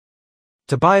worried?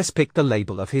 Tobias picked the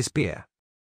label of his beer.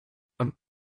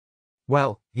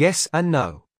 Well, yes and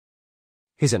no.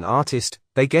 He's an artist,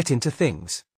 they get into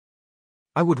things.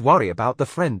 I would worry about the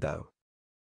friend though.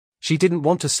 She didn't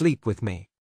want to sleep with me.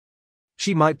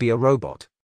 She might be a robot.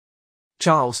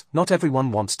 Charles, not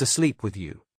everyone wants to sleep with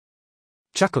you.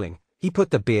 Chuckling, he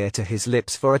put the beer to his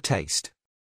lips for a taste.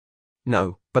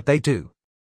 No, but they do.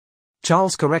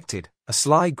 Charles corrected, a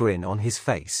sly grin on his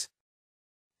face.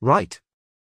 Right.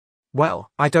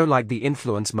 Well, I don't like the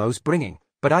influence Mo's bringing,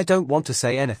 but I don't want to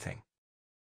say anything.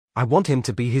 I want him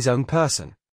to be his own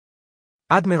person.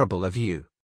 Admirable of you.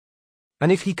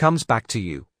 And if he comes back to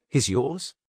you, he's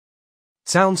yours?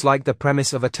 Sounds like the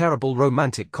premise of a terrible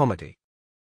romantic comedy.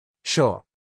 Sure.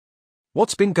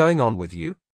 What's been going on with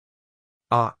you?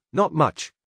 Not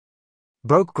much.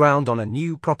 Broke ground on a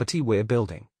new property we're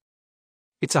building.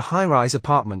 It's a high-rise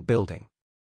apartment building.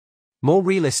 More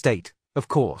real estate, of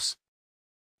course.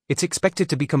 It's expected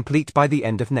to be complete by the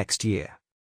end of next year.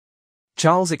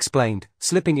 Charles explained,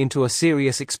 slipping into a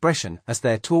serious expression as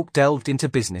their talk delved into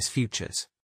business futures.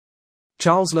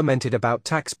 Charles lamented about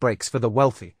tax breaks for the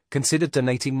wealthy, considered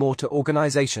donating more to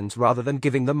organizations rather than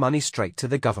giving the money straight to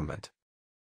the government.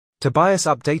 Tobias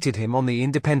updated him on the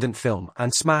independent film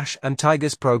and Smash and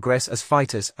Tiger's progress as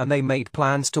fighters and they made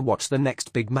plans to watch the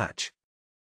next big match.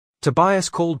 Tobias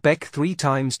called Beck 3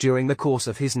 times during the course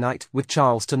of his night with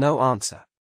Charles to no answer.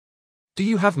 Do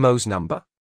you have Mo's number?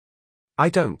 I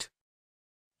don't.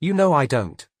 You know I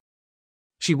don't.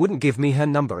 She wouldn't give me her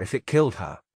number if it killed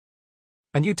her.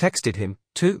 And you texted him,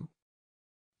 too?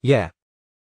 Yeah.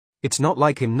 It's not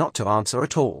like him not to answer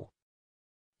at all.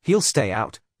 He'll stay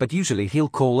out, but usually he'll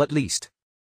call at least.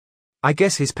 I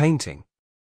guess he's painting.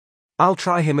 I'll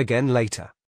try him again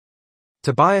later.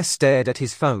 Tobias stared at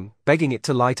his phone, begging it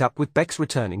to light up with Beck's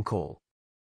returning call.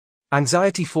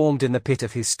 Anxiety formed in the pit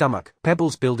of his stomach,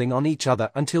 pebbles building on each other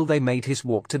until they made his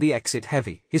walk to the exit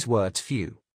heavy, his words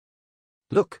few.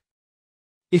 Look.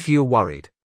 If you're worried.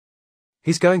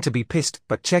 He's going to be pissed,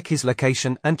 but check his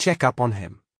location and check up on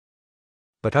him.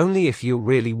 But only if you're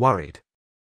really worried.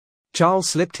 Charles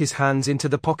slipped his hands into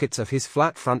the pockets of his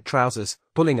flat front trousers,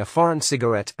 pulling a foreign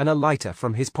cigarette and a lighter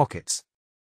from his pockets.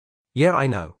 Yeah, I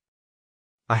know.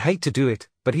 I hate to do it,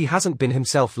 but he hasn't been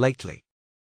himself lately.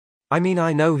 I mean,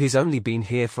 I know he's only been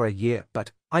here for a year,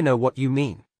 but I know what you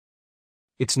mean.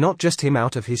 It's not just him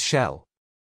out of his shell.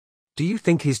 Do you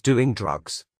think he's doing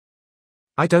drugs?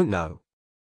 I don't know.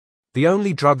 The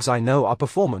only drugs I know are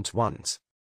performance ones.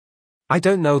 I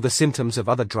don't know the symptoms of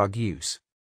other drug use.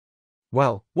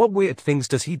 Well, what weird things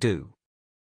does he do?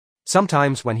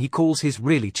 Sometimes when he calls he's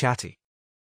really chatty.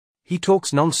 He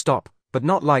talks non-stop, but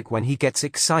not like when he gets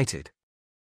excited.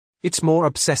 It's more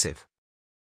obsessive.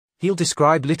 He'll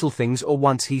describe little things, or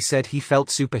once he said he felt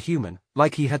superhuman,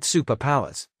 like he had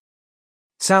superpowers.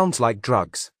 Sounds like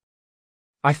drugs.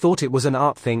 I thought it was an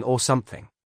art thing or something.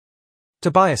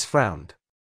 Tobias frowned.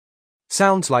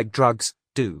 Sounds like drugs,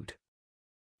 dude.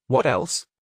 What else?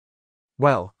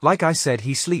 Well, like I said,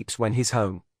 he sleeps when he's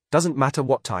home, doesn't matter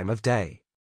what time of day.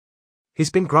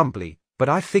 He's been grumbly, but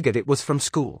I figured it was from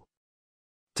school.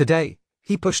 Today,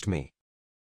 he pushed me.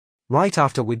 Right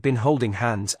after we'd been holding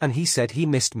hands, and he said he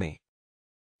missed me.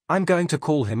 I'm going to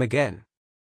call him again.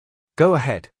 Go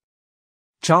ahead.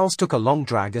 Charles took a long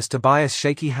drag as Tobias'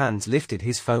 shaky hands lifted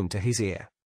his phone to his ear.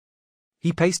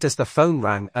 He paced as the phone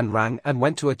rang and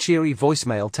went to a cheery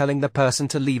voicemail telling the person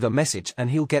to leave a message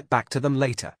and he'll get back to them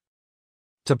later.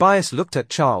 Tobias looked at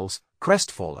Charles,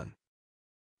 crestfallen.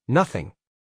 Nothing.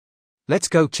 Let's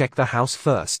go check the house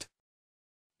first.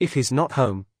 If he's not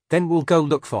home, then we'll go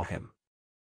look for him.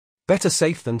 Better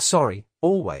safe than sorry,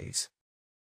 always.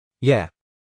 Yeah.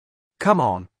 Come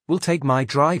on, we'll take my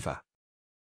driver.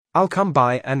 I'll come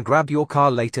by and grab your car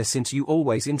later since you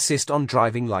always insist on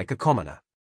driving like a commoner.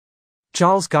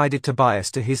 Charles guided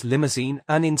Tobias to his limousine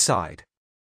and inside.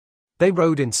 They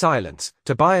rode in silence,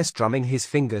 Tobias drumming his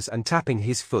fingers and tapping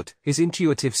his foot, his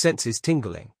intuitive senses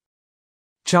tingling.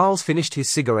 Charles finished his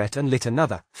cigarette and lit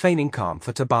another, feigning calm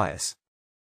for Tobias.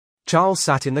 Charles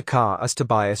sat in the car as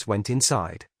Tobias went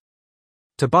inside.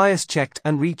 Tobias checked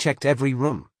and rechecked every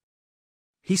room.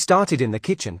 He started in the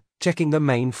kitchen, checking the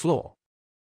main floor.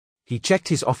 He checked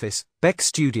his office, Beck's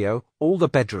studio, all the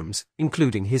bedrooms,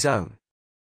 including his own.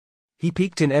 He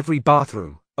peeked in every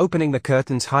bathroom, opening the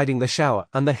curtains hiding the shower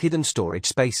and the hidden storage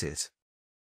spaces.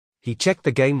 He checked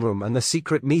the game room and the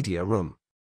secret media room.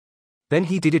 Then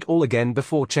he did it all again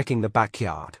before checking the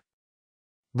backyard.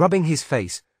 Rubbing his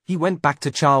face, he went back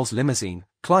to Charles' limousine,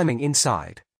 climbing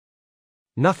inside.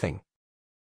 Nothing.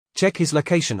 Check his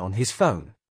location on his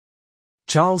phone.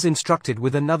 Charles instructed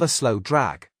with another slow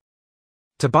drag.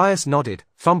 Tobias nodded,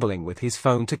 fumbling with his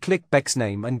phone to click Beck's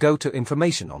name and go to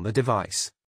information on the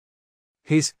device.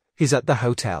 He's at the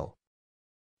hotel.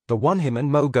 The one him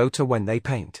and Mo go to when they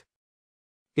paint.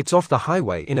 It's off the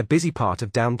highway in a busy part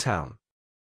of downtown.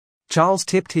 Charles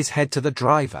tipped his head to the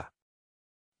driver.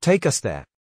 Take us there.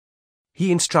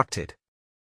 He instructed.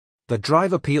 The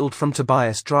driver peeled from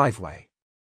Tobias' driveway.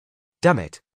 Damn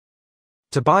it.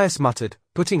 Tobias muttered,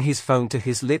 putting his phone to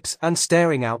his lips and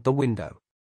staring out the window.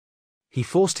 He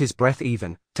forced his breath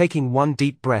even, taking one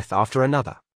deep breath after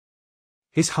another.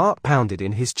 His heart pounded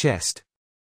in his chest.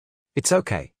 It's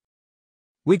okay.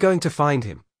 We're going to find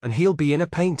him, and he'll be in a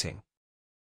painting.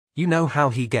 You know how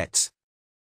he gets.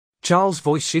 Charles'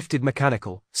 voice shifted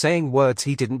mechanical, saying words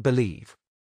he didn't believe.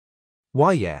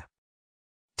 Why yeah.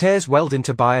 Tears welled in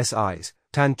Tobias' eyes,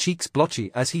 tan cheeks blotchy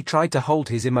as he tried to hold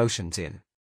his emotions in.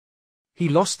 He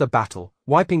lost the battle,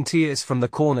 wiping tears from the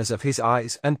corners of his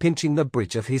eyes and pinching the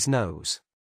bridge of his nose.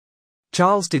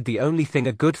 Charles did the only thing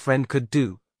a good friend could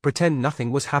do, pretend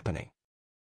nothing was happening.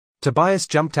 Tobias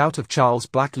jumped out of Charles'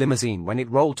 black limousine when it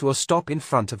rolled to a stop in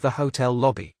front of the hotel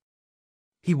lobby.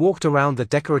 He walked around the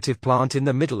decorative plant in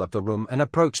the middle of the room and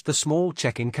approached the small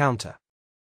check-in counter.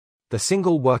 The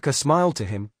single worker smiled to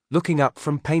him, looking up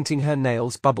from painting her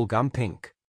nails bubblegum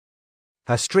pink.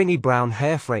 Her stringy brown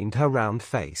hair framed her round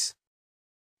face.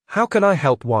 How can I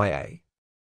help, YA?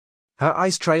 Her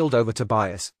eyes trailed over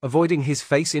Tobias, avoiding his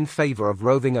face in favor of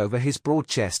roving over his broad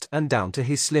chest and down to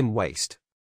his slim waist.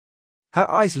 Her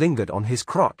eyes lingered on his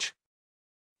crotch.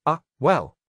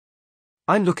 Well,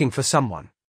 I'm looking for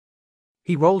someone.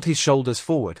 He rolled his shoulders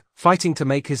forward, fighting to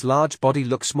make his large body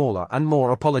look smaller and more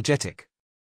apologetic.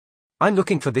 I'm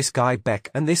looking for this guy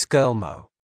Beck and this girl Mo.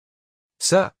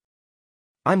 Sir?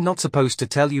 I'm not supposed to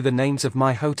tell you the names of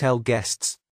my hotel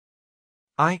guests.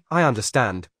 I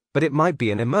understand, but it might be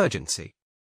an emergency.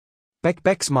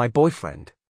 Beck's my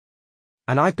boyfriend.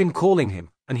 And I've been calling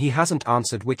him, and he hasn't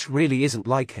answered, which really isn't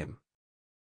like him.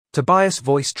 Tobias'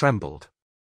 voice trembled.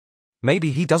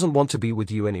 Maybe he doesn't want to be with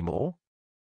you anymore?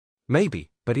 Maybe,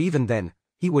 but even then,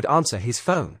 he would answer his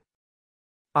phone.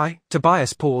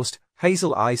 Tobias paused,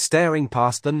 hazel eyes staring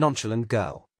past the nonchalant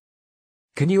girl.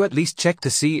 Can you at least check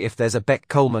to see if there's a Beck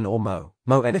Coleman or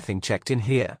Mo anything checked in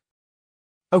here?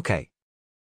 Okay.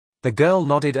 The girl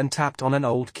nodded and tapped on an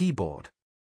old keyboard.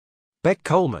 Beck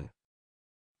Coleman.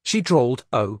 She drawled,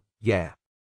 oh, yeah.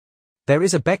 There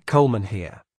is a Beck Coleman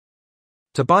here.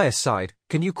 Tobias sighed,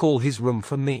 can you call his room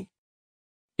for me?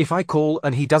 If I call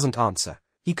and he doesn't answer,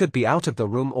 he could be out of the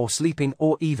room or sleeping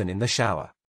or even in the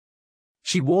shower.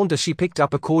 She warned as she picked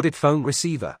up a corded phone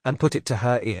receiver and put it to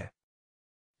her ear.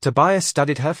 Tobias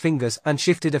studied her fingers and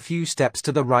shifted a few steps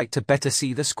to the right to better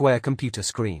see the square computer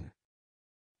screen.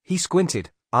 He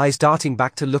squinted, eyes darting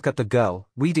back to look at the girl,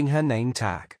 reading her name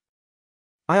tag.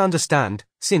 I understand,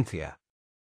 Cynthia.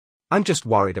 I'm just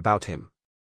worried about him.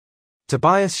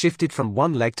 Tobias shifted from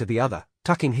one leg to the other,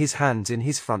 tucking his hands in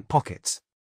his front pockets.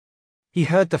 He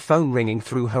heard the phone ringing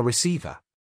through her receiver.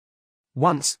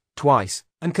 Once, twice,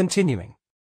 and continuing.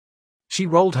 She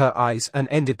rolled her eyes and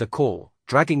ended the call,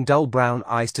 dragging dull brown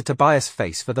eyes to Tobias'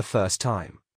 face for the first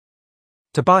time.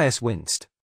 Tobias winced.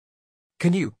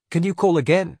 Can you call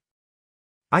again?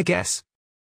 I guess.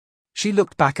 She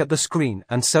looked back at the screen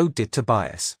and so did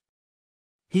Tobias.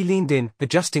 He leaned in,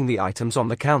 adjusting the items on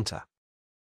the counter.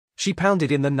 She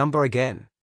pounded in the number again.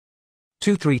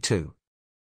 232.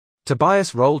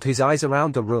 Tobias rolled his eyes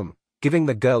around the room, giving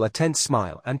the girl a tense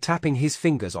smile and tapping his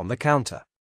fingers on the counter.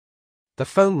 The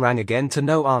phone rang again to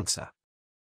no answer.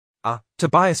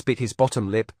 Tobias bit his bottom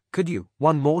lip, could you,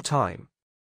 one more time?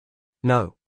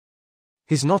 No.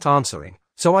 He's not answering,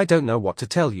 so I don't know what to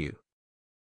tell you.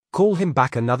 Call him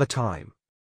back another time.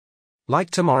 Like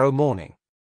tomorrow morning.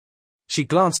 She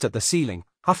glanced at the ceiling,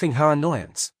 huffing her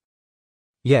annoyance.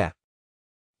 Yeah,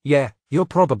 you're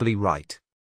probably right.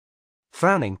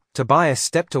 Frowning, Tobias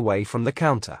stepped away from the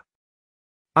counter.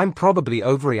 I'm probably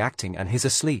overreacting and he's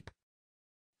asleep.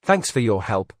 Thanks for your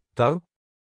help, though.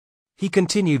 He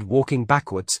continued walking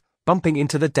backwards, bumping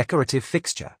into the decorative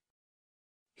fixture.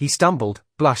 He stumbled,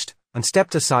 blushed, and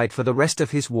stepped aside for the rest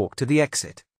of his walk to the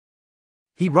exit.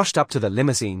 He rushed up to the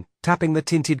limousine, tapping the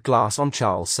tinted glass on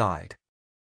Charles' side.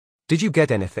 Did you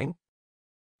get anything?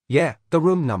 Yeah, the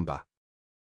room number.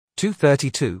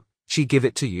 232, she give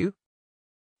it to you?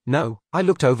 No, I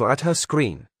looked over at her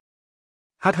screen.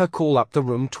 Had her call up the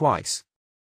room twice.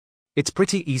 It's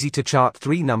pretty easy to chart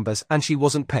 3 numbers and she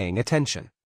wasn't paying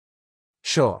attention.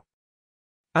 Sure.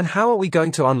 And how are we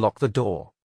going to unlock the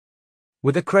door?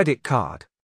 With a credit card.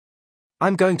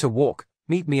 I'm going to walk,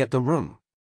 meet me at the room.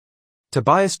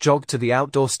 Tobias jogged to the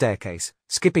outdoor staircase,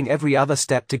 skipping every other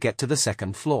step to get to the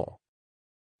second floor.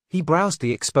 He browsed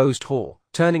the exposed hall,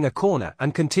 turning a corner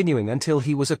and continuing until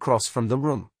he was across from the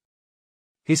room.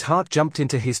 His heart jumped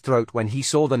into his throat when he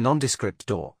saw the nondescript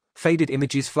door. Faded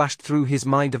images flashed through his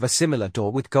mind of a similar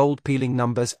door with gold-peeling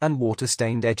numbers and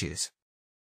water-stained edges.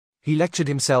 He lectured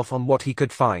himself on what he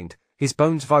could find, his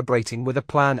bones vibrating with a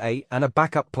plan A and a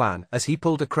backup plan as he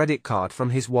pulled a credit card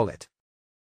from his wallet.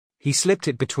 He slipped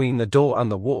it between the door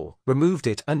and the wall, removed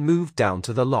it and moved down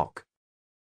to the lock.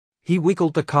 He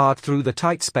wiggled the card through the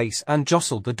tight space and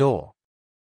jostled the door.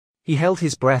 He held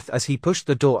his breath as he pushed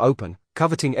the door open,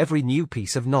 coveting every new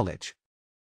piece of knowledge.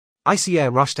 Icy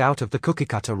air rushed out of the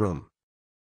cookie-cutter room.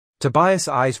 Tobias'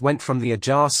 eyes went from the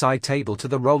ajar side table to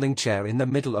the rolling chair in the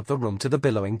middle of the room to the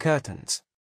billowing curtains.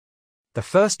 The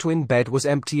first twin bed was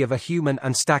empty of a human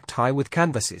and stacked high with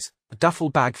canvases, a duffel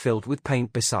bag filled with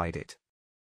paint beside it.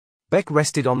 Beck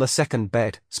rested on the second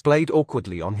bed, splayed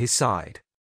awkwardly on his side.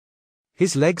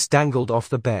 His legs dangled off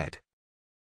the bed.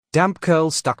 Damp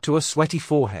curls stuck to a sweaty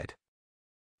forehead.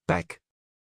 Beck.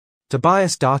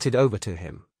 Tobias darted over to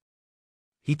him.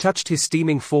 He touched his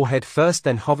steaming forehead first,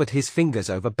 then hovered his fingers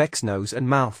over Beck's nose and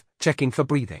mouth, checking for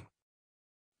breathing.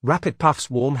 Rapid puffs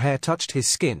warm hair touched his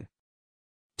skin.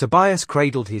 Tobias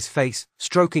cradled his face,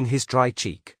 stroking his dry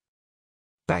cheek.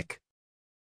 Beck.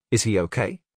 Is he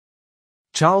okay?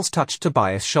 Charles touched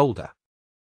Tobias' shoulder.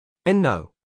 And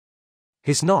no.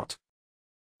 He's not.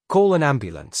 Call an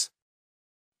ambulance.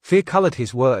 Fear colored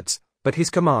his words, but his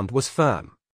command was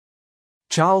firm.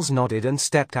 Charles nodded and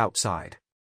stepped outside.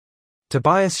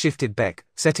 Tobias shifted Beck,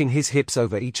 setting his hips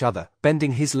over each other,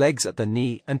 bending his legs at the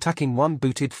knee and tucking one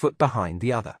booted foot behind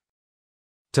the other.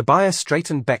 Tobias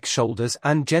straightened Beck's shoulders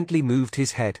and gently moved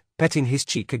his head, petting his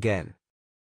cheek again.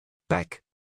 Beck.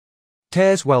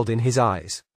 Tears welled in his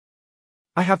eyes.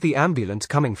 I have the ambulance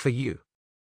coming for you.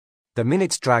 The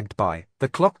minutes dragged by, the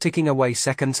clock ticking away,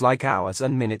 seconds like hours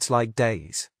and minutes like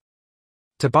days.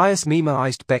 Tobias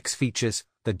memorized Beck's features,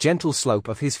 the gentle slope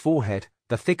of his forehead,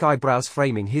 the thick eyebrows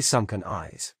framing his sunken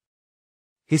eyes.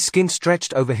 His skin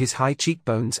stretched over his high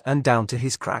cheekbones and down to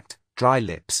his cracked, dry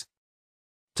lips.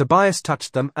 Tobias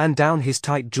touched them and down his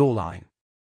tight jawline.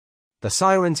 The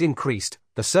sirens increased,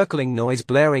 the circling noise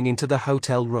blaring into the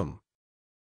hotel room.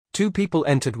 2 people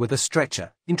entered with a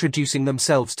stretcher, introducing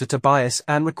themselves to Tobias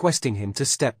and requesting him to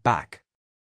step back.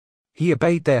 He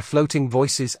obeyed their floating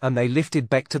voices and they lifted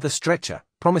Beck to the stretcher,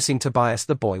 promising Tobias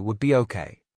the boy would be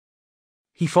okay.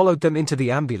 He followed them into the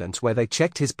ambulance where they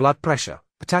checked his blood pressure,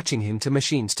 attaching him to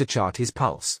machines to chart his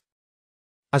pulse.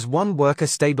 As one worker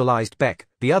stabilized Beck,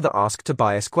 the other asked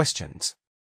Tobias questions.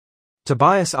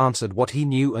 Tobias answered what he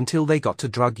knew until they got to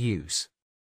drug use.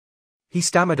 He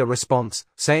stammered a response,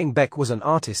 saying Beck was an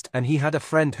artist and he had a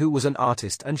friend who was an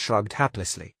artist, and shrugged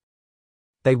haplessly.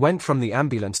 They went from the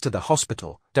ambulance to the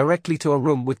hospital, directly to a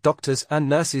room with doctors and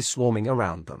nurses swarming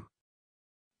around them.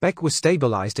 Beck was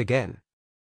stabilized again.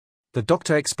 The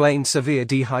doctor explained severe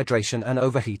dehydration and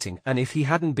overheating, and if he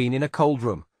hadn't been in a cold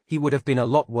room, he would have been a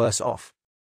lot worse off.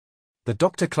 The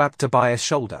doctor clapped Tobias'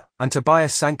 shoulder, and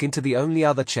Tobias sank into the only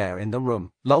other chair in the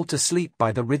room, lulled to sleep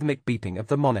by the rhythmic beeping of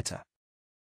the monitor.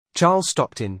 Charles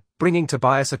stopped in, bringing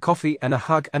Tobias a coffee and a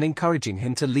hug and encouraging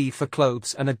him to leave for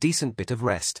clothes and a decent bit of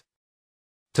rest.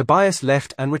 Tobias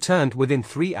left and returned within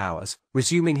 3 hours,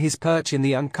 resuming his perch in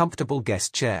the uncomfortable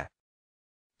guest chair.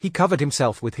 He covered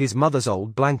himself with his mother's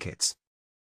old blankets.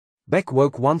 Beck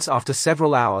woke once after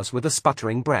several hours with a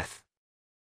sputtering breath.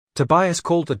 Tobias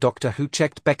called the doctor, who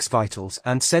checked Beck's vitals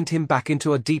and sent him back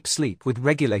into a deep sleep with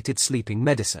regulated sleeping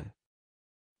medicine.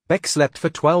 Beck slept for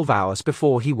 12 hours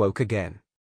before he woke again.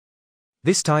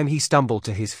 This time he stumbled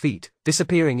to his feet,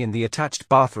 disappearing in the attached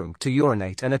bathroom to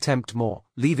urinate and attempt more,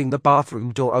 leaving the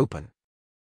bathroom door open.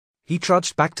 He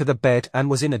trudged back to the bed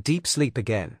and was in a deep sleep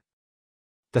again.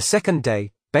 The second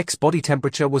day, Beck's body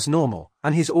temperature was normal,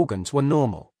 and his organs were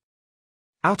normal.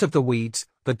 Out of the weeds,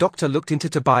 the doctor looked into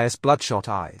Tobias' bloodshot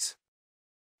eyes.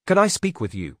 Can I speak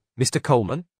with you, Mr.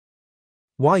 Coleman?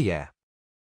 Why, yeah.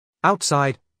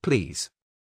 Outside, please.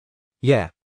 Yeah.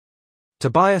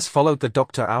 Tobias followed the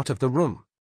doctor out of the room.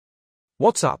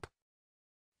 What's up?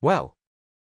 Well.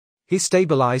 He's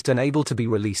stabilized and able to be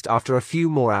released after a few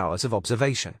more hours of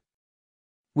observation.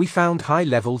 We found high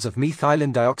levels of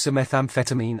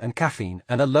methylenedioxymethamphetamine and caffeine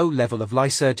and a low level of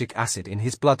lysergic acid in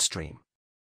his bloodstream.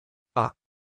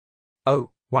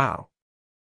 Oh, wow.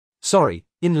 Sorry,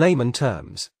 in layman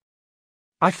terms.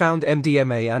 I found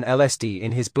MDMA and LSD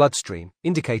in his bloodstream,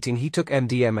 indicating he took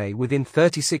MDMA within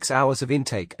 36 hours of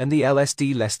intake and the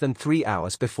LSD less than 3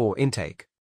 hours before intake.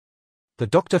 The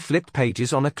doctor flipped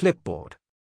pages on a clipboard.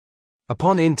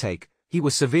 Upon intake, he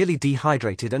was severely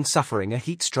dehydrated and suffering a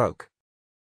heat stroke.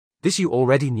 This you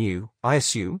already knew, I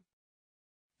assume?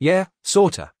 Yeah,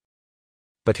 sorta.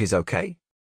 But he's okay?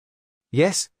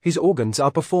 Yes, his organs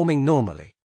are performing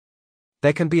normally.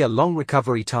 There can be a long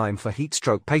recovery time for heat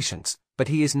stroke patients, but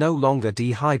he is no longer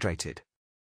dehydrated.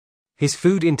 His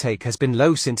food intake has been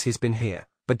low since he's been here,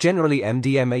 but generally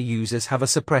MDMA users have a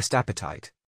suppressed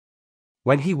appetite.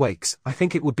 When he wakes, I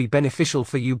think it would be beneficial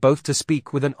for you both to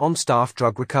speak with an on-staff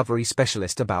drug recovery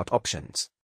specialist about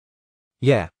options.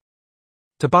 Yeah.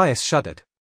 Tobias shuddered.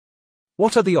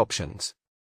 What are the options?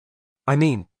 I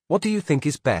mean, what do you think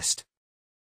is best?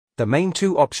 The main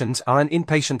 2 options are an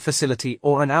inpatient facility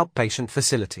or an outpatient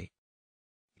facility.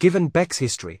 Given Beck's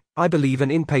history, I believe an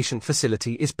inpatient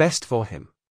facility is best for him.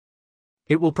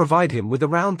 It will provide him with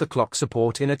around-the-clock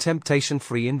support in a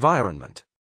temptation-free environment.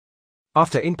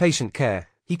 After inpatient care,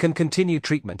 he can continue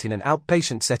treatment in an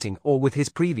outpatient setting or with his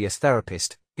previous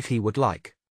therapist, if he would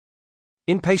like.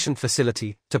 Inpatient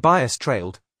facility, Tobias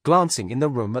trailed, glancing in the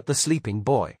room at the sleeping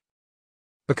boy.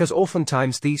 Because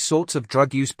oftentimes these sorts of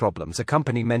drug use problems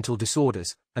accompany mental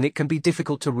disorders, and it can be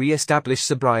difficult to re-establish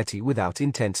sobriety without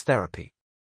intense therapy.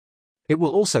 It will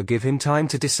also give him time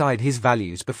to decide his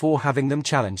values before having them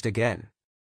challenged again.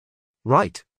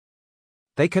 Right.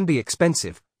 They can be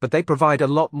expensive, but they provide a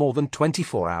lot more than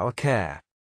 24-hour care.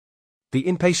 The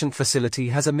inpatient facility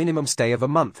has a minimum stay of a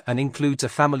month and includes a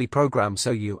family program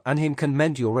so you and him can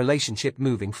mend your relationship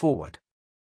moving forward.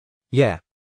 Yeah.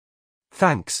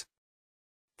 Thanks.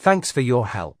 Thanks for your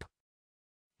help.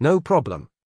 No problem.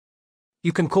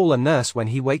 You can call a nurse when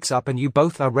he wakes up and you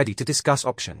both are ready to discuss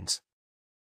options.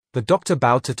 The doctor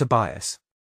bowed to Tobias.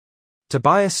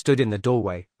 Tobias stood in the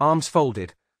doorway, arms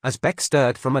folded, as Beck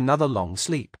stirred from another long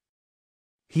sleep.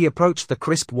 He approached the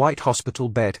crisp white hospital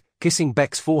bed, kissing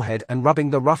Beck's forehead and rubbing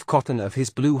the rough cotton of his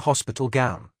blue hospital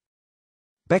gown.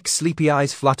 Beck's sleepy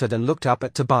eyes fluttered and looked up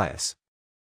at Tobias.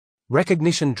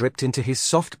 Recognition dripped into his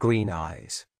soft green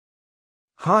eyes.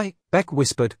 "Hi," Beck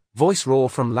whispered, voice raw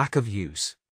from lack of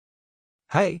use.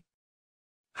 "Hey.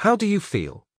 How do you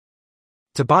feel?"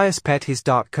 Tobias pet his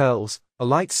dark curls, a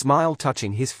light smile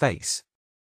touching his face.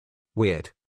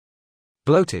 "Weird.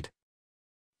 Bloated.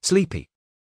 Sleepy.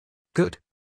 Good.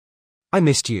 I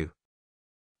missed you."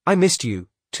 "I missed you,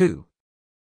 too."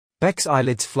 Beck's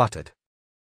eyelids fluttered.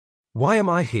 "Why am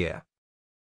I here?"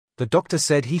 "The doctor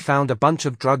said he found a bunch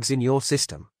of drugs in your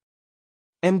system.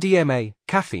 MDMA,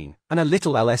 caffeine, and a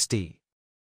little LSD.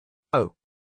 Oh.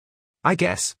 I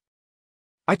guess.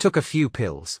 I took a few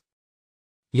pills."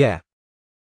 "Yeah."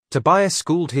 Tobias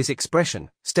schooled his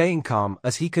expression, staying calm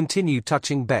as he continued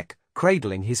touching Beck,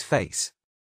 cradling his face.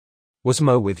 "Was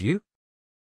Mo with you?"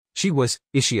 "She was.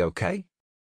 Is she okay?"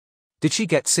 "Did she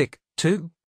get sick,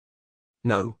 too?"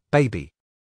 "No, baby.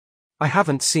 I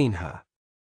haven't seen her.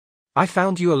 I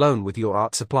found you alone with your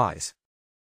art supplies."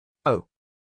 "Oh."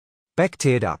 Beck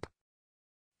teared up.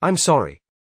 "I'm sorry."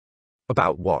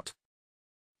 "About what?"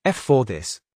 "F for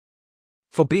this.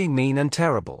 For being mean and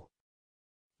terrible."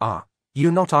 "Ah,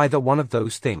 you're not either one of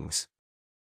those things."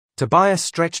 Tobias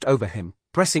stretched over him,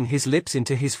 pressing his lips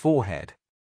into his forehead.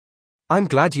 "I'm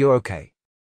glad you're okay.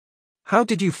 How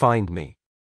did you find me?"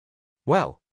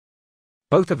 "Well,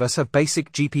 both of us have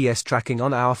basic GPS tracking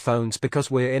on our phones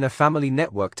because we're in a family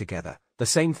network together, the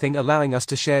same thing allowing us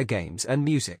to share games and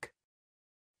music."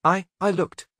 I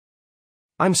looked.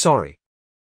 "I'm sorry."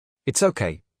 "It's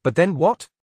okay, but then what?"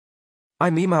 "I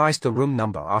memorized the room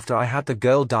number after I had the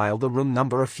girl dial the room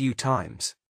number a few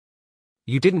times."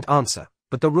 "You didn't answer,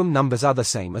 but the room numbers are the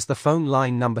same as the phone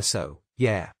line number, so,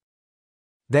 yeah."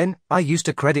 "Then, I used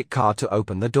a credit card to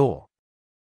open the door."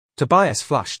 Tobias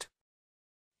flushed.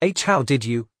 How did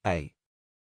you, eh?"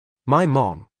 "My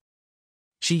mom.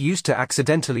 She used to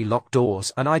accidentally lock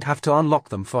doors and I'd have to unlock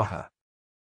them for her.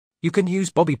 You can use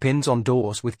bobby pins on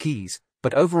doors with keys,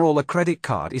 but overall a credit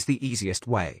card is the easiest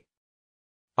way."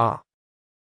 "Ah.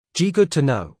 Gee, good to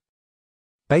know.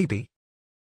 Baby.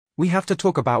 We have to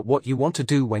talk about what you want to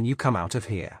do when you come out of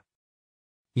here."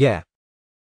 "Yeah.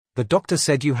 The doctor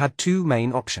said you had two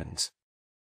main options.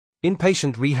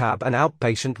 Inpatient rehab and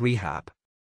outpatient rehab."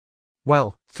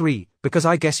 "Well, three, because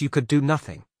I guess you could do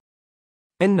nothing."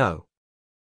 "And no.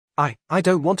 I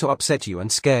don't want to upset you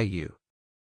and scare you.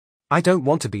 I don't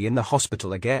want to be in the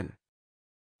hospital again."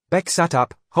 Beck sat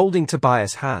up, holding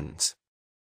Tobias' hands.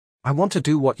 "I want to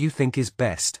do what you think is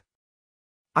best.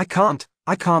 I can't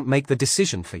make the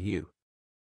decision for you.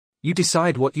 You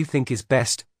decide what you think is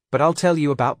best, but I'll tell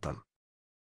you about them.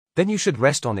 Then you should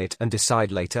rest on it and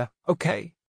decide later,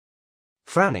 okay?"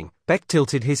 Frowning, Beck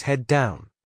tilted his head down.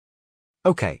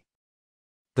 "Okay.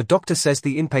 The doctor says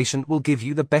the inpatient will give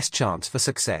you the best chance for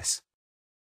success.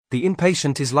 The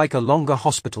inpatient is like a longer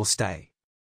hospital stay.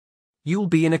 You'll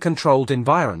be in a controlled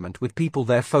environment with people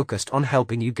there focused on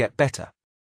helping you get better.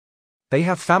 They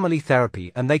have family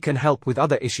therapy and they can help with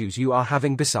other issues you are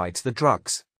having besides the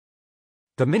drugs.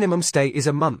 The minimum stay is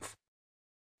a month.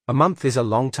 A month is a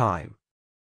long time."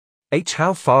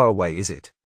 How far away is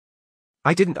it?"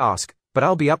 "I didn't ask, but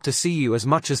I'll be up to see you as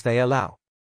much as they allow.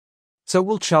 So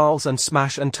will Charles and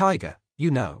Smash and Tiger,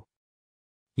 you know."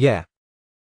 "Yeah.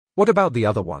 What about the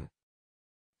other one?"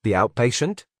 "The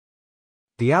outpatient?"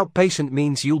 "The outpatient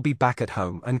means you'll be back at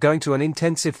home and going to an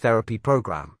intensive therapy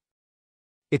program.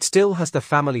 It still has the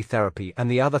family therapy and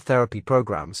the other therapy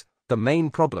programs. The main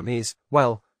problem is,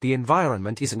 well, the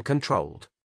environment isn't controlled.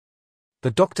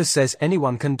 The doctor says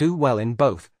anyone can do well in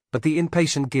both, but the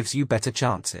inpatient gives you better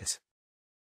chances."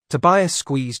 Tobias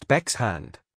squeezed Beck's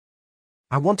hand.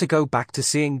 "I want to go back to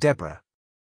seeing Deborah.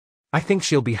 I think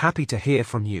she'll be happy to hear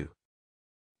from you.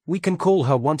 We can call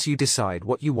her once you decide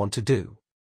what you want to do.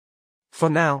 For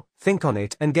now, think on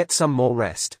it and get some more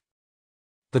rest.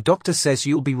 The doctor says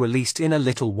you'll be released in a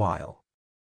little while."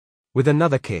 With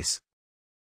another kiss,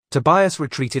 Tobias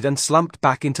retreated and slumped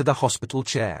back into the hospital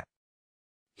chair.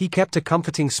 He kept a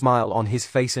comforting smile on his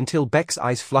face until Beck's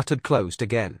eyes fluttered closed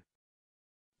again.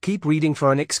 Keep reading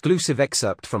for an exclusive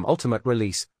excerpt from Ultimate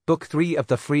Release, Book 3 of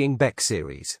the Freeing Beck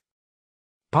series.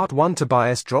 Part 1.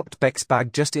 Tobias dropped Beck's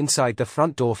bag just inside the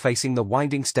front door facing the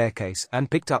winding staircase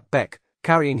and picked up Beck,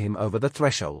 carrying him over the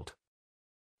threshold.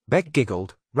 Beck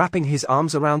giggled, wrapping his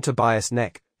arms around Tobias'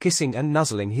 neck, kissing and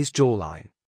nuzzling his jawline.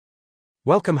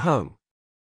 "Welcome home,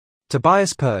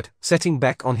 Tobias purred, setting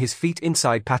Bec on his feet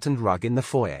inside patterned rug in the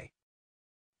foyer.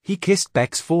 He kissed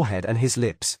Bec's forehead and his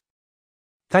lips.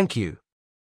 Thank you.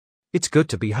 It's good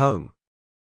to be home.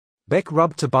 Bec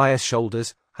rubbed Tobias'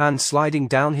 shoulders, hands sliding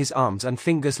down his arms and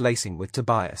fingers lacing with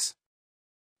Tobias.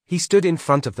 He stood in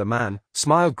front of the man,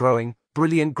 smile growing,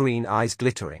 brilliant green eyes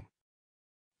glittering.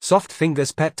 Soft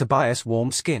fingers pet Tobias'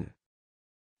 warm skin.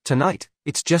 Tonight,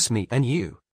 it's just me and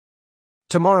you.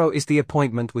 Tomorrow is the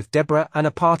appointment with Deborah and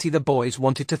a party the boys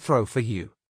wanted to throw for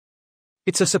you.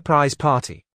 It's a surprise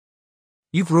party.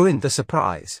 You've ruined the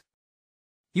surprise.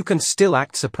 You can still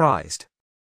act surprised.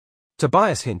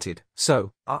 Tobias hinted,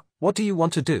 so, what do you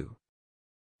want to do?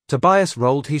 Tobias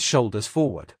rolled his shoulders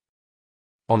forward.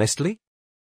 Honestly?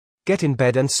 Get in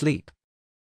bed and sleep.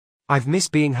 I've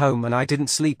missed being home and I didn't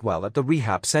sleep well at the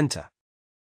rehab center.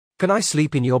 Can I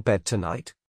sleep in your bed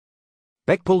tonight?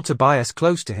 Bec pulled Tobias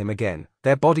close to him again,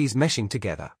 their bodies meshing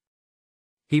together.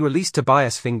 He released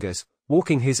Tobias' fingers,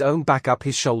 walking his own back up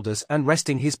his shoulders and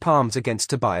resting his palms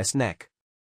against Tobias' neck.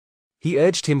 He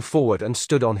urged him forward and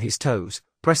stood on his toes,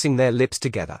 pressing their lips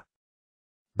together.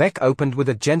 Bec opened with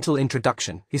a gentle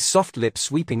introduction, his soft lips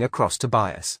sweeping across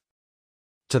Tobias.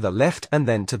 To the left and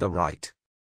then to the right.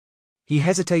 He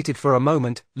hesitated for a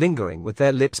moment, lingering with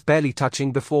their lips barely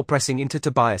touching before pressing into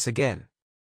Tobias again.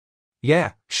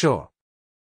 Yeah, sure.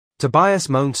 Tobias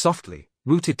moaned softly,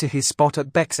 rooted to his spot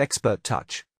at Bec's expert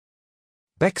touch.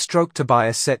 Bec stroked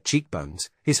Tobias' set cheekbones,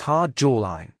 his hard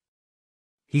jawline.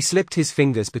 He slipped his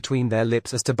fingers between their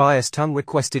lips as Tobias' tongue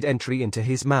requested entry into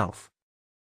his mouth.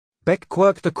 Bec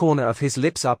quirked the corner of his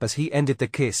lips up as he ended the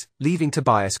kiss, leaving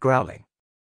Tobias growling.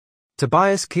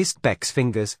 Tobias kissed Bec's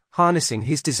fingers, harnessing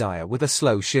his desire with a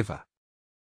slow shiver.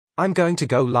 I'm going to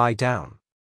go lie down.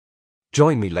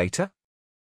 Join me later?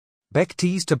 Bec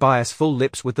teased Tobias' full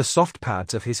lips with the soft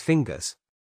pads of his fingers.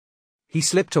 He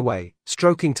slipped away,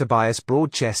 stroking Tobias'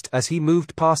 broad chest as he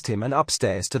moved past him and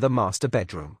upstairs to the master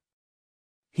bedroom.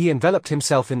 He enveloped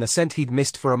himself in the scent he'd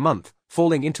missed for a month,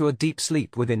 falling into a deep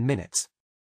sleep within minutes.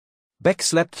 Bec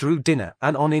slept through dinner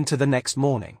and on into the next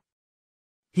morning.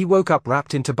 He woke up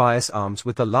wrapped in Tobias' arms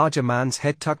with the larger man's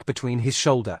head tucked between his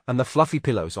shoulder and the fluffy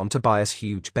pillows on Tobias'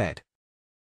 huge bed.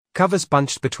 Covers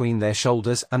bunched between their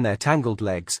shoulders and their tangled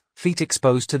legs, feet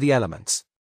exposed to the elements.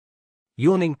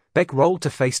 Yawning, Bec rolled to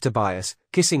face Tobias,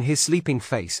 kissing his sleeping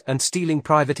face and stealing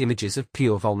private images of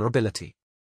pure vulnerability.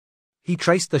 He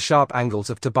traced the sharp angles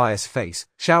of Tobias' face,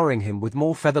 showering him with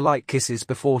more feather-like kisses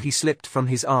before he slipped from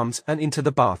his arms and into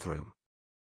the bathroom.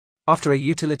 After a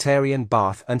utilitarian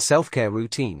bath and self-care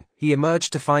routine, he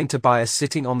emerged to find Tobias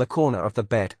sitting on the corner of the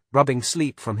bed, rubbing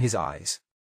sleep from his eyes.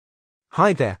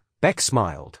 Hi there, Bec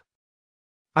smiled.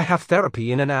 I have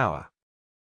therapy in an hour.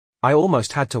 I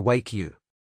almost had to wake you.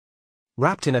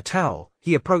 Wrapped in a towel,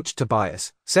 he approached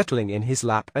Tobias, settling in his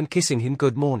lap and kissing him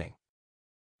good morning.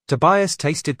 Tobias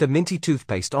tasted the minty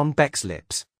toothpaste on Bec's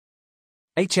lips.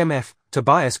 HMF,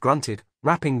 Tobias grunted,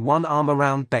 wrapping one arm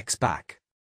around Bec's back.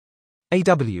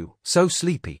 AW, so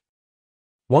sleepy.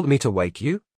 Want me to wake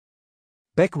you?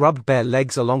 Bec rubbed bare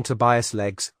legs along Tobias'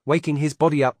 legs, waking his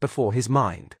body up before his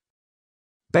mind.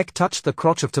 Bec touched the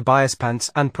crotch of Tobias' pants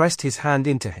and pressed his hand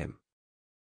into him.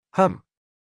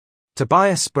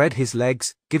 Tobias spread his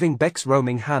legs, giving Bec's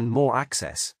roaming hand more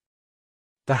access.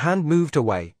 The hand moved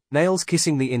away, nails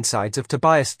kissing the insides of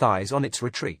Tobias' thighs on its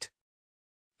retreat.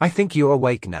 I think you're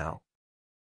awake now.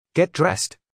 Get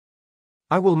dressed.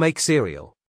 I will make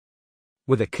cereal.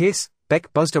 With a kiss,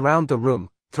 Bec buzzed around the room,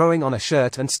 throwing on a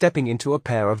shirt and stepping into a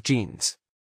pair of jeans.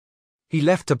 He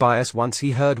left Tobias once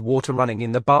he heard water running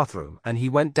in the bathroom and he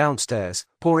went downstairs,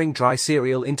 pouring dry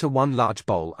cereal into one large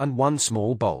bowl and one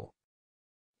small bowl.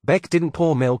 Bec didn't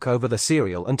pour milk over the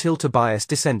cereal until Tobias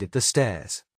descended the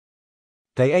stairs.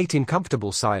 They ate in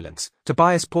comfortable silence,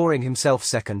 Tobias pouring himself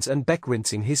seconds and Bec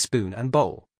rinsing his spoon and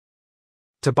bowl.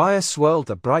 Tobias swirled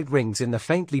the bright rings in the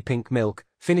faintly pink milk,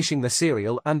 finishing the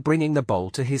cereal and bringing the bowl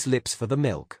to his lips for the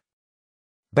milk.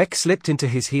 Bec slipped into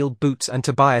his heeled boots and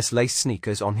Tobias laced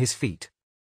sneakers on his feet.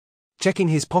 Checking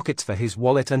his pockets for his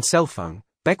wallet and cell phone,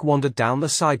 Bec wandered down the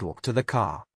sidewalk to the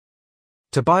car.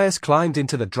 Tobias climbed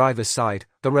into the driver's side,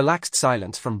 the relaxed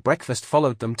silence from breakfast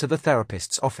followed them to the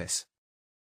therapist's office.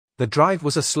 The drive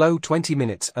was a slow 20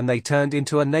 minutes and they turned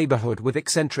into a neighborhood with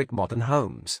eccentric modern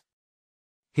homes.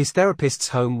 His therapist's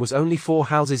home was only 4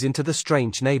 houses into the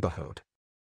strange neighborhood.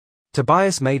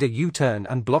 Tobias made a U-turn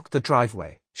and blocked the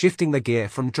driveway, shifting the gear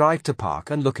from drive to park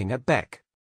and looking at Bec.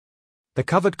 The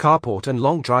covered carport and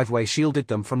long driveway shielded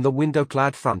them from the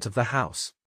window-clad front of the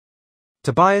house.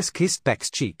 Tobias kissed Bec's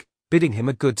cheek, bidding him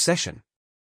a good session.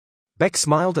 Bec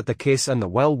smiled at the kiss and the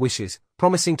well wishes,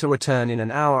 promising to return in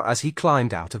an hour as he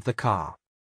climbed out of the car.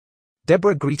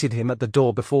 Deborah greeted him at the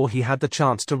door before he had the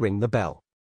chance to ring the bell.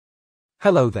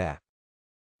 "Hello there."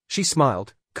 She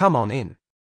smiled. "Come on in.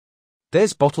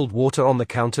 There's bottled water on the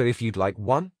counter if you'd like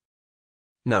one."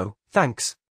 "No,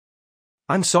 thanks.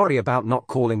 I'm sorry about not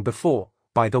calling before,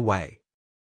 by the way.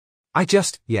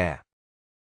 Yeah.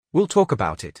 We'll talk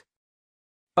about it."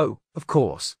 "Oh, of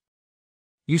course.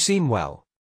 You seem well."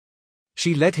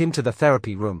 She led him to the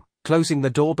therapy room, closing the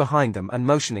door behind them and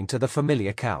motioning to the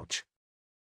familiar couch.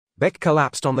 Beck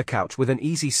collapsed on the couch with an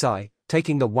easy sigh,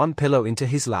 taking the one pillow into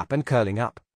his lap and curling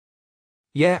up.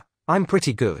 "Yeah, I'm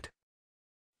pretty good.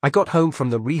 I got home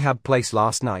from the rehab place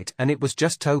last night and it was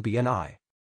just Toby and I."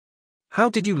 "How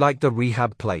did you like the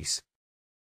rehab place?"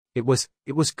 It was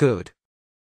good.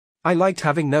 I liked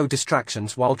having no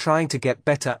distractions while trying to get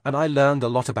better, and I learned a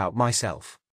lot about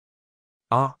myself.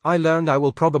 I learned I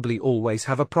will probably always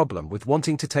have a problem with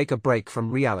wanting to take a break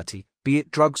from reality, be it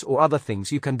drugs or other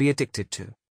things you can be addicted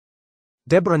to."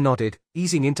 Deborah nodded,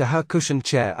 easing into her cushioned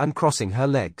chair and crossing her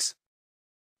legs.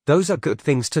 "Those are good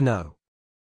things to know."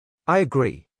 "I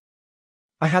agree.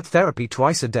 I had therapy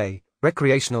twice a day,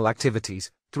 recreational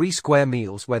activities, 3 square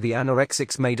meals where the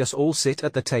anorexics made us all sit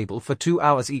at the table for 2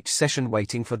 hours each session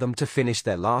waiting for them to finish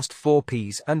their last 4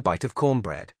 peas and bite of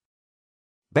cornbread."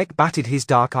 Beck batted his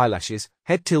dark eyelashes,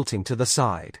 head tilting to the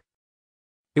side.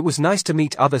 "It was nice to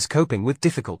meet others coping with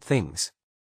difficult things.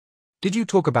 Did you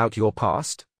talk about your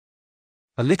past?"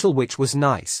 "A little, which was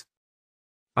nice.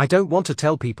 I don't want to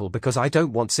tell people because I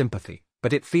don't want sympathy,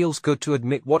 but it feels good to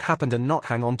admit what happened and not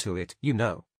hang on to it, you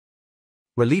know.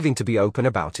 Relieving to be open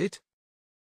about it?"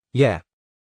 "Yeah.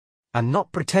 And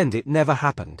not pretend it never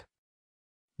happened."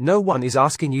 "No one is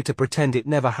asking you to pretend it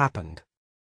never happened."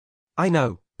 "I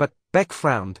know, but," Beck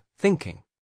frowned, thinking.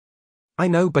 "I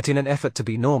know, but in an effort to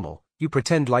be normal, you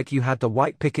pretend like you had the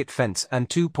white picket fence and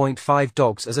 2.5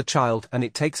 dogs as a child, and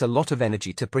it takes a lot of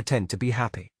energy to pretend to be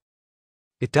happy."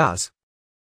 "It does.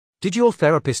 Did your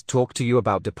therapist talk to you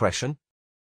about depression?"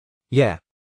 "Yeah.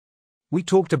 We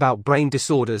talked about brain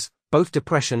disorders, both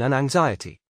depression and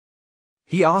anxiety.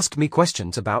 He asked me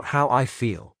questions about how I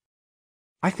feel.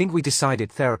 I think we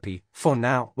decided therapy, for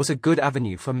now, was a good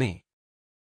avenue for me.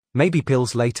 Maybe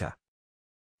pills later."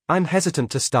 "I'm hesitant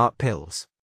to start pills."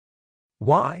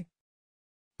 "Why?"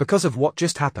 "Because of what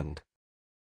just happened."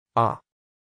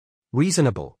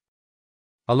 Reasonable.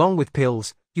 Along with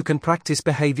pills, you can practice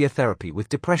behavior therapy with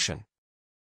depression.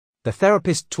 The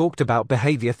therapist talked about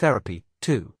behavior therapy,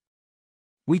 too.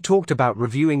 We talked about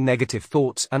reviewing negative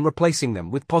thoughts and replacing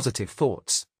them with positive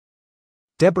thoughts.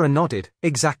 Deborah nodded.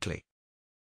 "Exactly.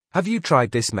 Have you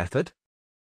tried this method?"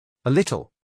 "A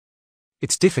little.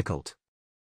 It's difficult."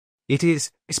 "It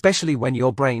is, especially when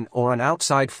your brain or an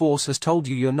outside force has told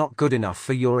you you're not good enough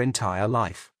for your entire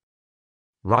life."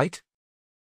 "Right?"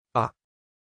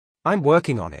 I'm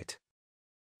working on it.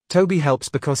 Toby helps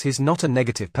because he's not a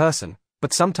negative person,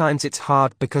 but sometimes it's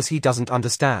hard because he doesn't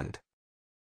understand.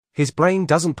 His brain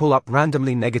doesn't pull up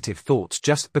randomly negative thoughts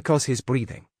just because he's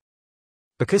breathing.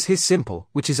 Because he's simple,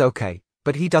 which is okay,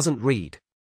 but he doesn't read.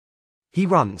 He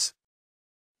runs."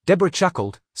 Deborah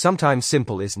chuckled. "Sometimes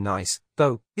simple is nice,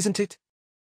 though, isn't it?"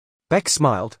 Beck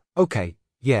smiled. "Okay,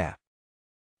 yeah.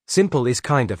 Simple is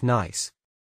kind of nice."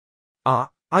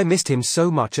 I missed him so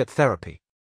much at therapy."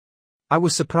 I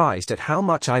was surprised at how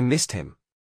much I missed him.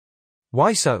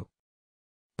 "Why so?"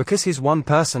 "Because he's one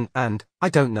person and, I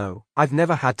don't know, I've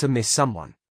never had to miss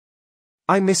someone.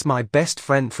 I miss my best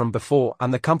friend from before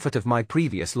and the comfort of my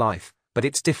previous life, but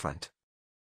it's different.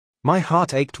 My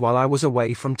heart ached while I was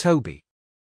away from Toby."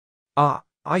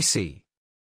 I see.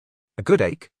 A good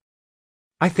ache?"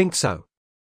 "I think so.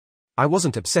 I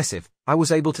wasn't obsessive, I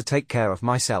was able to take care of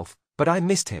myself, but I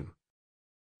missed him."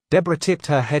 Deborah tipped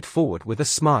her head forward with a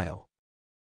smile.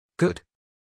 "Good.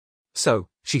 So,"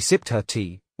 she sipped her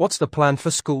tea, "what's the plan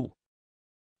for school?"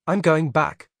 "I'm going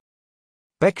back."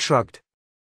 Beck shrugged.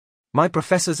 "My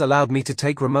professors allowed me to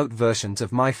take remote versions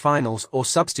of my finals or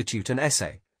substitute an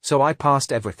essay, so I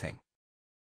passed everything.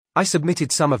 I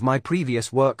submitted some of my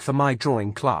previous work for my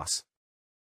drawing class.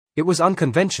 It was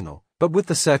unconventional, but with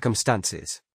the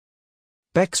circumstances."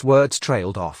 Beck's words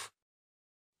trailed off.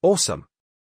 "Awesome.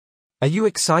 Are you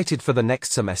excited for the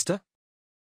next semester?"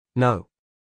 "No.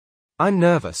 I'm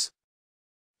nervous.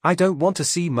 I don't want to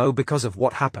see Mo because of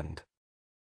what happened."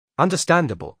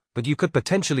 "Understandable, but you could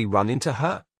potentially run into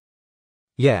her."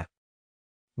 "Yeah.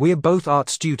 We're both art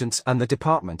students and the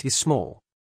department is small.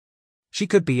 She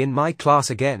could be in my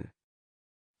class again.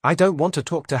 I don't want to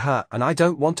talk to her and I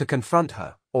don't want to confront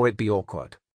her, or it'd be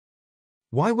awkward."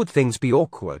 "Why would things be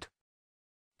awkward?"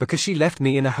 "Because she left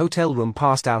me in a hotel room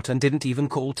passed out and didn't even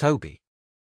call Toby.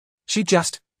 She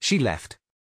left."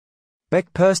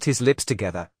 Beck pursed his lips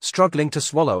together, struggling to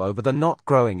swallow over the knot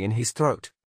growing in his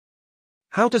throat.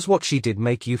 How does what she did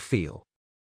make you feel?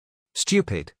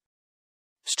 Stupid.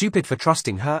 Stupid for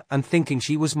trusting her and thinking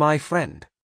she was my friend.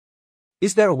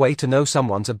 Is there a way to know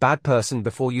someone's a bad person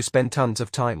before you spend tons of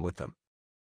time with them?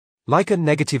 Like a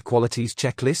negative qualities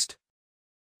checklist?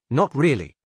 Not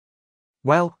really.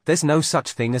 Well, there's no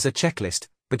such thing as a checklist,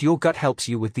 but your gut helps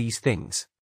you with these things.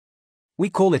 We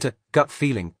call it a gut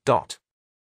feeling.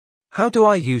 How do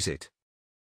I use it?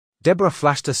 Deborah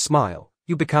flashed a smile.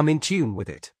 You become in tune with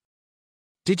it.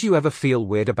 Did you ever feel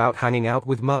weird about hanging out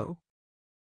with Mo?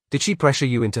 Did she pressure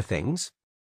you into things?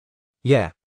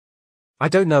 Yeah. I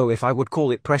don't know if I would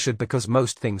call it pressured because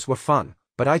most things were fun,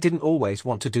 but I didn't always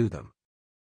want to do them.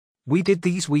 We did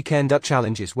these weekend art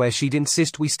challenges where she'd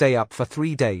insist we stay up for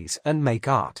 3 days and make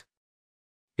art.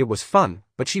 It was fun,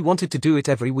 but she wanted to do it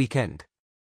every weekend.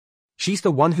 She's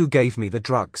the one who gave me the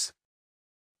drugs.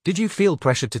 Did you feel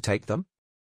pressured to take them?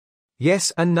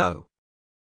 Yes and no.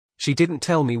 She didn't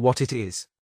tell me what it is.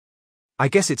 I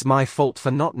guess it's my fault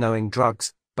for not knowing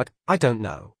drugs, but I don't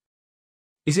know.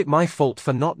 Is it my fault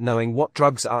for not knowing what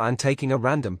drugs are and taking a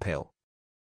random pill?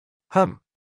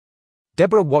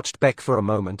 Deborah watched Beck for a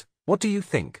moment. What do you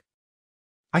think?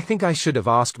 I think I should have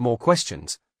asked more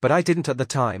questions, but I didn't at the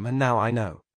time and now I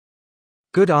know.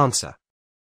 Good answer.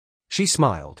 She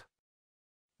smiled.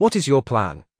 What is your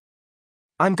plan?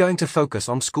 I'm going to focus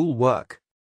on school work.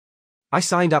 I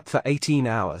signed up for 18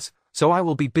 hours, so I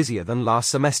will be busier than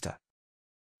last semester.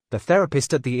 The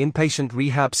therapist at the inpatient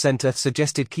rehab center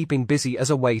suggested keeping busy as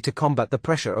a way to combat the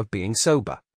pressure of being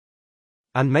sober.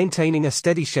 And maintaining a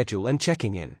steady schedule and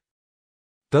checking in.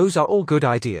 Those are all good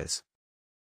ideas.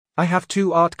 I have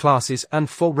 2 art classes and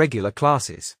 4 regular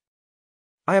classes.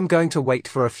 I am going to wait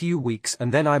for a few weeks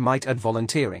and then I might add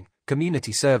volunteering,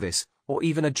 community service, or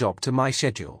even a job to my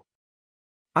schedule.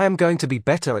 I am going to be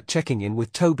better at checking in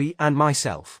with Toby and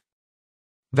myself.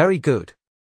 Very good.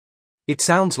 It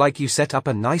sounds like you set up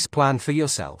a nice plan for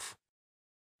yourself.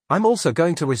 I'm also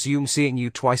going to resume seeing you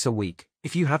twice a week,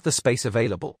 if you have the space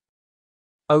available.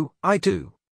 Oh, I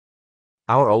do.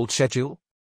 Our old schedule?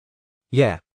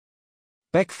 Yeah.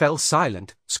 Beck fell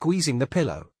silent, squeezing the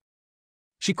pillow.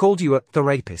 She called you a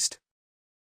therapist.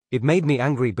 It made me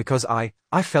angry because I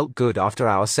felt good after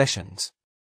our sessions.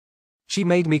 She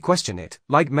made me question it,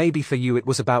 like maybe for you it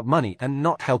was about money and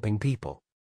not helping people.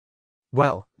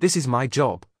 Well, this is my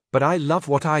job, but I love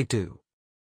what I do.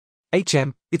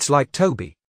 It's like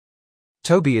Toby.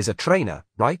 Toby is a trainer,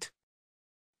 right?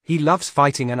 He loves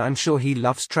fighting and I'm sure he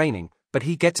loves training, but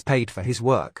he gets paid for his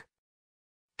work.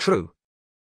 True.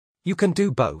 You can do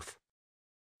both.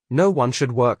 No one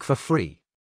should work for free.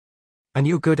 And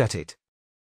you're good at it.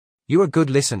 You're a good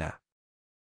listener.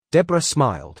 Deborah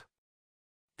smiled.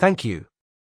 Thank you.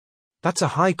 That's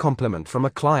a high compliment from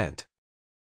a client.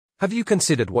 Have you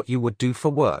considered what you would do for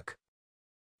work?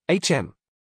 I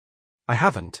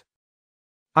haven't.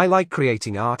 I like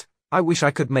creating art. I wish I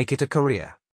could make it a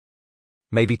career.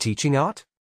 Maybe teaching art?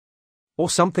 Or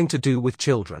something to do with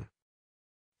children.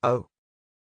 Oh.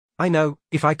 I know,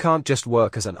 if I can't just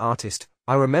work as an artist.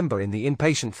 I remember in the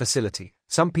inpatient facility,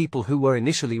 some people who were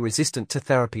initially resistant to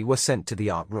therapy were sent to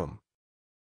the art room.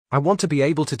 I want to be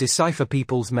able to decipher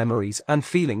people's memories and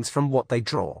feelings from what they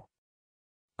draw.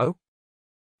 Oh?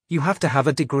 You have to have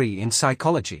a degree in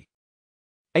psychology.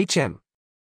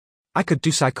 I could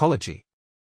do psychology.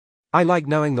 I like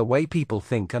knowing the way people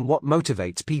think and what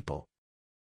motivates people.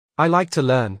 I like to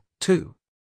learn, too.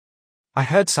 I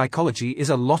heard psychology is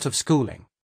a lot of schooling.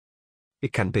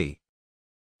 It can be.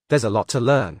 There's a lot to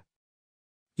learn.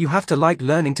 You have to like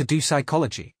learning to do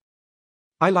psychology.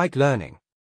 I like learning.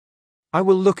 I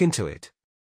will look into it.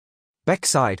 Beck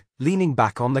sighed, leaning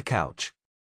back on the couch.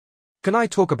 Can I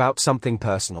talk about something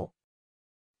personal?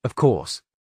 Of course.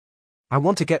 I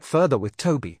want to get further with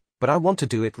Toby, but I want to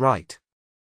do it right.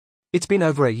 It's been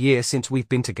over a year since we've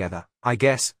been together, I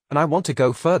guess, and I want to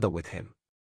go further with him.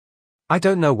 I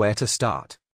don't know where to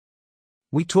start.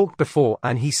 We talked before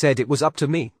and he said it was up to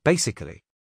me, basically.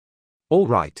 All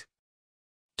right.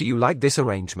 Do you like this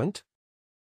arrangement?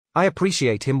 I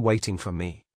appreciate him waiting for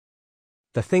me.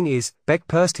 The thing is, Beck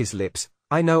pursed his lips,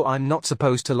 I know I'm not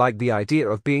supposed to like the idea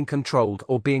of being controlled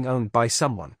or being owned by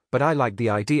someone, but I like the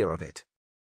idea of it.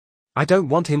 I don't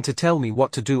want him to tell me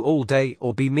what to do all day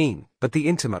or be mean, but the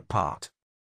intimate part.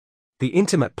 The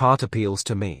intimate part appeals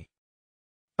to me.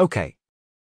 Okay.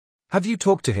 Have you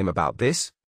talked to him about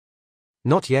this?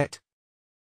 Not yet.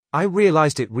 I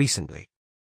realized it recently.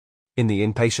 In the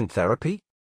inpatient therapy?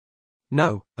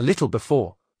 No, a little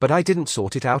before, but I didn't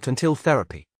sort it out until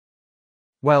therapy.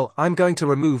 Well, I'm going to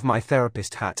remove my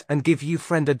therapist hat and give you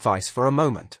friend advice for a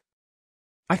moment.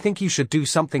 I think you should do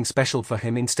something special for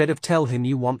him instead of tell him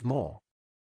you want more.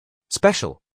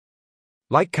 Special?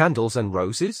 Like candles and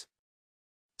roses?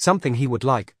 Something he would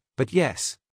like, but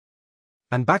yes.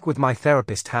 And back with my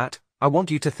therapist hat, I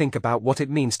want you to think about what it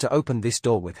means to open this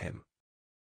door with him.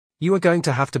 You are going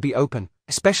to have to be open,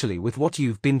 especially with what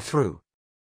you've been through.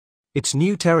 It's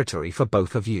new territory for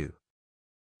both of you.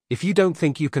 If you don't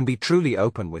think you can be truly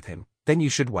open with him, then you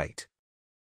should wait.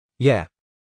 Yeah.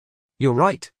 You're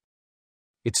right.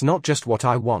 It's not just what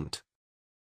I want.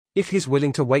 If he's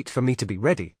willing to wait for me to be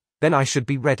ready, then I should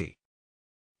be ready.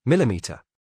 Millimeter.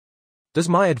 Does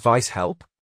my advice help?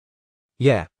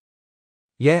 Yeah.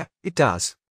 Yeah, it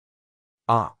does.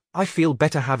 I feel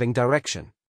better having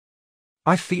direction.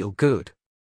 I feel good.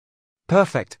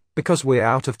 Perfect, because we're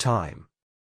out of time.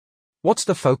 What's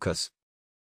the focus?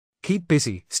 Keep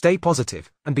busy, stay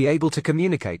positive, and be able to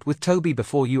communicate with Toby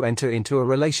before you enter into a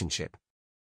relationship.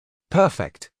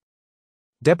 Perfect.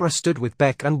 Deborah stood with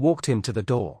Beck and walked him to the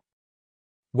door.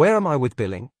 Where am I with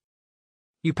billing?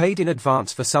 You paid in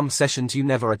advance for some sessions you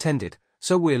never attended,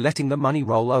 so we're letting the money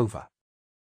roll over.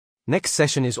 Next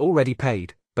session is already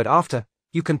paid, but after,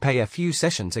 you can pay a few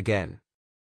sessions again.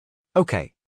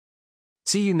 Okay.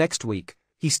 See you next week.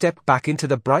 He stepped back into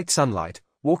the bright sunlight,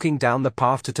 walking down the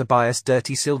path to Tobias'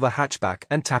 dirty silver hatchback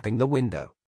and tapping the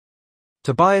window.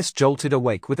 Tobias jolted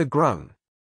awake with a groan.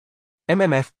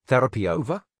 MMF, therapy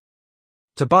over?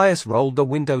 Tobias rolled the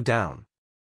window down.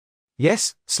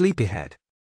 Yes, sleepyhead.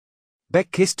 Beck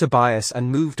kissed Tobias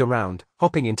and moved around,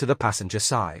 hopping into the passenger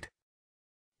side.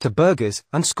 To burgers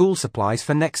and school supplies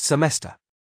for next semester.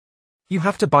 You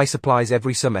have to buy supplies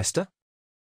every semester?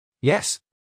 Yes.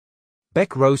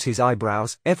 Beck rose his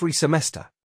eyebrows. Every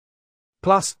semester.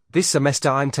 Plus, this semester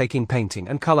I'm taking painting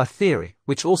and color theory,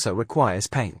 which also requires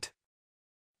paint.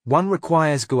 One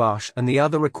requires gouache and the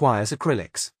other requires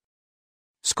acrylics.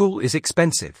 School is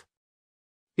expensive.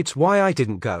 It's why I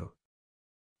didn't go.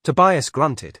 Tobias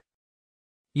grunted.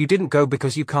 You didn't go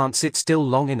because you can't sit still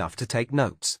long enough to take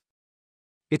notes.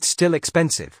 It's still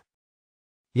expensive.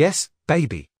 Yes,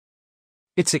 baby.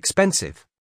 It's expensive.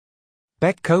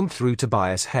 Beck combed through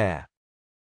Tobias' hair.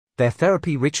 Their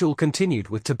therapy ritual continued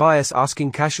with Tobias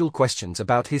asking casual questions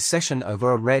about his session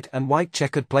over a red and white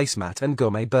checkered placemat and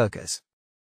gourmet burgers.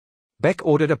 Beck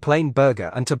ordered a plain burger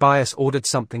and Tobias ordered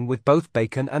something with both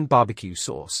bacon and barbecue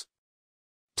sauce.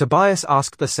 Tobias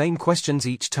asked the same questions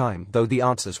each time, though the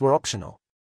answers were optional.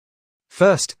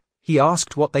 First, he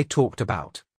asked what they talked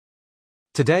about.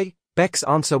 Today, Beck's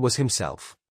answer was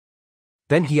himself.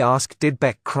 Then he asked, did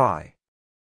Beck cry?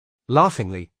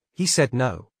 Laughingly, he said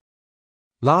no.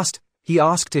 Last, he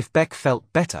asked if Beck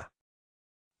felt better.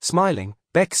 Smiling,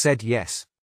 Beck said yes.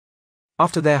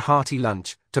 After their hearty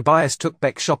lunch, Tobias took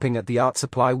Beck shopping at the art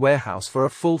supply warehouse for a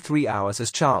full 3 hours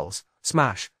as Charles,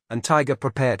 Smash, and Tiger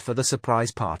prepared for the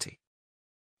surprise party.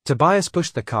 Tobias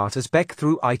pushed the cart as Beck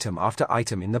threw item after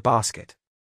item in the basket.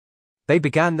 They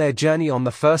began their journey on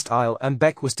the first aisle and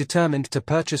Beck was determined to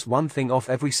purchase one thing off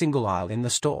every single aisle in the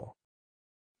store.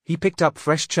 He picked up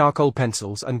fresh charcoal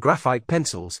pencils and graphite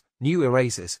pencils, new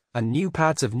erasers, and new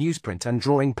pads of newsprint and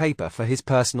drawing paper for his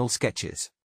personal sketches.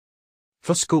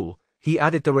 For school, he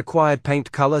added the required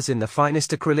paint colors in the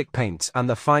finest acrylic paints and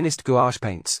the finest gouache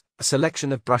paints, a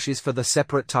selection of brushes for the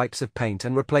separate types of paint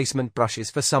and replacement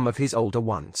brushes for some of his older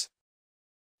ones.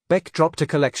 Beck dropped a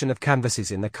collection of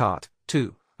canvases in the cart,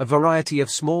 too, a variety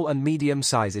of small and medium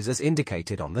sizes as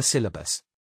indicated on the syllabus.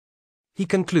 He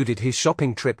concluded his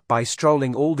shopping trip by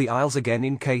strolling all the aisles again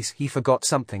in case he forgot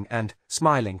something and,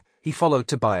 smiling, he followed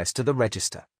Tobias to the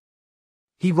register.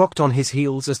 He rocked on his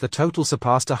heels as the total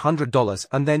surpassed $100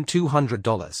 and then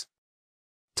 $200.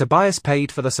 Tobias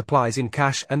paid for the supplies in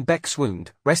cash and Beck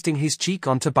swooned, resting his cheek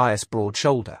on Tobias' broad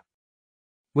shoulder.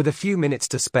 With a few minutes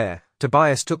to spare,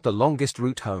 Tobias took the longest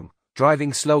route home,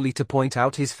 driving slowly to point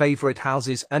out his favorite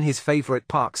houses and his favorite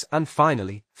parks, and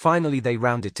finally they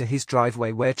rounded to his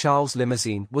driveway where Charles'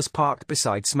 limousine was parked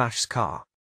beside Smash's car.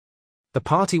 The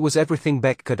party was everything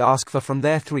Beck could ask for from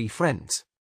their 3 friends.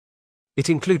 It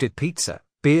included pizza,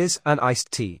 beers and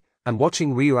iced tea, and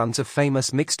watching reruns of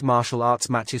famous mixed martial arts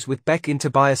matches with Beck in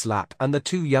Tobias' lap and the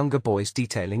 2 younger boys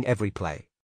detailing every play.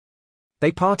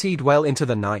 They partied well into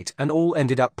the night and all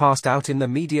ended up passed out in the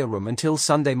media room until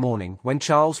Sunday morning when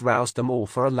Charles roused them all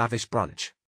for a lavish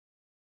brunch.